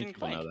Ratchet and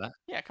Clank. Know that.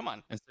 Yeah, come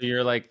on. And so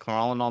you're like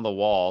crawling on the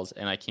walls,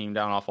 and I came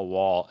down off a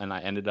wall, and I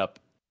ended up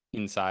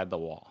inside the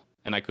wall,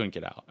 and I couldn't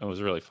get out. I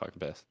was really fucking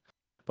pissed.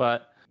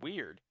 But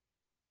weird.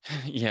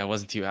 Yeah, it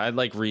wasn't too. I'd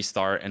like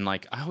restart, and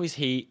like I always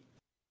hate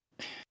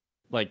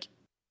like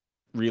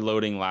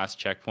reloading last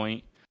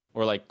checkpoint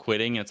or like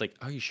quitting. It's like,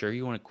 are you sure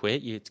you want to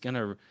quit? It's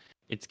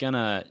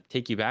gonna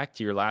take you back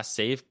to your last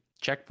save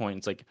checkpoint.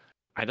 It's like,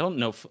 I don't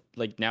know.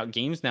 Like now,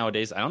 games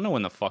nowadays, I don't know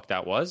when the fuck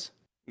that was.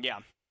 Yeah.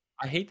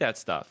 I hate that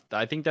stuff.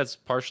 I think that's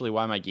partially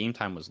why my game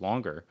time was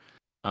longer.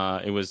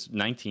 It was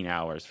 19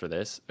 hours for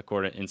this,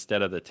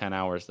 instead of the 10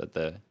 hours that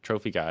the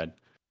trophy guide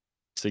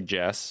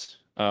suggests.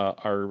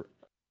 Our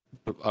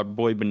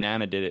boy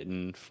Banana did it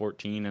in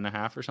 14 and a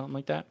half or something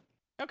like that.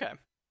 Okay.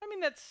 I mean,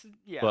 that's,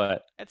 yeah.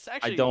 But it's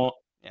actually, I don't.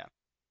 Yeah.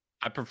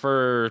 I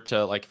prefer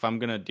to, like, if I'm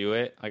gonna do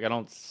it, like, I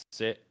don't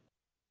sit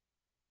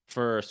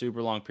for a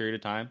super long period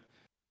of time.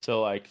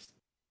 So like,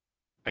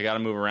 I gotta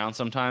move around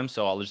sometimes,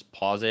 so I'll just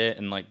pause it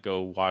and like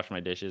go wash my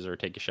dishes or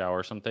take a shower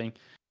or something,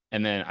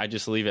 and then I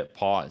just leave it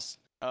paused.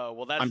 Oh,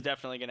 well, that's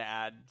definitely gonna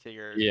add to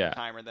your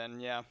timer then.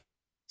 Yeah.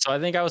 So I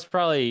think I was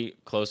probably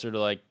closer to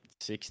like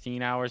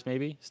 16 hours,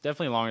 maybe. It's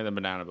definitely longer than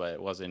Banana, but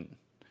it wasn't.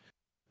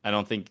 I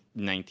don't think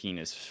 19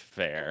 is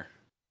fair.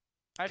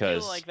 I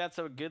feel like that's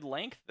a good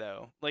length,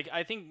 though. Like,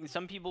 I think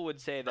some people would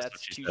say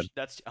that's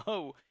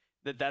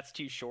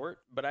too short,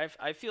 but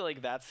I feel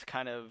like that's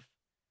kind of,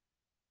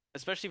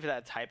 especially for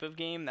that type of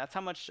game, that's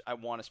how much I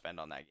want to spend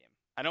on that game.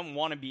 I don't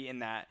want to be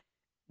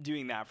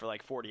doing that for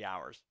like 40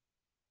 hours.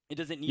 It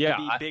doesn't need to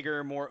be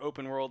bigger, more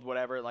open world,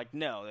 whatever. Like,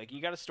 no, like,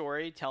 you got a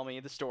story, tell me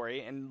the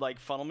story, and like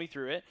funnel me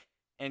through it,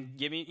 and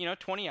give me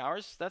 20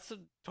 hours. That's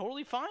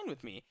totally fine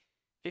with me.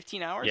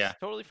 15 hours,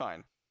 totally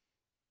fine.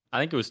 I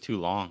think it was too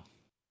long.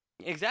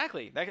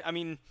 Exactly. I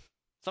mean,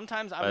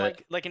 sometimes I'm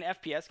like an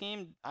FPS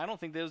game, I don't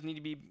think those need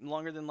to be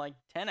longer than like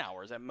 10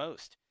 hours at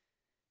most.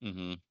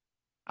 Mm-hmm.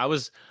 I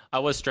was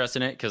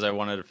stressing it because I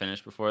wanted to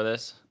finish before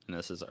this, and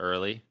this is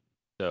early,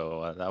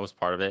 so that was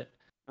part of it.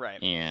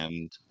 Right.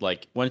 And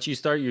like once you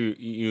start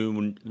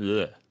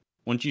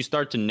once you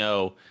start to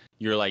know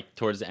you're like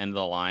towards the end of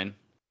the line,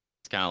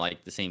 it's kind of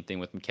like the same thing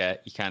with Maquette.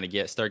 You kind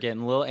of start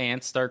getting little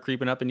ants start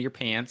creeping up into your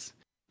pants,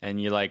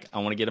 and you're like, I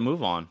want to get a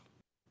move on.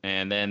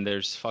 And then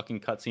there's fucking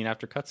cutscene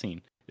after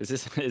cutscene. Is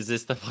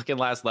this the fucking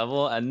last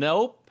level?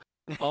 Nope.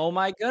 Oh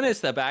my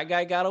goodness, the bad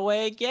guy got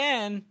away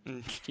again.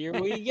 Here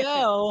we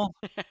go.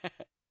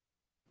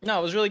 No,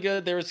 it was really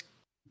good. There was,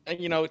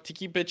 to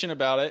keep bitching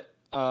about it,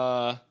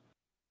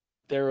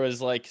 there was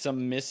like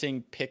some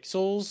missing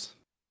pixels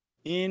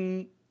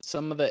in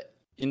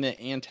the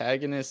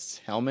antagonist's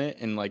helmet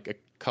and like a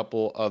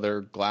couple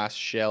other glass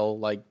shell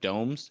like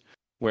domes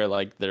where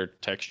like their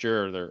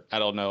texture or I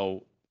don't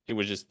know, it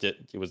was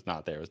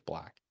not there. It was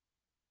black.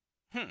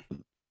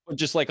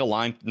 Just like a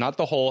line, not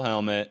the whole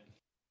helmet.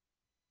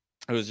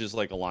 It was just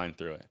like a line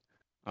through it.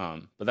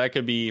 But that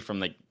could be from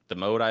like the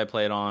mode I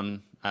played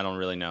on. I don't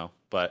really know,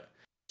 but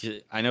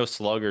I know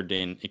Slugger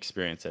didn't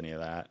experience any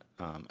of that.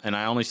 And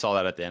I only saw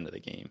that at the end of the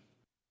game.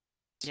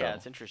 So. Yeah,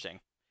 it's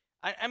interesting.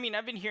 I mean,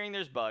 I've been hearing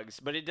there's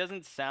bugs, but it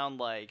doesn't sound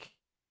like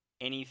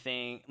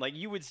anything. Like,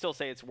 you would still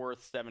say it's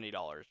worth $70,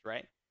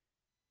 right?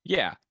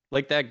 Yeah,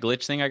 like that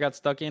glitch thing I got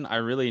stuck in. I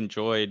really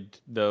enjoyed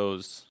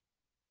those.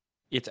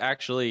 It's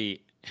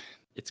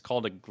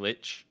called a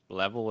glitch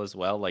level as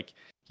well. Like,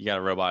 you got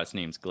a robot, its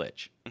name's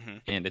Glitch. Mm-hmm.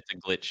 And it's a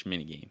glitch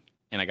minigame.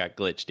 And I got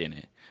glitched in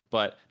it.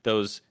 But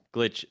those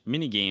glitch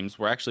minigames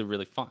were actually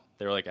really fun.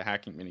 They were like a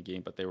hacking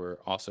minigame, but they were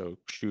also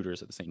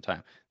shooters at the same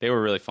time. They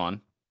were really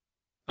fun.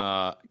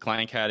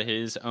 Clank had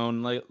his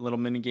own little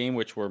minigame,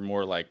 which were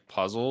more like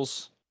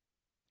puzzles,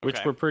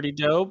 which were pretty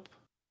dope.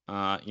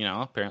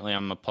 Apparently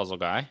I'm a puzzle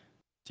guy.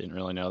 Didn't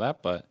really know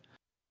that, but,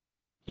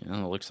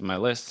 the looks of my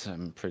list,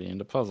 I'm pretty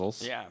into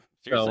puzzles. Yeah,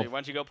 seriously. Why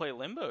don't you go play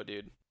Limbo,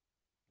 dude?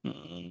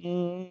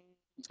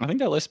 I think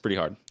that list's pretty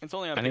hard. It's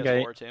only on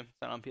PS4 too.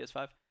 It's not on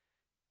PS5.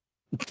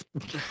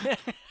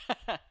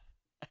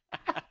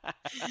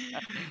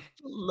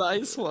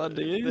 Nice one,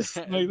 dude.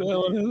 Snuck that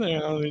one in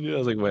there. I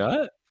was like, wait,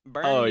 what?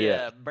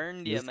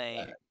 Burned ya,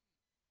 mate.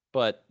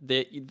 But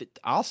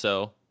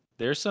also,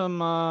 there's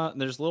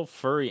there's little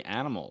furry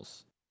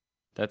animals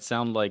that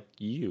sound like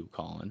you,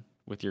 Colin,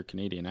 with your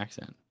Canadian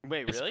accent.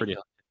 Wait, it's really?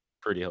 It's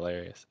pretty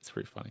hilarious. It's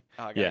pretty funny.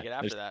 Oh, I gotta get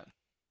after that.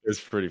 It's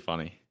pretty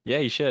funny. Yeah,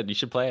 you should. You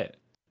should play it.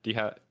 Do you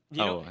have?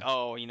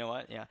 You know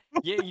what? Yeah.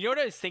 You know what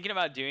I was thinking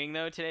about doing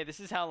though today? This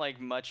is how like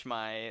much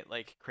my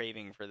like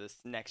craving for this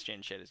next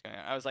gen shit is going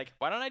on. I was like,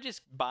 why don't I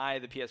just buy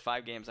the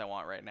PS5 games I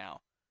want right now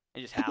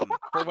and just have them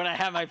for when I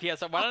have my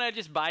PS5? Why don't I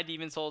just buy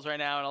Demon Souls right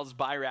now and I'll just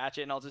buy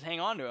Ratchet and I'll just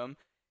hang on to them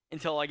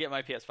until I get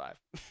my PS5.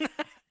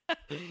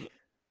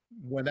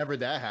 Whenever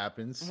that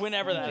happens.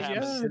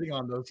 I'm sitting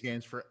on those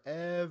games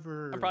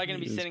forever. I'm probably gonna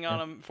be sitting on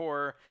them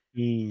for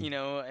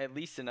at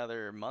least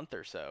another month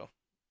or so.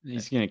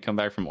 He's gonna come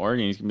back from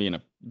Oregon. He's gonna be in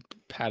a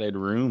padded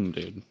room,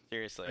 dude.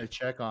 Seriously, I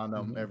check on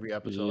them every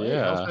episode. Yeah.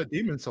 Hey, how's that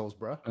Demon Souls,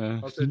 bro?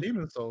 How's that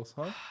Demon Souls,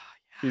 huh?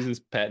 He's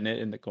just petting it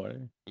in the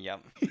corner.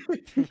 Yep.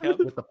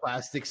 With the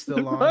plastic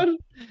still on.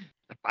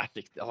 The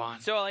plastic still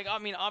on. So, like, I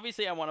mean,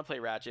 obviously, I want to play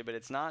Ratchet, but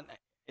it's not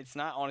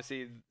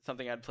honestly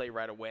something I'd play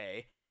right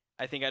away.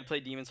 I think I'd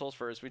play Demon Souls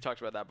first. We talked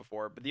about that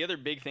before. But the other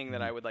big thing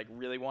that I would like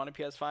really want a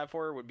PS5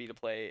 for would be to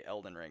play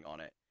Elden Ring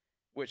on it,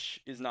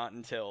 which is not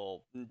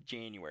until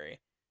January.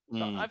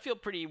 So I feel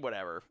pretty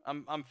whatever.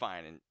 I'm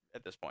fine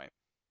at this point.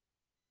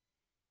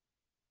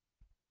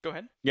 Go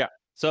ahead. Yeah.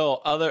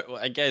 So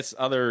I guess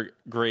other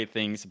great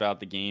things about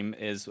the game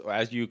is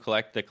as you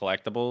collect the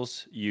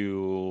collectibles,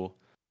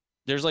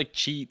 there's like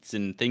cheats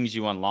and things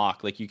you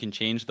unlock. Like you can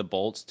change the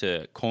bolts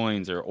to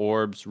coins or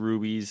orbs,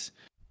 rubies,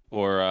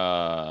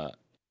 or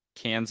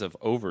cans of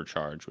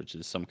Overcharge, which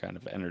is some kind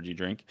of energy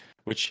drink,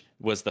 which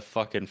was the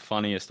fucking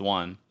funniest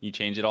one. You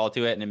change it all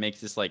to it and it makes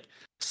this like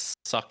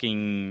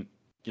sucking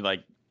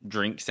like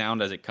drink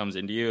sound as it comes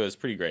into you. It was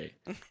pretty great.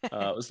 It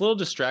was a little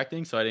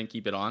distracting, so I didn't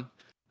keep it on,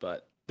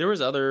 but there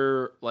was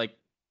other like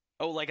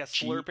like a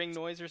slurping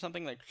noise or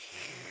something like.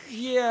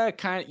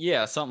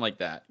 Yeah, something like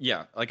that.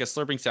 Yeah, like a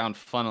slurping sound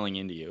funneling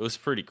into you. It was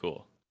pretty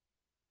cool.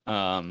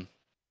 And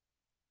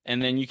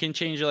then you can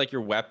change like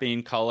your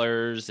weapon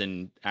colors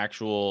and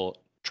actual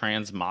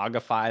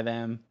transmogrify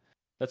them.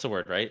 That's a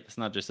word, right? It's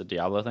not just a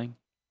Diablo thing.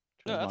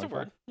 No, that's a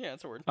word. Yeah,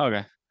 that's a word.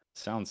 Okay,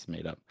 sounds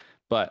made up,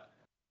 but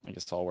I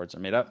guess all words are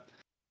made up.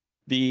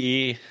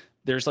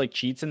 There's like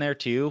cheats in there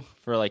too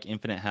for like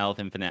infinite health,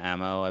 infinite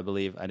ammo. I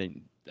believe I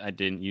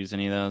didn't use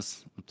any of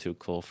those. I'm too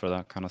cool for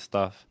that kind of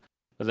stuff.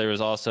 But there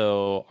was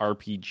also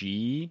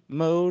RPG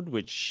mode,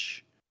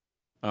 which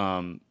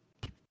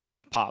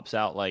pops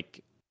out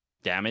like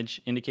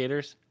damage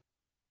indicators.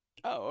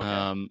 Oh,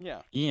 okay.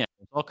 Yeah,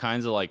 all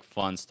kinds of like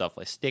fun stuff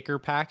like sticker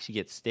packs. You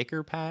get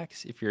sticker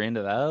packs if you're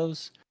into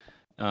those.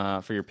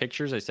 For your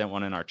pictures, I sent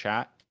one in our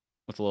chat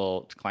with a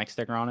little Clank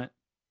sticker on it.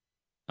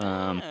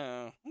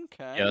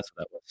 Okay. Yeah, that's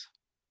what that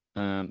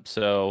was.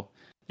 So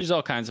there's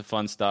all kinds of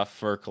fun stuff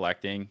for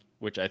collecting,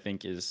 which I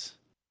think is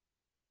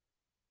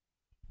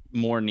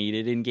more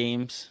needed in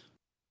games.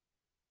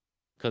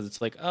 Because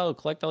it's like, oh,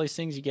 collect all these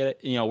things, you get it.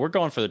 You know, we're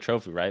going for the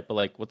trophy, right? But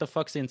like, what the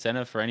fuck's the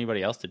incentive for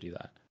anybody else to do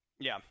that?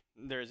 Yeah,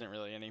 there isn't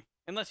really any.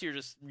 Unless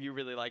you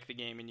really like the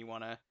game and you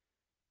want to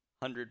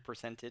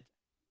 100% it.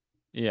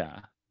 Yeah.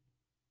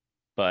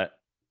 But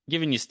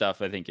giving you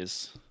stuff, I think,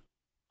 is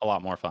a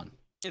lot more fun.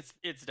 It's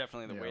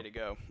definitely the way to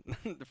go,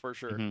 for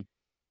sure.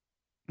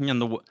 Mm-hmm.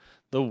 And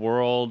the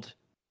world,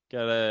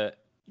 gotta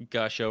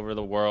gush over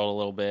the world a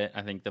little bit.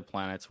 I think the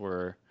planets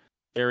were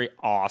very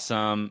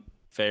awesome,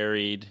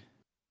 varied,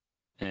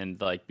 and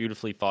like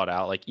beautifully thought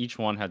out. Like each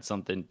one had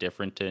something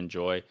different to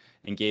enjoy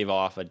and gave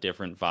off a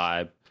different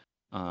vibe.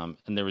 And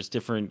there was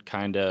different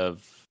kind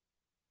of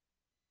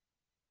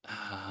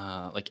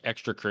like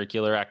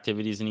extracurricular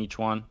activities in each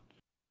one.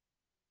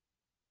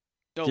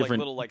 Oh, different, like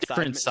little like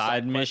different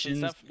side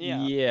missions. And stuff?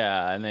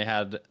 Yeah, and they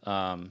had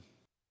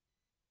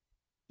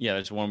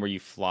there's one where you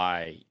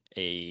fly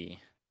is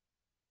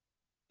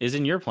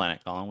in your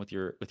planet, Colin, with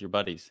your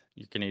buddies,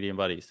 your Canadian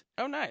buddies.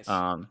 Oh, nice.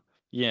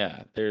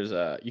 Yeah, there's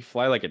you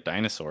fly like a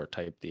dinosaur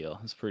type deal.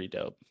 It's pretty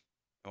dope.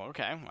 Oh,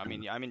 okay. I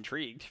mean, I'm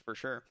intrigued for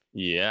sure.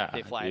 Yeah. If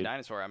they fly a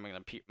dinosaur,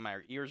 my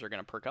ears are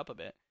gonna perk up a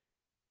bit.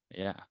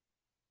 Yeah.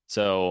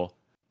 So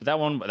that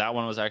one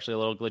was actually a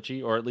little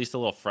glitchy, or at least a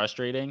little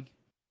frustrating.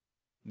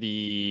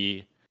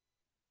 You're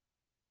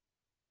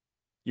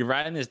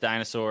riding this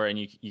dinosaur and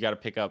you got to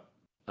pick up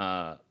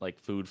like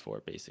food for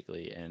it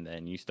basically, and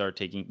then you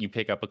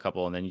pick up a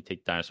couple and then you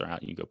take the dinosaur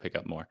out and you go pick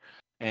up more,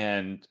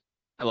 and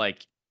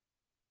like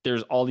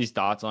there's all these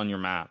dots on your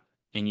map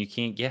and you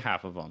can't get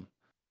half of them.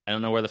 I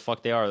don't know where the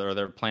fuck they are, or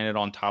they're planted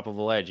on top of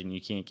a ledge and you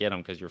can't get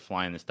them because you're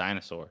flying this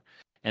dinosaur.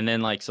 And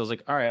then like, so I was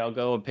like, all right, I'll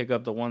go and pick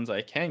up the ones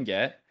I can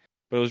get,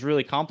 but it was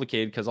really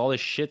complicated because all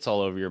this shit's all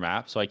over your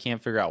map, so I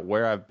can't figure out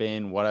where I've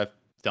been, what I've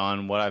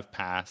done, what I've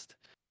passed.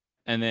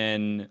 And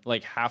then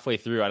like halfway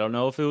through, I don't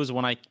know if it was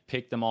when I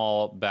picked them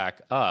all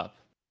back up,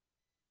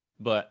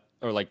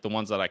 or like the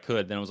ones that I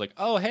could, then it was like,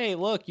 oh, hey,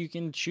 look, you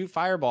can shoot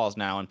fireballs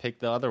now and pick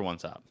the other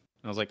ones up.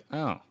 And I was like,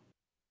 oh,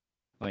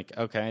 like,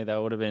 okay,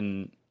 that would have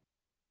been,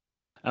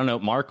 I don't know,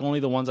 mark only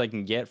the ones I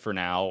can get for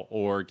now,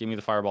 or give me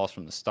the fireballs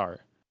from the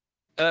start.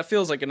 That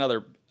feels like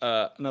another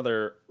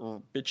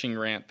bitching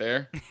rant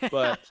there,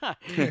 but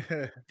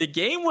the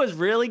game was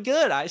really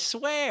good. I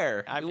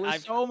swear, it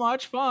was so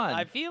much fun.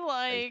 I feel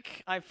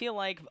like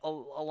a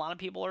lot of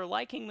people are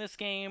liking this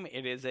game.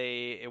 It is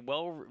a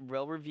well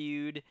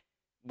reviewed,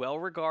 well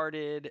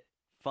regarded,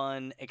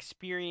 fun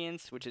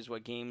experience, which is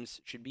what games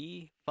should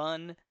be.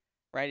 Fun,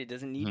 right? It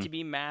doesn't need to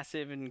be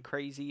massive and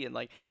crazy and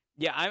like.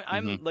 Yeah,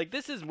 I'm like,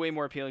 this is way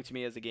more appealing to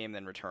me as a game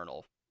than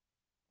Returnal.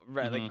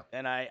 Right, like,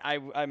 and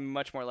I'm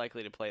much more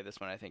likely to play this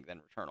one, I think,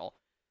 than Returnal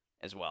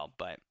as well.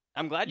 But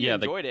I'm glad you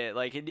enjoyed it.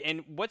 Like,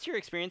 and what's your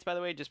experience, by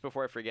the way? Just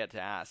before I forget to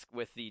ask,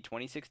 with the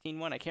 2016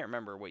 one, I can't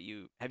remember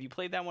have you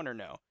played that one or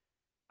no?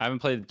 I haven't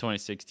played the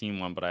 2016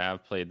 one, but I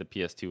have played the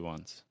PS2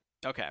 ones.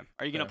 Okay,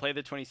 are you gonna play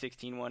the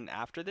 2016 one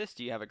after this?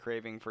 Do you have a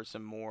craving for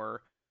some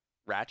more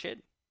Ratchet?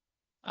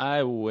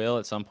 I will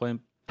at some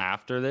point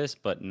after this,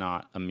 but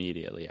not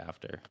immediately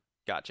after.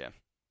 Gotcha.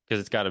 Because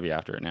it's got to be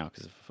after it now,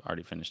 because I've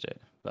already finished it.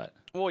 But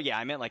well, yeah,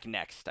 I meant like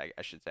next. I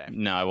should say.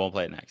 No, I won't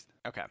play it next.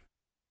 Okay.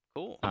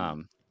 Cool.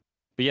 But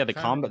yeah,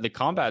 the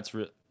combat's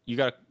you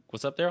got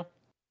what's up, Daryl?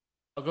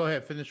 Oh, go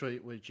ahead. Finish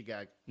what you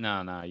got.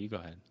 No, you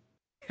go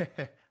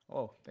ahead.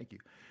 Oh, thank you.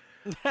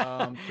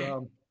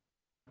 So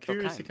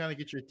Curious to kind? kind of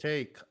get your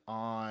take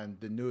on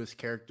the newest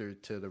character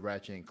to the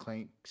Ratchet and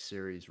Clank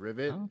series,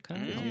 Rivet. Okay.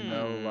 Because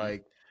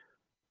Mm.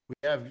 we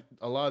have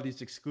a lot of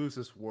these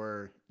exclusives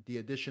where the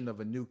addition of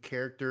a new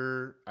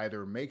character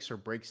either makes or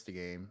breaks the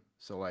game.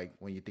 So, like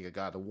when you think of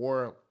God of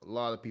War, a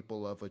lot of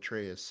people love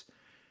Atreus.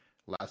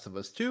 Last of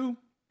Us 2,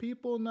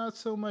 people not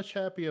so much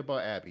happy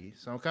about Abby.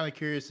 So I'm kind of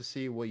curious to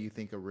see what you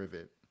think of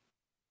Rivet.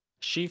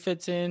 She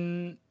fits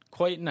in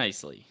quite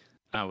nicely,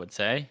 I would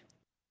say.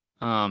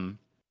 Um,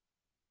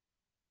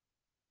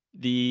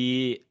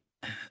 the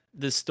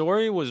the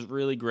story was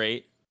really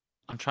great.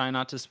 I'm trying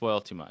not to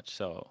spoil too much,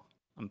 so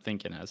I'm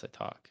thinking as I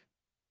talk,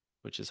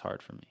 which is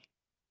hard for me.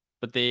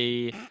 But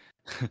they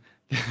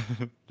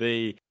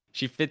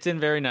she fits in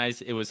very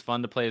nice. It was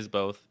fun to play as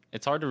both.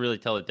 It's hard to really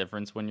tell the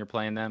difference when you're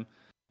playing them.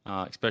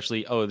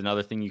 Especially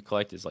another thing you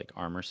collect is like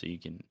armor, so you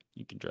can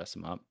dress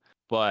them up.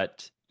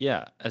 But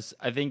yeah, as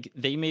I think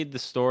they made the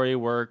story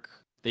work.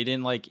 They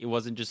didn't it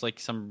wasn't just like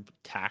some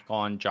tack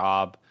on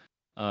job.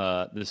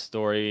 The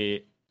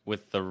story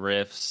with the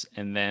riffs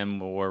and them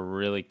were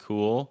really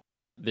cool.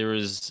 There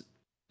was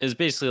It's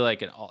basically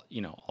like an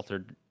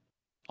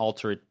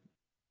altered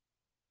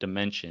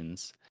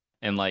dimensions,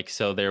 and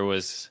so there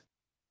was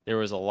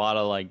a lot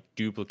of like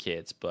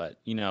duplicates, but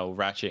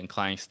Ratchet and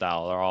Clank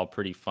style are all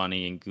pretty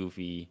funny and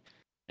goofy,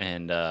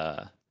 and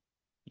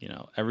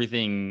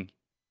everything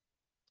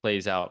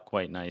plays out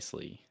quite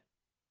nicely.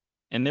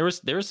 And there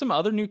was some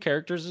other new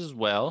characters as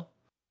well.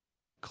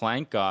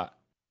 Clank got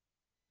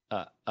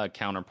a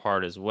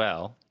counterpart as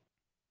well,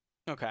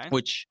 Okay.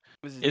 which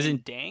Was his name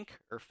isn't Dank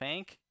or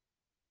Fank?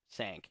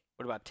 Sank.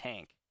 What about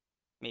Tank?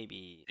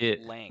 Maybe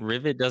it. Lank.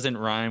 Rivet doesn't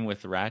rhyme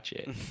with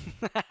Ratchet.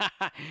 All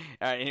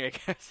right. Anyway,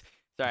 guys.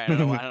 Sorry, I don't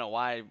know. I don't know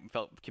why I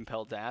felt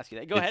compelled to ask you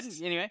that. Go ahead.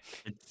 Anyway.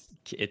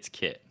 It's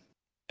Kit.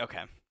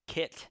 Okay.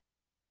 Kit.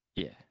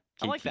 Yeah,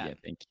 I like Kiki, that. I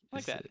think. I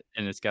like that.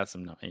 And it's got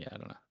some. Yeah, I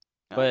don't know.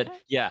 Okay.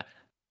 But yeah,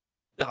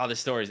 the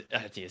story's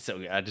dude, it's so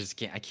good.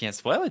 I can't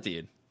spoil it,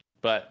 dude.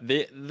 But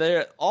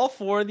they're all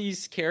four of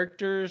these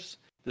characters.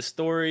 The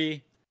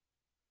story,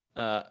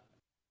 very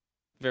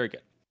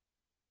good.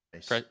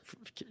 Nice.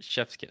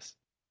 Chef's kiss.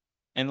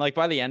 And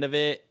by the end of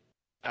it,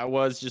 I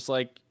was just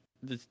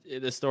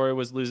the story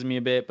was losing me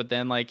a bit. But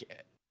then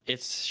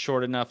it's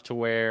short enough to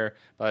where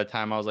by the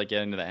time I was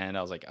getting to the end,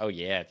 I was like, oh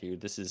yeah,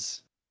 dude,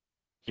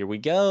 here we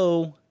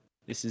go.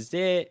 This is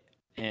it.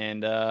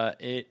 And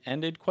it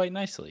ended quite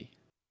nicely.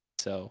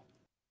 So,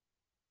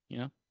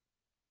 Yeah,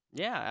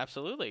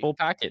 absolutely. full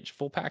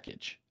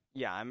package.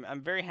 Yeah,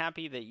 I'm very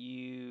happy that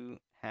you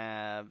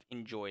have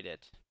enjoyed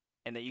it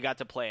and that you got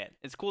to play it.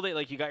 It's cool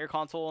that you got your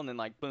console and then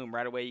boom,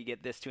 right away you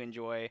get this to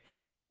enjoy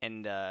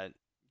and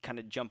kind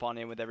of jump on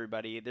in with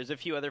everybody. There's a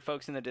few other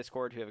folks in the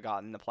Discord who have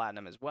gotten the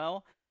platinum as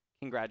well.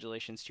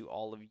 Congratulations to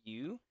all of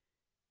you.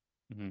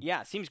 Mm-hmm.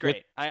 Yeah, seems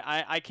great.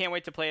 I can't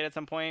wait to play it at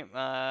some point.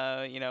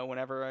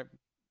 Whenever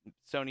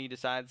Sony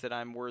decides that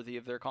I'm worthy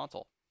of their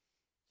console.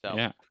 So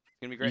yeah, it's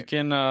gonna be great. You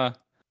can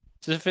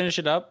to finish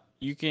it up.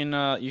 You can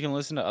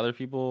listen to other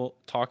people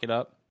talk it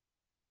up.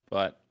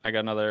 But I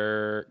got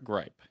another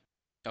gripe.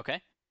 Okay.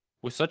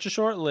 With such a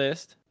short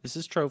list, this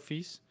is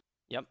trophies.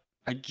 Yep.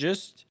 I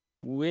just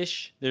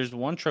wish there's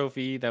one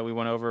trophy that we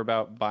went over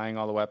about buying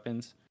all the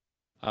weapons.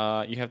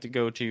 You have to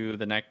go to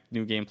the next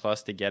New Game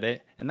Plus to get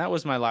it, and that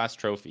was my last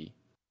trophy.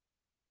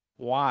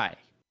 Why?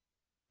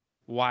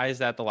 Why is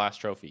that the last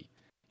trophy?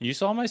 You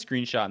saw my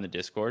screenshot in the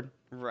Discord.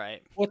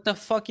 Right. What the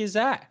fuck is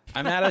that?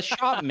 I'm at a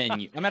shop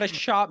menu. I'm at a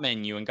shop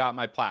menu and got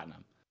my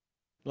platinum.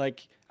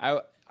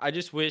 I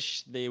just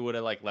wish they would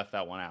have left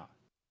that one out.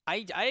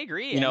 I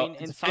agree.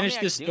 Finish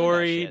the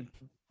story,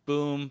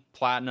 boom,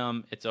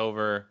 platinum, it's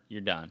over,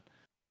 you're done.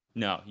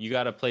 No, you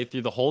got to play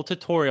through the whole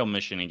tutorial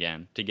mission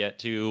again to get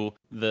to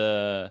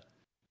the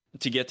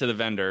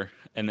vendor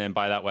and then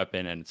buy that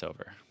weapon and it's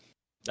over.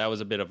 That was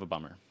a bit of a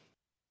bummer.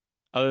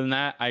 Other than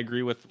that, I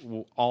agree with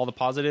all the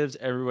positives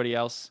everybody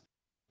else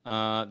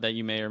that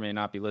you may or may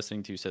not be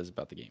listening to says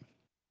about the game,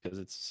 because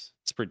it's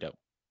pretty dope.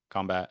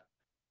 Combat,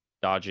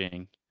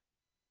 dodging,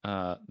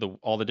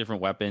 all the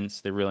different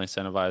weapons, they really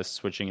incentivize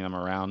switching them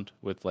around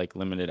with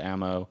limited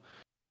ammo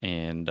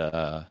and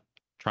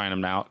trying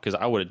them out, because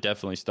I would have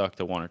definitely stuck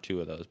to one or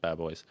two of those bad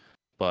boys,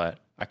 but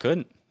I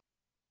couldn't.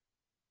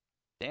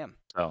 Damn.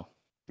 So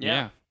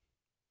yeah.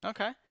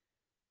 Okay.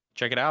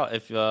 Check it out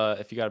if you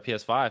got a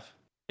PS5.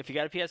 If you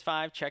got a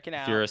PS5, check it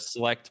out. If you're a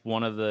select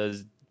one of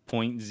the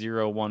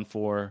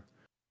 0.014.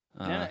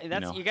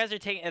 You guys are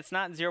taking. It's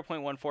not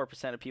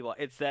 0.14% of people.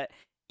 It's that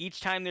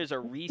each time there's a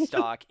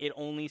restock, it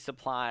only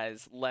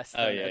supplies less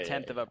than a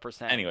tenth of a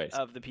percent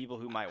of the people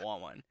who might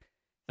want one.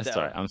 That's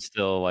all right. I'm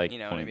still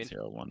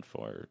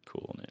 0.014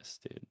 coolness,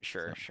 dude.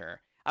 Sure.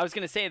 I was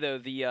gonna say though,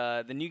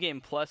 the New Game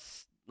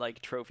Plus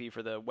trophy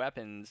for the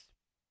weapons,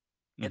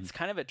 it's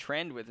kind of a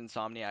trend with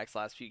Insomniac's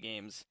last few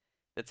games.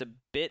 That's a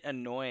bit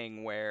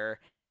annoying. Where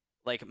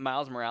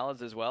Miles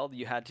Morales as well,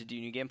 you had to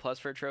do New Game Plus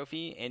for a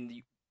trophy,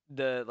 and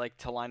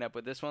to line up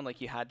with this one,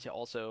 you had to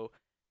also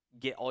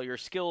get all your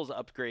skills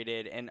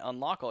upgraded and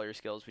unlock all your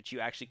skills, which you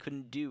actually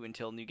couldn't do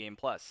until New Game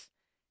Plus.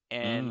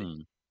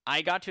 And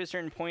I got to a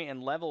certain point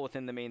and level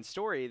within the main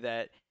story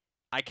that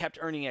I kept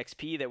earning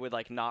XP that would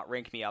like not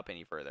rank me up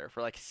any further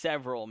for like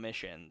several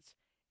missions.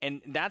 And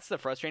that's the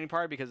frustrating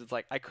part because it's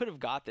like I could have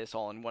got this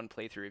all in one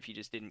playthrough if you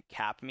just didn't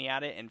cap me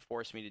at it and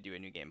force me to do a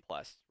new game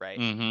plus, right?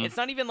 Mhm. It's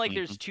not even like Mhm.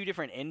 there's two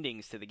different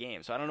endings to the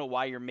game, so I don't know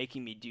why you're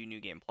making me do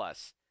new game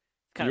plus.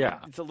 Yeah.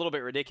 It's a little bit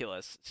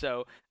ridiculous.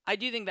 So I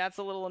do think that's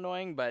a little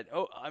annoying, but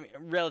I mean,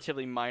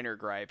 relatively minor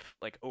gripe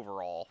like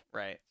overall,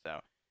 right? So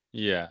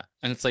Yeah.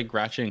 And it's like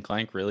Ratchet and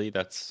Clank, really?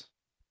 It's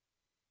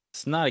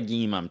not a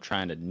game I'm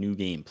trying to new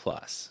game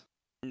plus.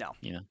 no.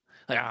 You know?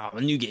 Like,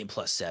 a new game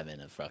plus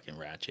 7 of fucking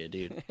Ratchet,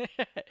 dude.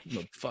 I'm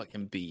a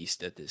fucking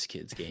beast at this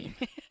kid's game.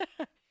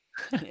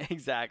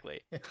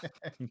 Exactly.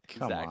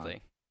 Come Exactly.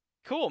 on.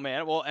 Cool,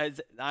 man. Well,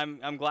 as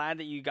I'm glad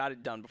that you got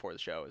it done before the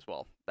show as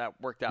well. That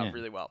worked out Yeah.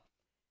 really well.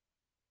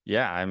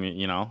 Yeah, I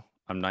mean,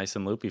 I'm nice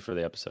and loopy for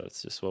the episode.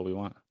 It's just what we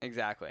want.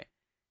 Exactly.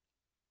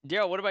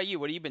 Daryl, what about you?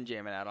 What have you been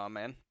jamming out on,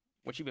 man?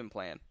 What you been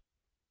playing?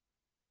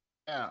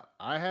 Yeah,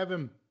 I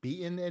haven't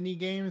beaten any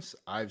games.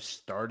 I've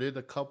started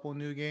a couple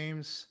new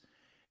games.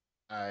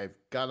 I've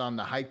got on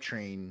the hype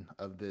train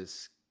of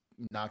this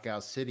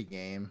Knockout City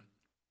game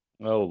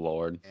Oh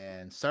Lord.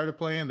 and started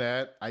playing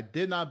that. I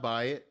did not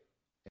buy it.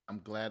 I'm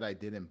glad I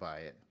didn't buy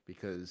it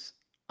because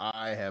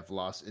I have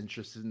lost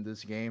interest in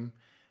this game.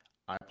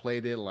 I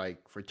played it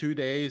like for 2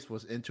 days,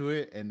 was into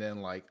it, and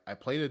then like I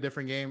played a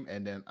different game,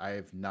 and then I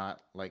have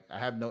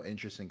no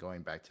interest in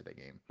going back to the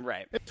game.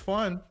 Right. It's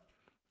fun,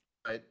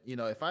 but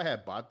if I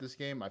had bought this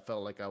game, I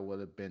felt like I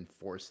would have been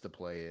forced to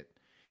play it.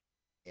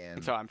 And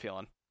That's how I'm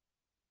feeling.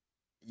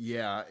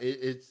 yeah,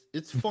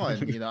 it's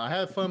fun. I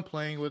had fun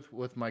playing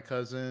with my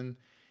cousin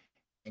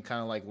and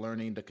kind of like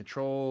learning the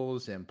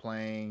controls and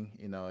playing.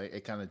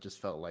 It kind of just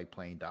felt like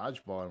playing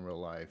dodgeball in real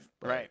life.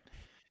 But Right.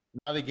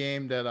 not a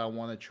game that I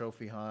want to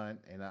trophy hunt,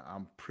 and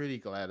I'm pretty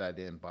glad I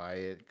didn't buy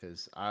it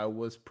because I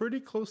was pretty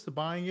close to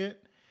buying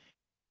it.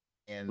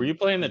 And Were you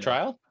playing the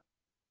trial?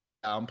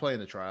 I'm playing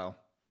the trial.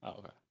 Oh,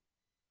 okay.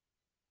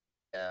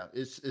 Yeah,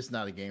 it's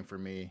not a game for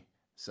me.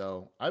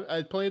 So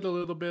I played a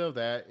little bit of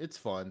that. It's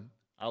fun.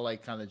 I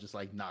like kind of just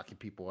like knocking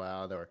people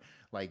out or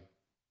like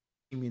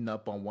teaming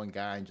up on one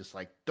guy and just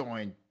like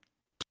throwing a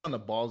ton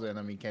of balls at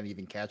him. He can't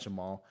even catch them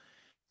all.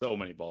 So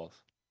many balls.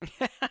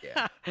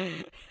 Yeah.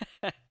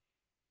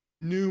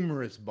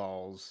 Numerous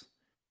balls.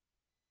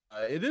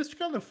 It is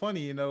kind of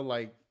funny,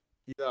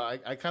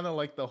 I kind of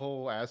like the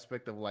whole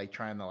aspect of like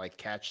trying to like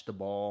catch the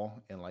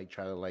ball and like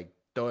try to like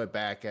throw it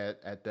back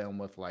at them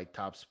with like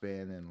top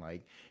spin and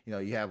like you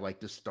have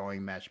like this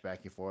throwing match back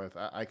and forth.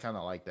 I kind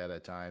of like that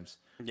at times.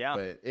 Yeah.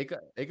 But it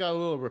got a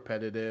little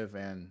repetitive,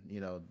 and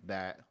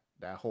that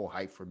whole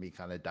hype for me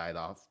kind of died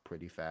off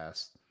pretty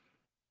fast.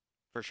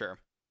 For sure.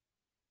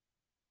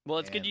 Well,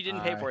 it's good And you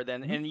didn't pay for it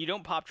then, and you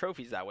don't pop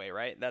trophies that way,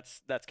 right?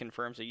 That's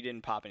confirmed. So you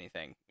didn't pop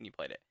anything when you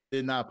played it.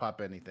 Did not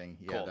pop anything.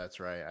 Yeah, Cool. that's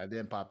right. I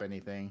didn't pop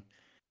anything.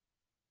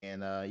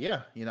 And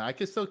yeah, I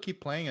could still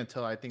keep playing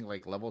until I think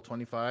like level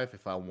 25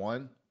 if I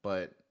want,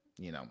 but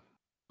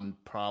I'm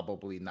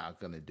probably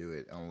not gonna do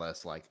it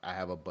unless like I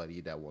have a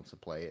buddy that wants to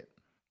play it.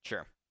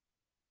 Sure.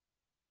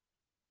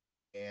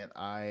 And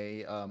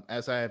I,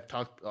 as I have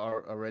talked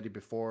already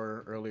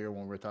before earlier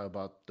when we were talking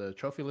about the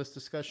trophy list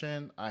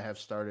discussion, I have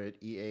started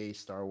EA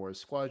Star Wars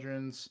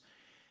Squadrons.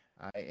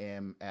 I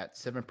am at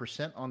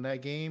 7% on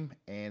that game,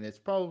 and it's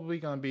probably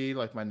going to be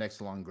like my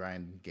next long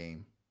grind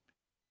game.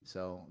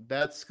 So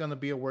that's going to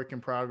be a work in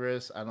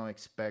progress. I don't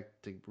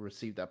expect to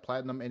receive that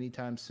platinum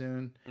anytime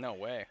soon. No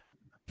way.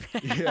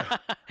 Yeah.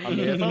 I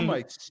mean, if I'm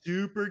like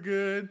super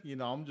good,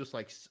 I'm just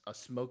like a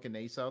smoking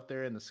ace out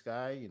there in the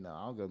sky, I'm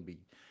going to be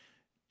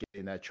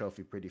getting that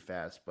trophy pretty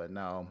fast. But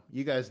no,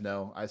 you guys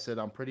know, I said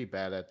I'm pretty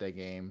bad at that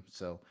game.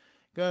 So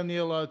gonna need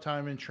a lot of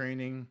time in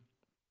training,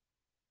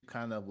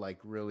 kind of like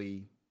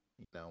really,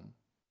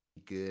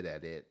 good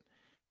at it.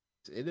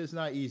 It is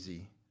not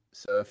easy.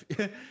 So if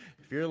if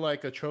you're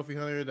like a trophy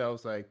hunter that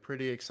was like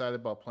pretty excited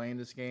about playing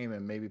this game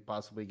and maybe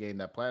possibly getting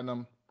that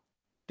platinum,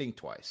 think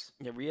twice.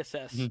 Yeah,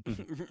 reassess.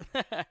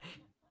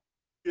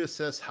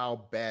 Reassess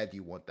how bad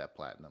you want that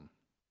platinum.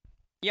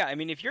 Yeah, I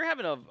mean, if you're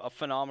having a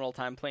phenomenal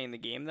time playing the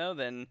game, though,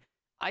 then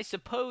I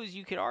suppose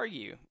you could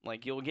argue,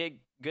 like, you'll get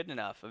good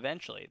enough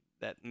eventually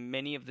that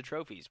many of the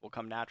trophies will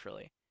come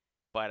naturally.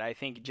 But I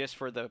think just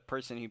for the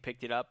person who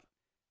picked it up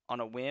on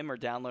a whim or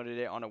downloaded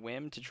it on a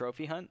whim to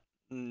trophy hunt,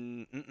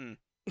 not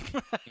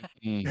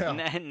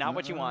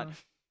what you want.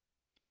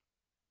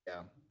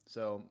 Yeah.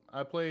 So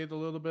I played a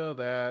little bit of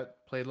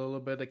that, played a little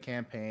bit of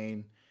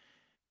campaign.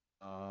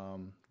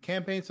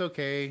 Campaign's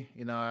okay.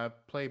 I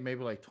played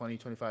maybe like 20,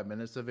 25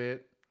 minutes of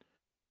it.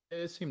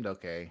 It seemed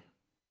okay.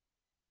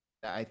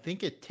 I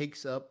think it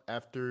takes up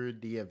after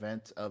the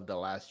event of The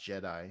Last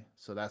Jedi.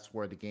 So that's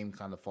where the game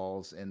kind of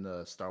falls in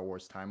the Star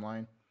Wars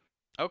timeline.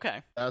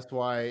 Okay. That's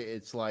why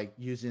it's like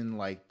using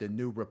like the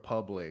New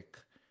Republic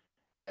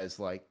as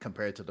like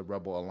compared to the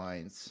Rebel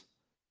Alliance.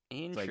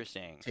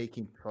 Interesting. Like,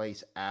 taking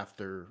place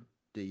after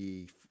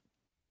the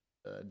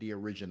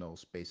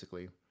originals,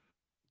 basically.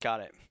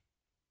 Got it.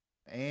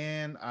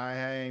 And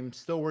I'm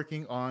still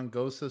working on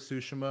Ghost of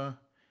Tsushima.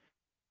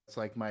 It's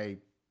like my,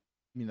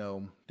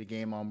 the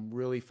game I'm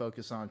really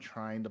focused on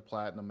trying to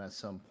platinum at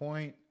some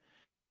point.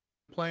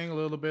 Playing a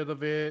little bit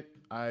of it.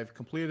 I've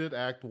completed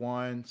Act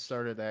 1,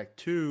 started Act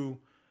 2.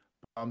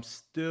 I'm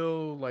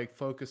still like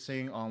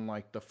focusing on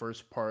like the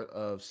first part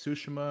of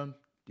Tsushima,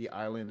 the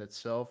island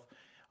itself.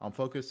 I'm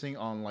focusing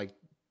on like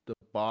the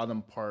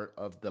bottom part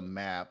of the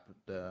map.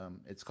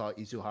 It's called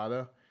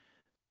Izuhara.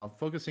 I'm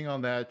focusing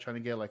on that, trying to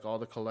get like all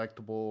the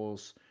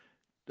collectibles,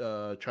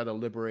 try to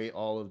liberate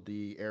all of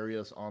the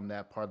areas on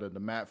that part of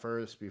the map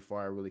first before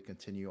I really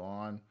continue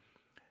on.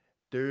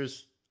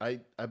 I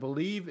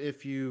believe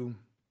if you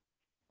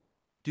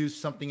do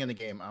something in the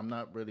game, I'm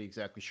not really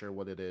exactly sure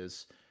what it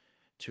is,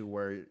 to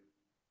where,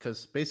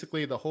 because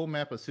basically the whole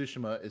map of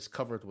Tsushima is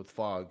covered with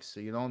fog, so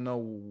you don't know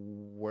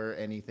where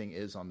anything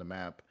is on the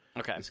map.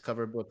 Okay. It's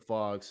covered with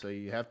fog, so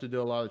you have to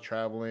do a lot of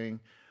traveling,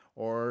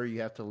 or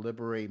you have to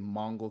liberate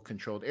Mongol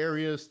controlled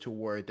areas to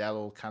where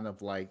that'll kind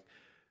of like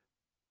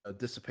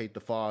dissipate the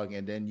fog,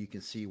 and then you can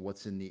see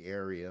what's in the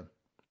area.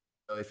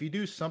 So if you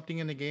do something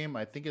in the game,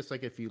 I think it's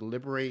like if you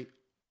liberate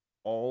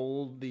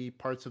all the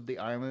parts of the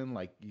island,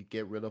 like you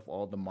get rid of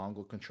all the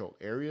Mongol controlled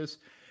areas,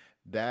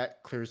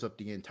 that clears up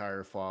the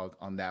entire fog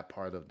on that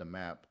part of the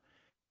map.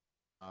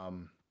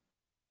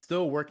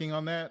 Still working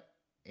on that,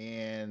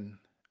 and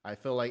I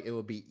feel like it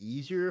would be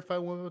easier if I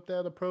went with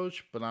that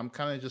approach, but I'm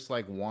kind of just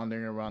like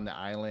wandering around the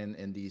island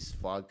in these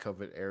fog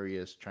covered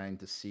areas trying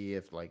to see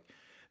if like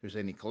there's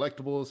any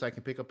collectibles I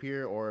can pick up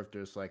here, or if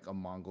there's like a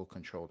Mongol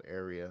controlled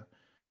area.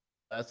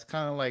 That's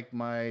kind of like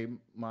my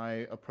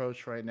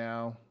approach right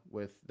now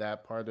with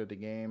that part of the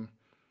game.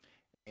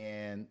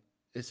 And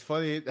it's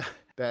funny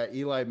that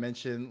Eli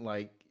mentioned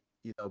like,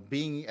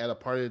 being at a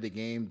part of the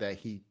game that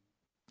he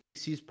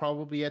sees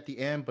probably at the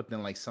end, but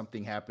then like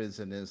something happens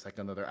and then it's like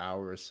another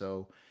hour or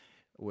so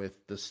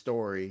with the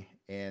story.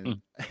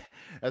 And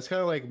that's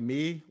kind of like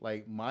me,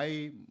 like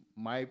my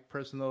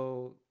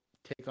personal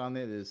take on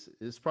it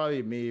is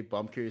probably me, but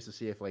I'm curious to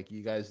see if like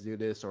you guys do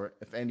this, or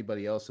if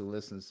anybody else who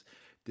listens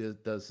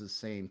does the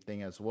same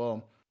thing as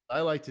well.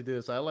 I like to do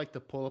this. I like to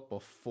pull up a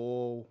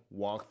full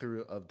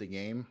walkthrough of the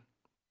game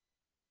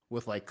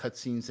with like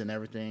cutscenes and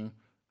everything.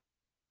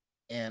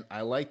 And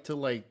I like to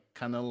like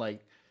kind of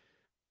like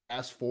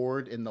fast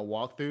forward in the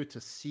walkthrough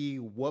to see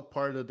what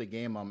part of the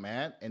game I'm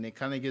at, and it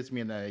kind of gives me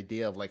an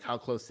idea of like how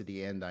close to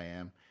the end I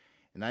am.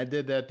 And I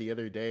did that the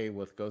other day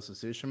with Ghost of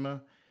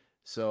Tsushima.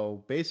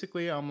 So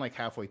basically, I'm like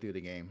halfway through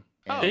the game.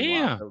 Oh,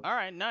 damn! All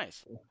right,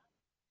 nice.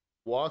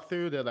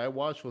 Walkthrough that I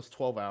watched was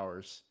 12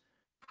 hours.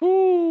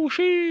 Ooh,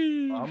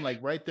 sheesh. I'm like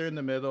right there in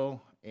the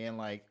middle, and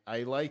like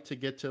I like to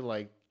get to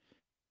like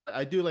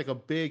I do like a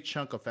big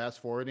chunk of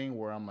fast forwarding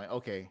where I'm like,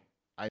 okay,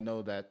 I know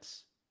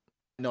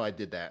I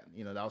did that.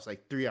 That was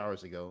like 3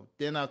 hours ago.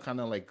 Then I'll kind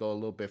of like go a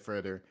little bit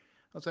further.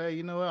 I'll say,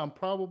 you know what, I'm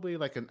probably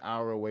like an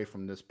hour away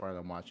from this part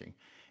I'm watching.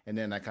 And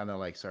then I kind of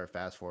like start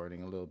fast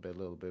forwarding a little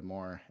bit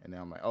more. And then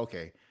I'm like,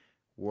 okay,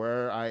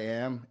 where I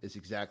am is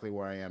exactly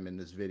where I am in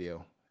this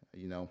video.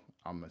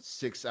 I'm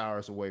 6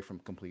 hours away from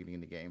completing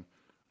the game.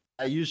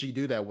 I usually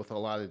do that with a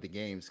lot of the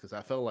games because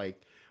I feel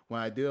like when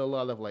I do a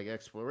lot of like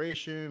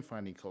exploration,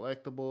 finding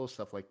collectibles,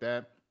 stuff like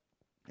that,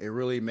 it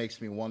really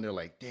makes me wonder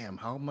like, damn,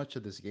 how much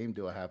of this game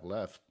do I have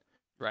left?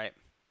 Right.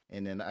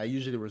 And then I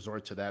usually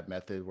resort to that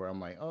method where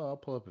I'm like, oh, I'll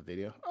pull up a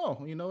video.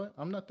 Oh, you know what?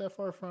 I'm not that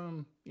far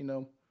from,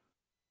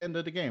 end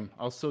of the game.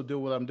 I'll still do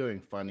what I'm doing,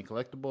 finding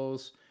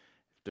collectibles.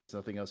 If there's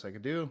nothing else I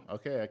can do,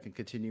 okay, I can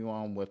continue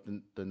on with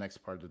the next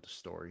part of the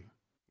story.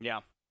 Yeah.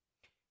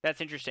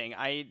 That's interesting.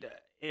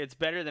 It's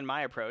better than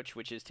my approach,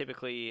 which is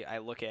typically I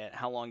look at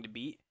how long to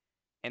beat,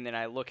 and then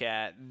I look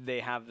at they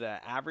have the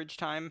average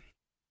time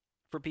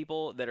for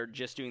people that are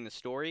just doing the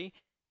story,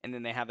 and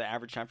then they have the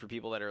average time for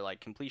people that are like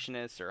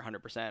completionists or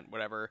 100%,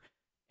 whatever,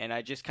 and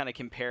I just kind of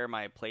compare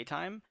my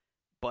playtime,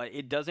 but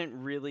it doesn't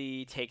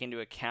really take into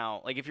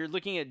account, like if you're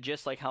looking at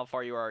just like how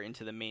far you are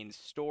into the main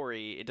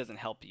story, it doesn't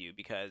help you,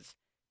 because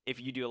if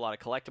you do a lot of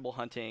collectible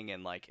hunting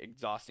and like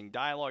exhausting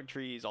dialogue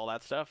trees, all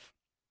that stuff,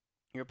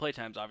 your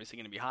playtime's obviously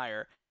going to be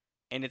higher,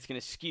 and it's going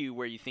to skew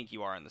where you think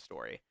you are in the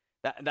story.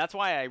 That's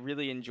why I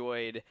really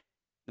enjoyed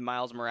the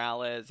Miles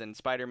Morales and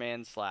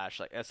Spider-Man /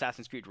 like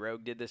Assassin's Creed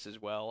Rogue did this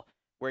as well,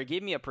 where it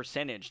gave me a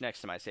percentage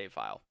next to my save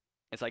file.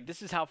 It's like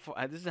this is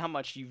how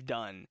much you've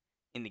done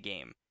in the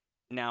game.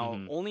 Now,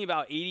 only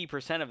about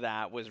 80% of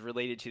that was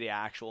related to the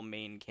actual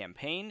main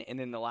campaign, and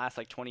then the last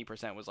like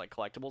 20% was like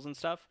collectibles and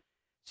stuff.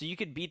 So you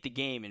could beat the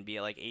game and be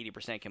at like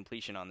 80%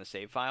 completion on the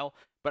save file,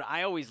 but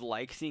I always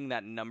like seeing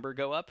that number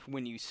go up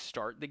when you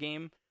start the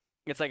game.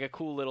 It's like a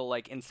cool little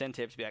like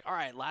incentive to be like, all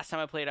right, last time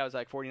I played I was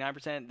like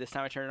 49%, this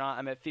time I turned it on,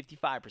 I'm at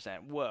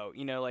 55%. Whoa,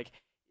 like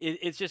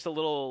it's just a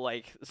little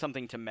like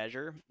something to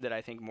measure that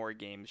I think more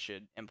games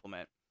should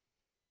implement.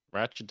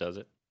 Ratchet does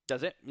it.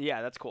 Does it?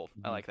 Yeah, that's cool.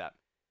 I like that.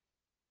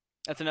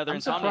 That's another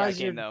Insomniac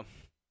game though.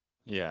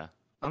 Yeah.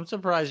 I'm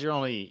surprised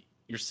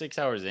you're 6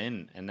 hours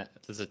in, and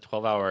that's a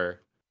 12-hour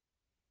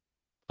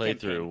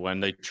playthrough when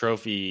the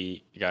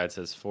trophy guide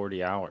says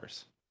 40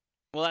 hours.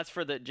 Well, that's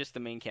for just the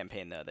main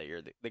campaign though, that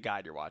you're the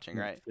guide you're watching,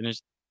 right?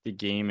 Finish the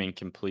game and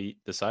complete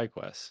the side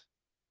quests.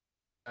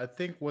 I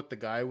think what the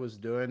guy was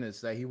doing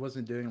is that he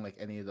wasn't doing like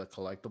any of the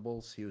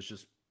collectibles. He was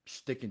just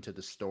sticking to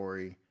the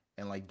story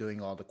and like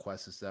doing all the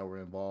quests that were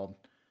involved.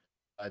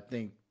 I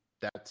think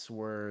that's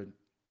where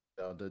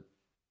the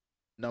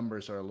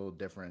numbers are a little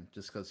different,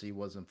 just because he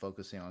wasn't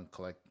focusing on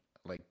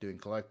doing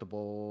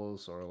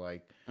collectibles or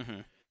like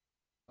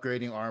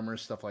upgrading armor,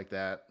 stuff like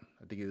that.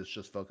 I think he was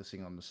just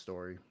focusing on the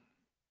story.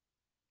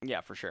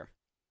 Yeah, for sure.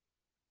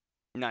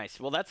 Nice.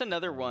 Well, that's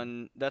another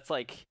one that's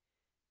like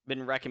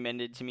been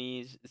recommended to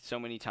me so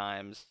many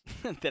times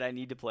that I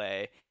need to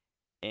play,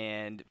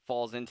 and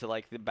falls into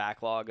like the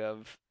backlog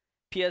of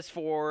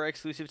PS4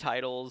 exclusive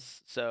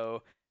titles.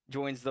 So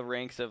joins the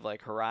ranks of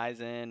like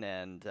Horizon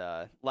and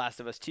Last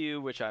of Us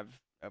 2, which I'm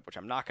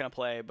not gonna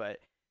play, but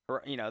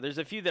there's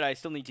a few that I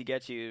still need to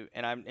get to,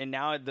 and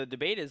now the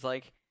debate is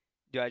like,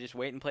 do I just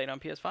wait and play it on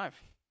PS5?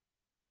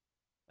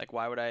 Like,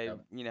 why would I?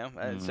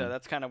 So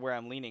that's kind of where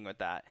I'm leaning with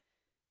that.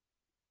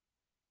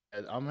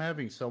 I'm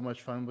having so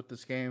much fun with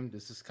this game.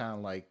 This is kind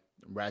of like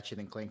Ratchet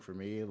and Clank for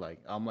me. Like,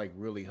 I'm like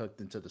really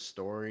hooked into the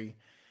story.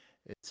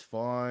 It's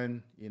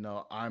fun.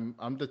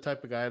 I'm the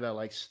type of guy that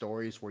likes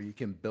stories where you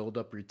can build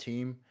up your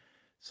team.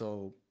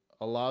 So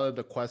a lot of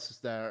the quests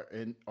that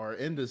are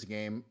in this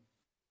game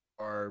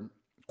are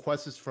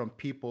quests from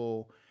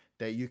people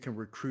that you can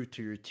recruit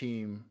to your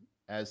team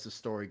as the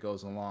story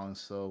goes along.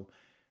 So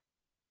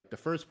the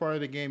first part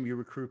of the game, you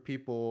recruit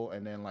people,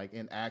 and then like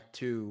in Act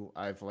 2,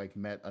 I've like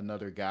met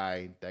another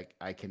guy that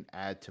I can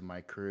add to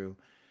my crew.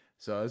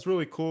 So it's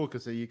really cool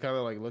because you kind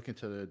of like look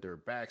into their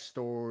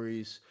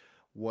backstories,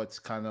 what's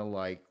kind of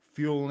like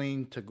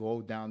fueling to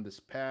go down this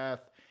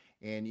path.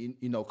 And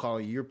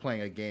Colin, you're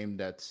playing a game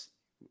that's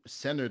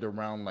centered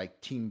around like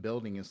team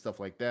building and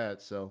stuff like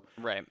that. So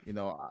right,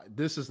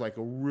 this is like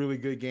a really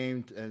good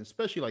game, and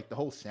especially like the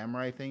whole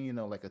samurai thing.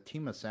 Like a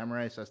team of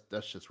samurais.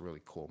 That's just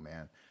really cool,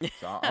 man.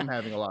 So I'm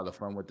having a lot of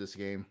fun with this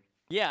game.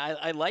 Yeah,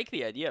 I like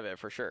the idea of it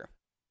for sure.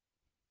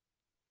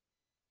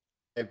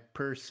 A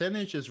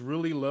percentage is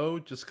really low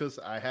just because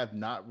I have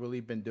not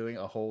really been doing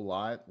a whole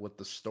lot with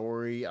the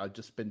story. I've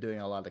just been doing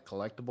a lot of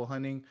collectible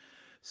hunting.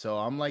 So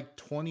I'm like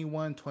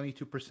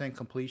 22%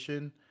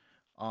 completion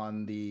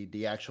on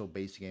the actual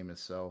base game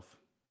itself.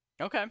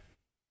 Okay.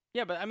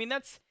 Yeah, but I mean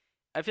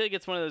I feel like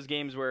it's one of those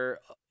games where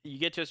you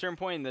get to a certain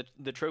point and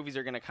the trophies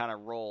are going to kind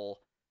of roll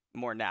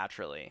more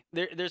naturally.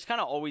 There's kind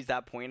of always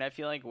that point, I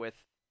feel like, with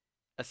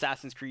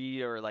Assassin's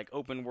Creed or like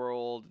open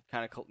world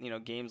kind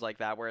of games like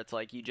that, where it's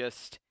like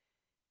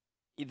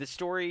the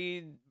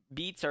story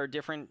beats are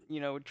different,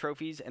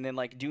 trophies, and then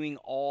like doing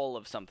all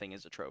of something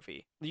is a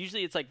trophy.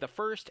 Usually it's like the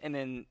first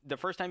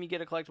time you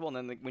get a collectible, and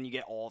then when you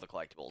get all the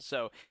collectibles.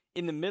 So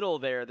in the middle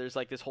there's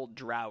like this whole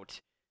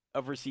drought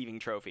of receiving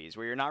trophies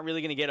where you're not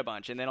really going to get a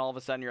bunch, and then all of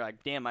a sudden you're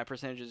like, damn, my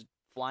percentage is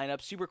flying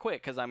up super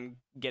quick because I'm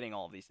getting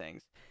all of these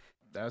things.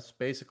 That's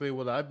basically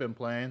what I've been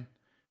playing.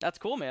 That's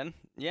cool, man.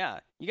 Yeah,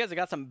 you guys have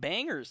got some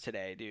bangers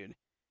today, dude.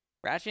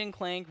 Ratchet and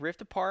Clank,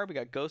 Rift Apart, we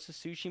got Ghost of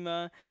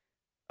Tsushima,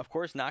 of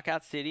course,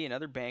 Knockout City,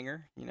 another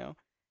banger,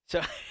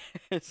 So,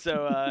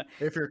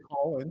 if you're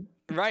calling,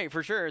 right,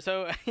 for sure.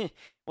 So,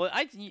 well,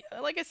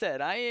 like I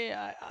said,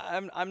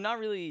 I'm not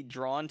really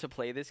drawn to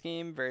play this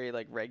game very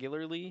like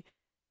regularly.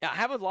 I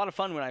have a lot of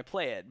fun when I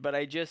play it, but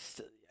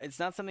it's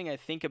not something I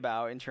think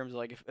about in terms of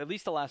like at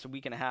least the last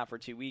week and a half or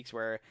 2 weeks,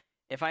 where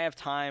if I have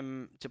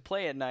time to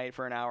play at night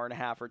for an hour and a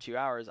half or 2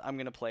 hours, I'm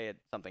gonna play it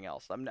something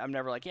else. I'm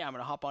never like, yeah, I'm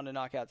gonna hop onto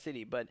Knockout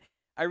City, but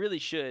I really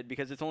should,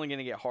 because it's only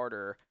gonna get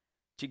harder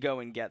to go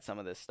and get some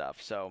of this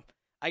stuff. So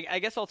I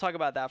guess I'll talk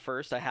about that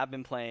first. I have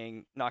been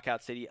playing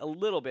Knockout City a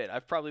little bit.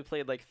 I've probably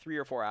played like 3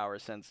 or 4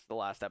 hours since the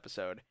last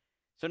episode.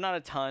 So not a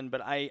ton,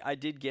 but I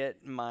did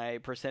get my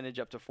percentage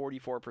up to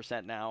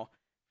 44% now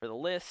for the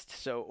list.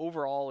 So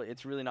overall,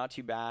 it's really not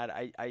too bad.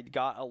 I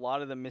got a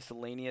lot of the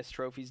miscellaneous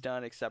trophies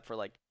done except for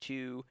like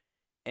 2.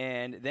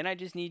 And then I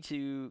just need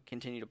to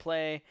continue to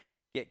play,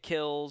 get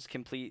kills,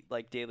 complete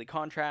like daily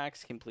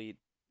contracts, complete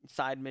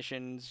side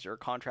missions or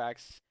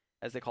contracts,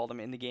 as they call them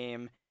in the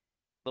game,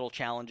 little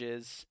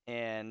challenges,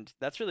 and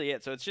that's really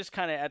it. So it's just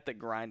kind of at the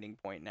grinding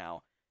point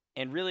now.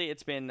 And really,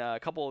 it's been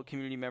a couple of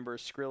community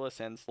members, Skrillus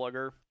and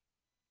Slugger,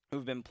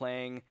 who've been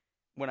playing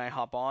when I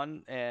hop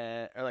on,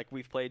 or like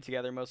we've played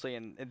together mostly,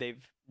 and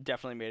they've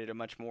definitely made it a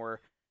much more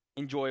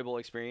enjoyable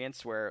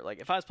experience, where like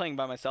if I was playing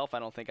by myself, I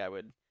don't think I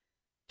would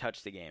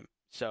touch the game.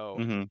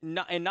 So,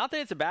 not that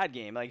it's a bad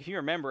game. Like, if you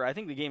remember, I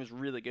think the game is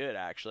really good,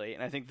 actually,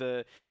 and I think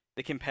the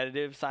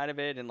competitive side of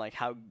it and like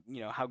how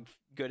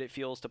good it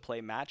feels to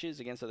play matches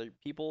against other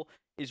people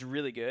is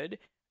really good.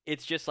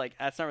 It's just like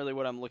that's not really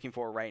what I'm looking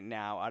for right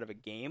now out of a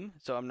game,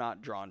 so I'm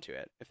not drawn to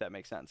it, if that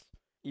makes sense.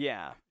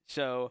 Yeah.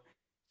 So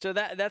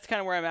that's kind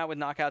of where I'm at with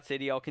Knockout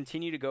City. I'll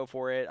continue to go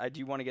for it. I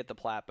do want to get the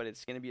plat, but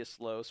it's going to be a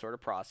slow sort of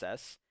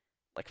process,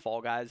 like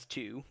Fall Guys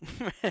 2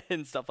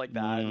 and stuff like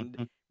that,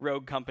 and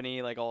Rogue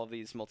Company, like all of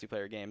these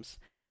multiplayer games.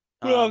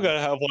 We all gotta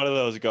have one of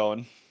those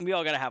going. We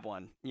all gotta have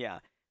one, yeah.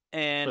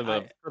 And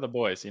for the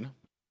boys,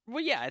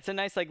 Well, yeah, it's a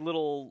nice like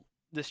little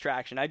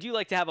distraction. I do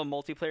like to have a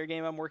multiplayer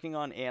game I'm working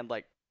on and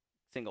like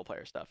single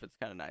player stuff. It's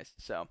kind of nice.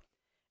 So,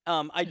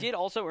 I did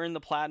also earn the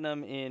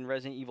platinum in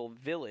Resident Evil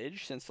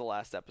Village since the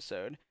last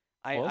episode.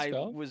 I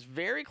was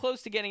very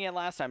close to getting it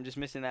last time, just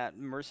missing that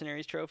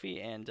Mercenaries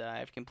trophy, and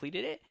I've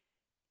completed it,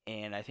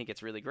 and I think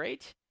it's really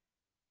great.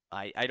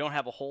 I don't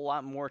have a whole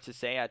lot more to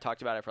say. I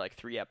talked about it for like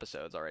 3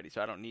 episodes already,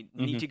 so I don't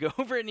need to go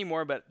over it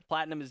anymore, but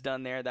platinum is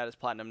done there. That is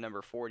platinum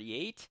number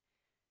 48.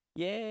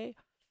 Yay.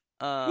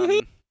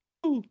 Thank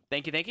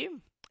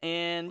you.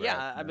 And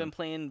yeah, I've been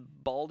playing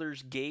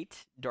Baldur's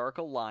Gate Dark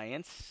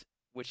Alliance,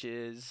 which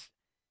is,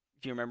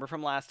 if you remember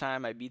from last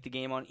time, I beat the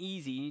game on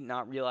easy,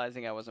 not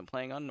realizing I wasn't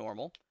playing on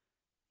normal.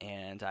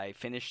 And I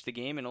finished the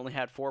game and only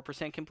had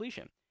 4%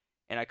 completion.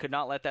 And I could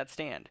not let that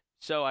stand.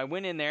 So I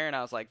went in there and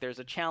I was like, there's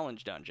a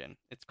challenge dungeon.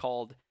 It's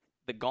called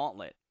the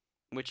Gauntlet,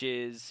 which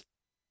is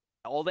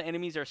all the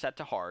enemies are set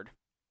to hard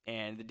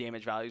and the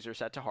damage values are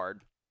set to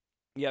hard.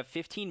 You have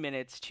 15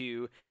 minutes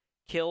to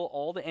kill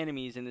all the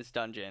enemies in this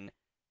dungeon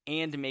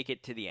and make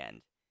it to the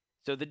end.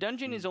 So the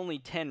dungeon is only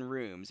 10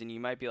 rooms, and you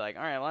might be like,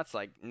 all right, well, that's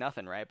like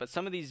nothing, right? But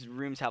some of these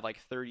rooms have like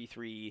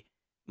 33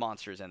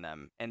 monsters in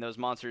them, and those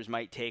monsters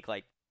might take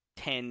like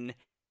 10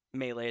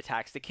 melee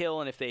attacks to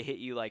kill, and if they hit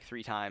you like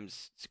 3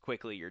 times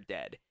quickly, you're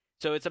dead.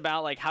 So it's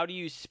about like, how do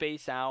you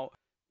space out,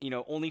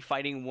 only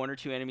fighting 1 or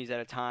 2 enemies at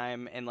a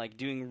time, and like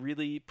doing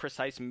really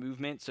precise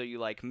movement, so you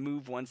like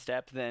move 1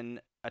 step, then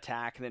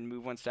attack, then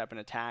move 1 step and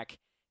attack.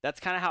 That's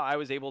kind of how I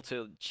was able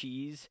to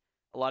cheese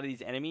a lot of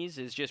these enemies,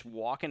 is just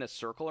walk in a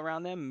circle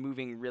around them,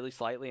 moving really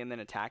slightly and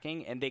then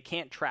attacking, and they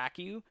can't track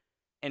you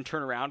and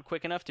turn around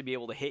quick enough to be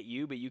able to hit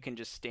you, but you can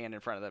just stand in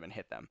front of them and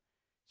hit them.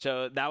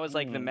 So that was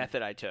like the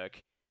method I took,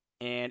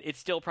 and it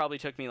still probably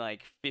took me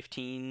like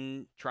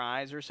 15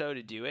 tries or so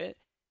to do it.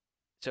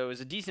 So it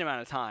was a decent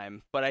amount of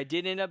time, but I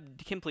did end up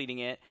completing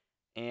it,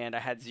 and I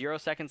had 0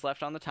 seconds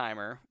left on the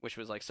timer, which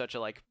was like such a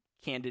like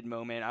candid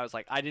moment. I was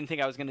like, I didn't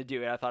think I was going to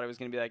do it. I thought it was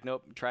going to be like,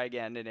 nope, try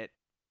again, and it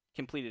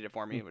completed it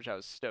for me, which I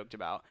was stoked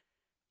about.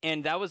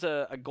 And that was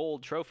a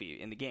gold trophy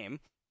in the game.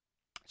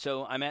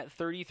 So I'm at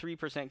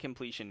 33%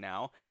 completion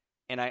now,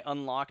 and I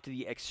unlocked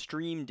the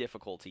extreme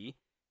difficulty,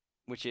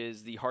 which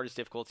is the hardest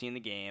difficulty in the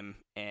game.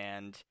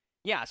 And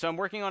yeah, so I'm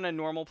working on a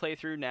normal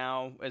playthrough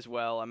now as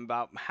well. I'm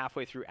about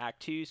halfway through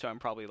Act 2, so I'm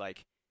probably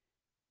like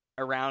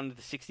around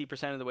the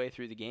 60% of the way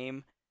through the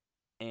game.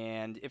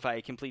 And if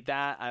I complete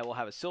that, I will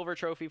have a silver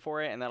trophy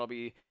for it, and that'll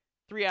be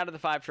 3 out of the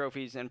 5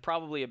 trophies, and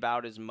probably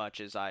about as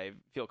much as I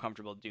feel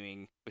comfortable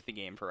doing with the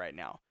game for right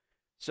now.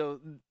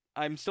 So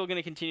I'm still going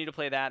to continue to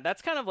play that.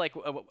 That's kind of like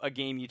a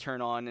game you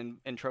turn on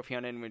and trophy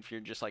hunt in if you're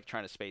just like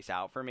trying to space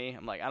out for me.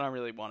 I'm like, I don't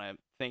really want to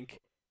think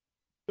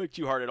like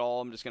too hard at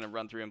all. I'm just going to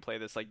run through and play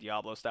this like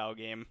Diablo style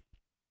game.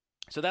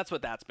 So that's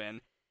what that's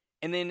been.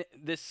 And then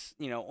this,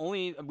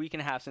 only a week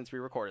and a half since we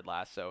recorded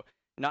last, so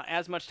not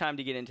as much time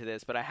to get into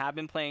this, but I have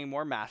been playing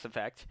more Mass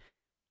Effect,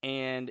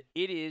 and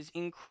it is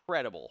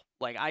incredible.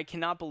 Like, I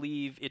cannot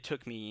believe it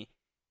took me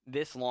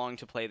this long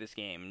to play this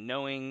game,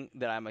 knowing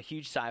that I'm a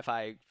huge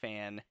sci-fi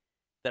fan,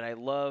 that I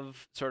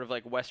love sort of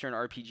like Western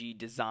RPG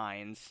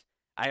designs.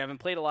 I haven't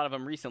played a lot of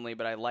them recently,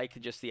 but I like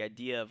just the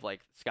idea of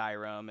like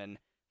Skyrim and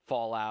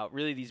Fallout,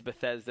 really these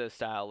Bethesda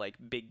style like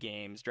big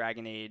games,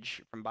 Dragon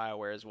Age from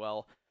BioWare as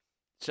well.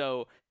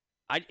 So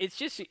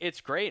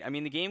it's great. I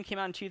mean, the game came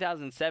out in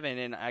 2007,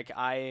 and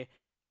I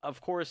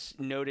of course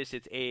notice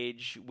its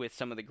age with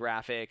some of the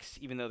graphics,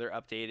 even though they're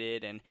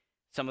updated, and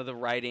some of the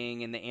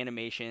writing and the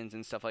animations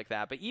and stuff like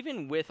that. But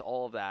even with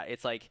all of that,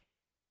 it's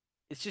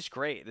just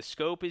great. The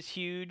scope is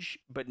huge,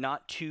 but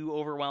not too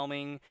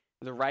overwhelming.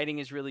 The writing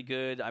is really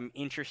good. I'm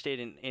interested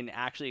in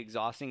actually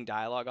exhausting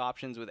dialogue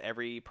options with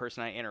every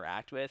person I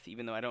interact with,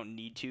 even though I don't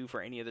need to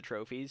for any of the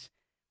trophies.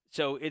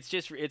 So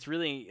it's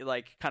really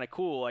like kind of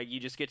cool. Like, you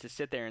just get to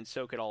sit there and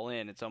soak it all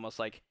in. It's almost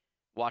like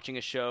watching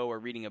a show or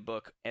reading a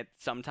book at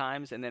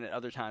sometimes, and then at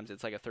other times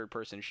it's like a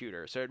third-person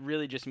shooter. So it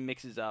really just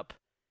mixes up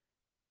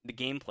the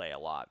gameplay a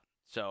lot.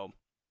 So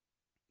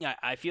yeah,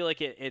 I feel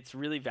like it's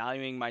really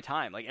valuing my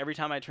time. Like, every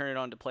time I turn it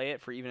on to play it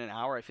for even an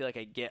hour, I feel like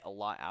I get a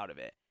lot out of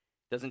it.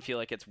 Doesn't feel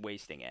like it's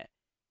wasting it.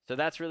 So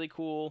that's really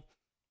cool.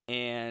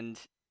 And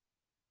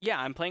yeah,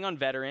 I'm playing on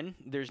Veteran.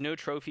 There's no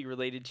trophy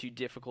related to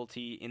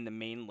difficulty in the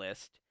main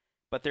list,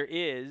 but there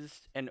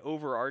is an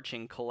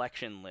overarching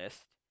collection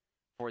list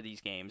for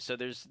these games. So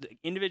there's the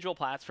individual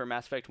plats for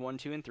Mass Effect 1,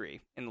 2, and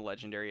 3 in the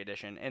Legendary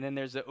Edition, and then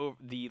there's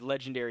the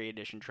Legendary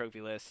Edition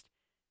trophy list,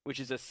 which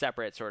is a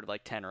separate sort of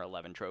like 10 or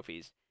 11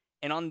 trophies.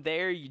 And on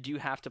there, you do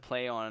have to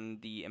play on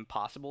the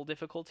impossible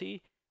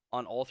difficulty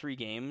on all 3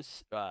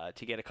 games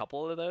to get a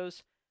couple of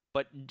those.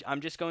 But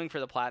I'm just going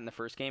for the plat in the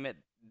first game at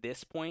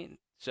this point,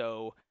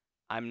 so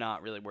I'm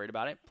not really worried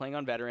about it. Playing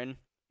on Veteran,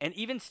 and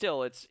even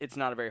still, it's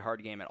not a very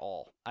hard game at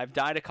all. I've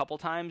died a couple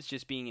times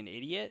just being an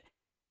idiot,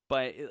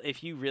 but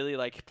if you really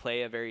like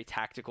play a very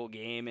tactical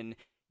game and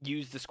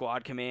use the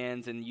squad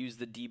commands and use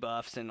the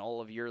debuffs and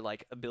all of your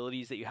like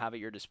abilities that you have at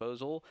your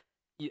disposal,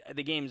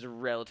 the game's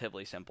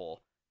relatively simple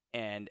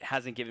and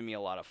hasn't given me a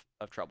lot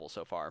of trouble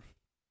so far.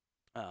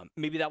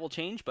 Maybe that will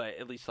change, but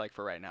at least like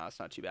for right now, it's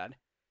not too bad.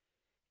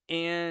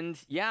 And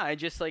yeah, I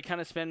just like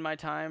kind of spend my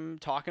time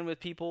talking with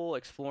people,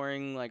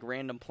 exploring like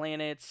random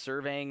planets,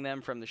 surveying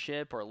them from the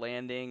ship, or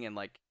landing and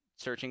like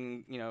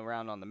searching,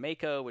 around on the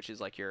Mako, which is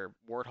like your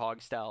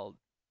Warthog style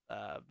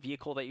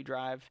vehicle that you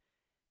drive.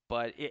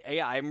 But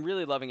yeah, I'm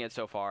really loving it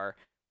so far.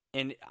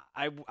 And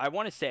I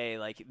want to say,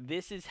 like,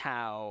 this is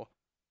how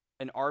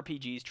an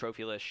RPG's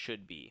trophy list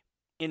should be,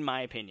 in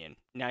my opinion.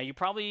 Now, you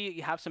probably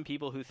have some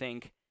people who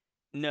think,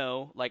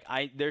 no, like,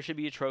 there should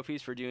be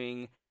trophies for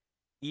doing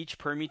each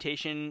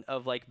permutation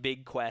of, like,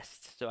 big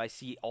quests. So I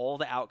see all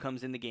the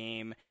outcomes in the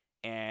game,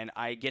 and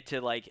I get to,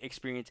 like,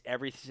 experience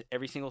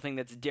every single thing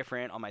that's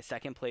different on my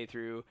second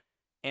playthrough.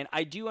 And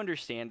I do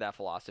understand that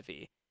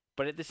philosophy.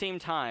 But at the same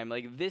time,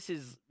 like, this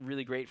is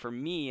really great for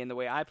me and the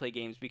way I play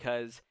games,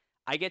 because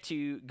I get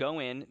to go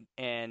in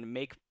and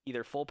make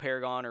either full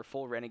Paragon or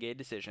full Renegade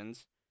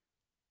decisions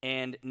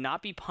and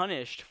not be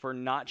punished for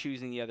not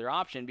choosing the other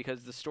option,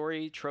 because the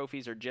story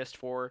trophies are just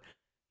for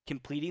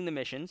completing the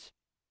missions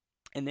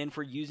and then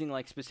for using,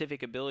 like,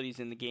 specific abilities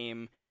in the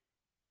game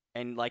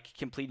and, like,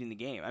 completing the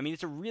game. I mean,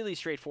 it's a really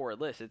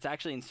straightforward list. It's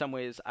actually, in some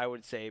ways, I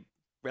would say,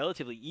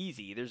 relatively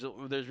easy. There's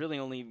really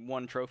only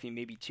one trophy,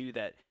 maybe two,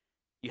 that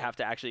you have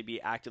to actually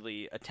be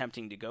actively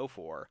attempting to go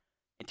for,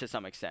 to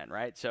some extent,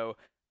 right? So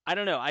I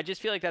don't know. I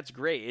just feel like that's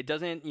great. It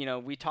doesn't,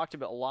 we talked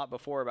about a lot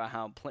before about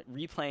how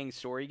replaying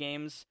story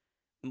games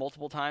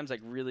multiple times like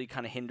really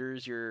kind of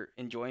hinders your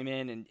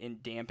enjoyment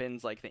and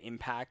dampens like the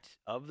impact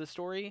of the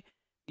story.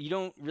 You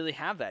don't really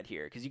have that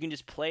here, because you can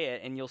just play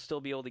it and you'll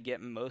still be able to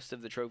get most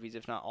of the trophies,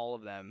 if not all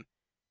of them,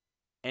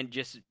 and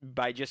just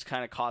by just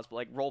kind of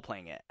like role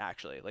playing it,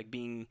 actually, like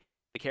being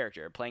the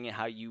character, playing it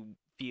how you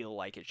feel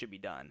like it should be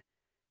done.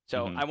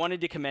 So I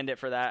wanted to commend it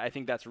for that. I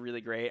think that's really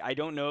great. I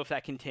don't know if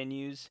that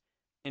continues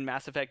in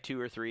Mass Effect 2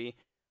 or 3,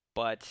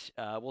 but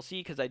we'll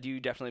see, because I do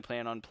definitely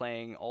plan on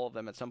playing all of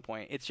them at some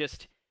point. It's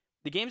just,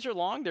 the games are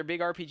long, they're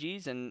big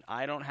RPGs, and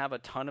I don't have a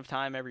ton of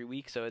time every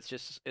week, so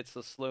it's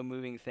a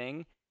slow-moving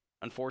thing,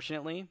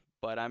 unfortunately,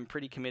 but I'm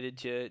pretty committed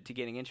to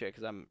getting into it,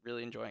 because I'm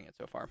really enjoying it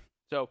so far.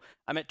 So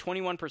I'm at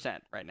 21%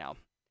 right now,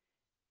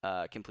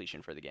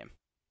 completion for the game.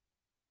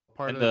 What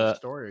part of the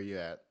story are you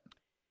at?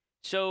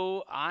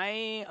 So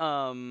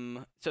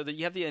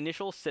you have the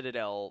initial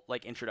Citadel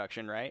like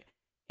introduction, right?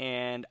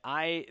 And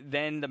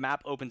then the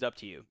map opens up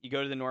to you. You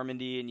go to the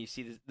Normandy and you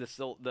see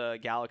the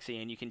galaxy,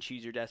 and you can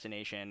choose your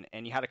destination.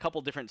 And you had a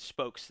couple different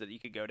spokes that you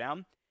could go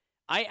down.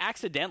 I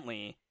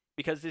accidentally,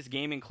 because this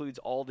game includes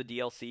all the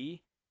DLC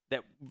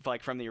that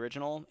like from the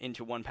original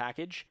into one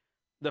package,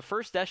 the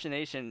first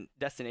destination,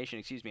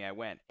 I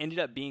went, ended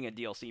up being a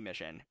DLC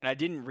mission, and I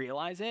didn't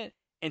realize it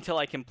until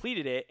I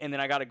completed it, and then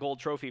I got a gold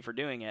trophy for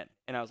doing it,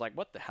 and I was like,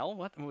 what the hell?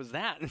 What was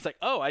that? And it's like,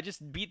 oh, I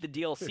just beat the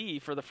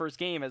DLC for the first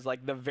game as,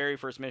 like, the very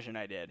first mission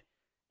I did,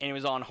 and it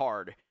was on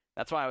hard.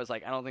 That's why I was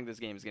like, I don't think this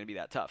game is going to be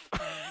that tough.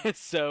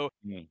 So,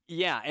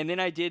 yeah, and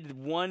then I did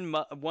one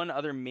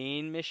other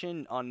main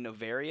mission on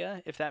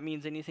Noveria, if that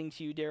means anything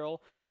to you, Daryl.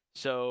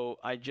 So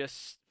I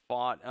just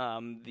fought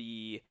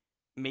the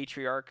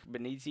Matriarch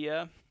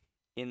Benezia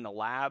in the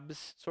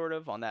labs, sort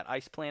of, on that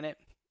ice planet,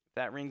 if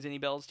that rings any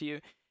bells to you.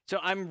 So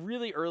I'm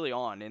really early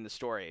on in the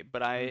story,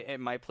 but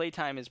my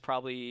playtime is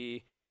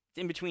probably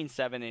in between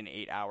 7 and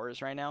 8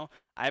 hours right now.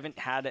 I haven't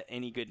had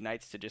any good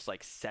nights to just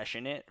like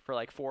session it for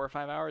like 4 or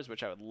 5 hours,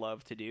 which I would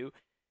love to do.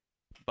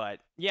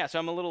 But yeah, so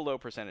I'm a little low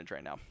percentage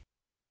right now.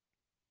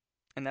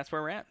 And that's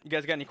where we're at. You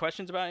guys got any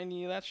questions about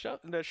any of that stuff?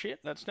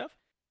 That stuff?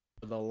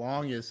 For the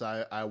longest,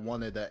 I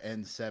wanted the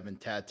N7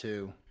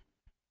 tattoo.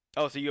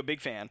 Oh, so you're a big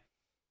fan?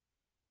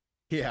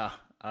 Yeah,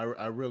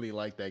 I really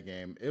like that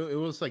game. It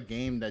was a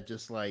game that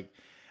just like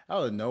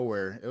out of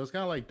nowhere. It was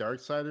kind of like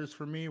Darksiders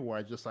for me, where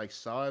I just like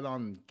saw it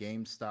on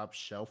GameStop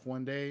shelf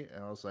one day,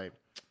 and I was like,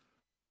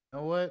 you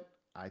know what?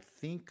 I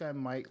think I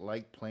might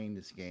like playing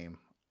this game.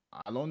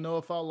 I don't know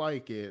if I'll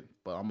like it,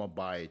 but I'm gonna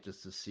buy it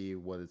just to see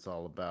what it's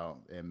all about.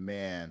 And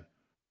man,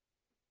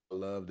 I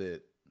loved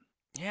it.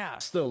 Yeah,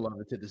 still love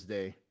it to this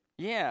day.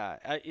 Yeah,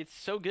 it's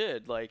so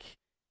good. Like,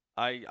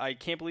 I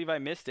can't believe I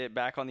missed it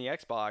back on the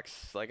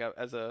Xbox. Like,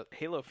 as a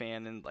Halo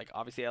fan, and like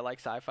obviously I like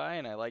sci-fi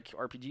and I like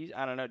RPGs.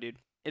 I don't know, dude.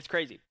 It's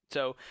crazy.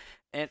 So,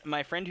 and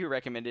my friend who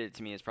recommended it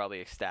to me is probably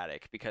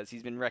ecstatic, because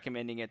he's been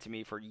recommending it to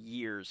me for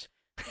years.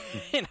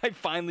 And I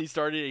finally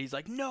started it. He's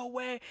like, no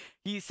way.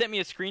 He sent me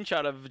a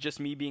screenshot of just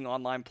me being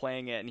online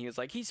playing it, and he was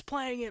like, he's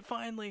playing it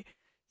finally.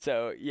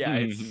 So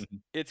yeah,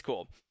 it's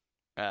cool.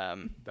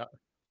 That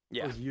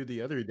was you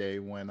the other day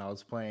when I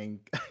was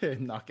playing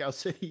Knockout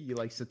City. You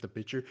like sent the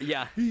picture.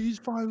 Yeah, he's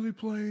finally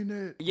playing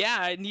it. Yeah,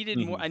 I needed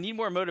more. I need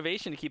more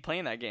motivation to keep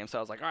playing that game. So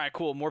I was like, all right,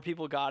 cool. More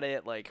people got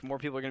it. Like, more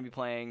people are gonna be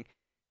playing.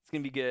 It's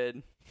gonna be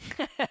good.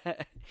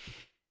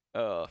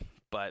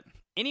 But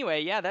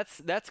anyway, yeah,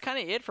 that's kind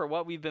of it for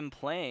what we've been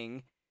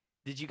playing.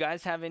 Did you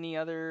guys have any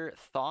other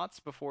thoughts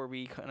before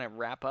we kind of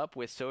wrap up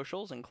with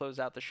socials and close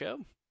out the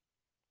show?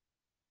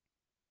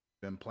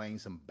 Been playing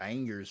some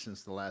bangers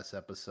since the last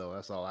episode.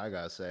 That's all I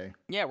gotta say.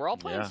 Yeah, we're all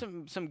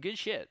playing some good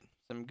shit.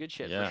 Some good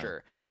shit for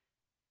sure.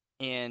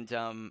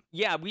 And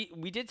yeah,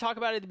 we did talk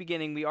about it at the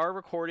beginning. We are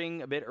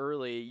recording a bit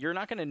early. You're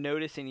not going to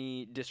notice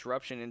any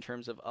disruption in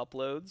terms of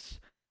uploads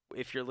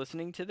if you're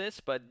listening to this,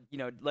 but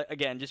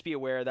again, just be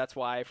aware that's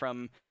why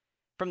from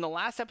the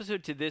last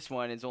episode to this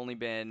one, it's only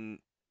been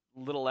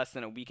a little less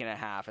than a week and a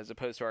half, as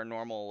opposed to our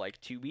normal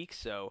like 2 weeks.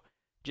 So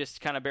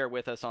just kind of bear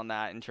with us on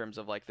that in terms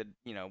of like the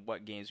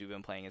what games we've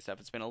been playing and stuff.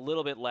 It's been a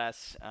little bit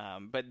less,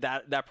 but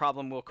that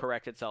problem will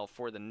correct itself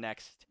for the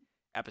next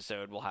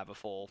episode. We'll have a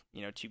full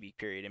 2-week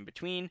period in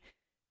between.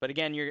 But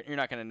again, you're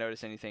not going to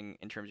notice anything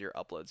in terms of your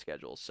upload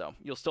schedules. So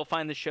you'll still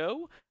find the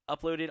show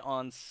uploaded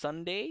on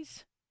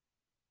Sundays,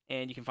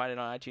 and you can find it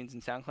on iTunes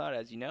and SoundCloud,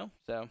 as you know.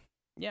 So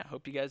yeah,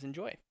 hope you guys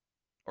enjoyed.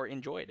 Are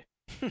enjoying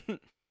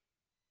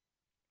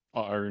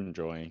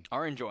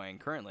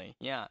currently.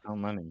 Yeah. How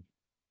many?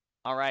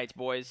 All right,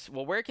 boys.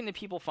 Well, where can the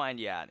people find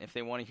you at if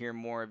they want to hear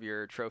more of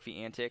your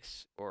trophy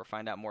antics or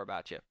find out more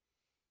about you?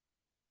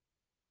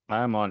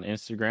 I'm on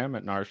Instagram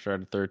at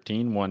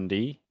Narstrad13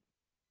 1D.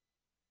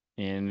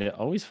 And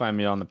always find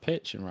me on the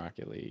pitch in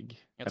Rocket League.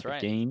 That's Epic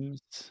right. Games,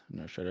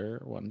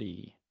 Narstrader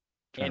 1D.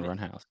 Trying to run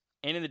house.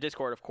 And in the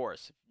Discord, of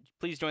course.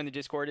 Please join the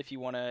Discord if you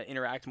want to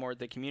interact more with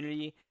the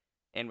community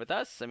and with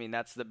us. I mean,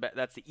 that's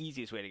the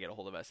easiest way to get a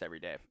hold of us every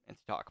day and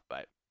to talk.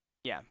 But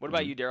yeah, what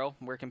about you, Daryl?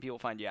 Where can people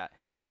find you at?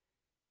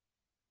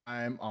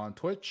 I'm on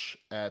Twitch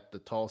at the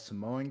Tall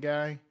Samoan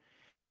Guy.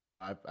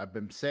 I've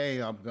been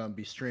saying I'm gonna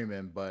be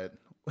streaming, but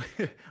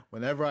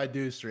whenever I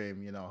do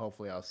stream,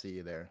 hopefully I'll see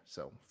you there.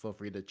 So feel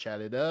free to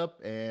chat it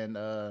up and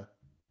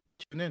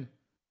tune in.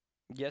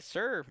 Yes,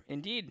 sir.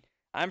 Indeed.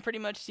 I'm pretty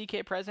much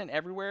CK present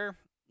everywhere,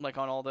 like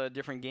on all the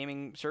different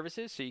gaming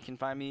services. So you can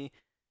find me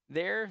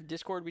there.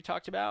 Discord we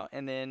talked about.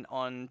 And then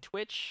on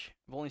Twitch,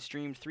 I've only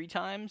streamed 3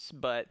 times,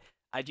 but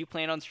I do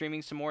plan on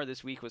streaming some more.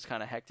 This week was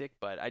kind of hectic,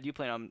 but I do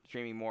plan on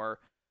streaming more,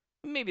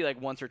 maybe like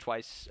once or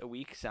twice a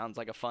week. Sounds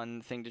like a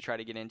fun thing to try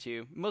to get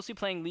into. Mostly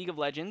playing League of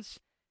Legends.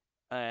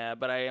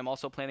 But I am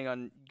also planning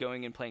on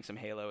going and playing some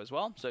Halo as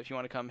well. So if you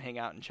want to come hang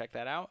out and check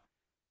that out,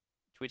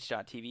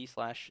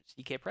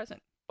 twitch.tv/CKpresent.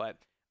 But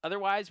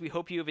otherwise, we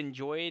hope you have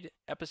enjoyed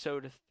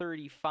episode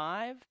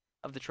 35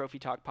 of the Trophy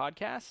Talk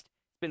podcast.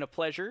 It's been a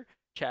pleasure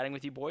chatting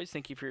with you boys.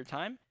 Thank you for your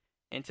time.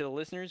 And to the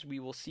listeners, we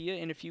will see you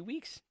in a few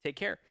weeks. Take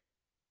care.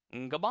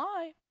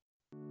 Goodbye.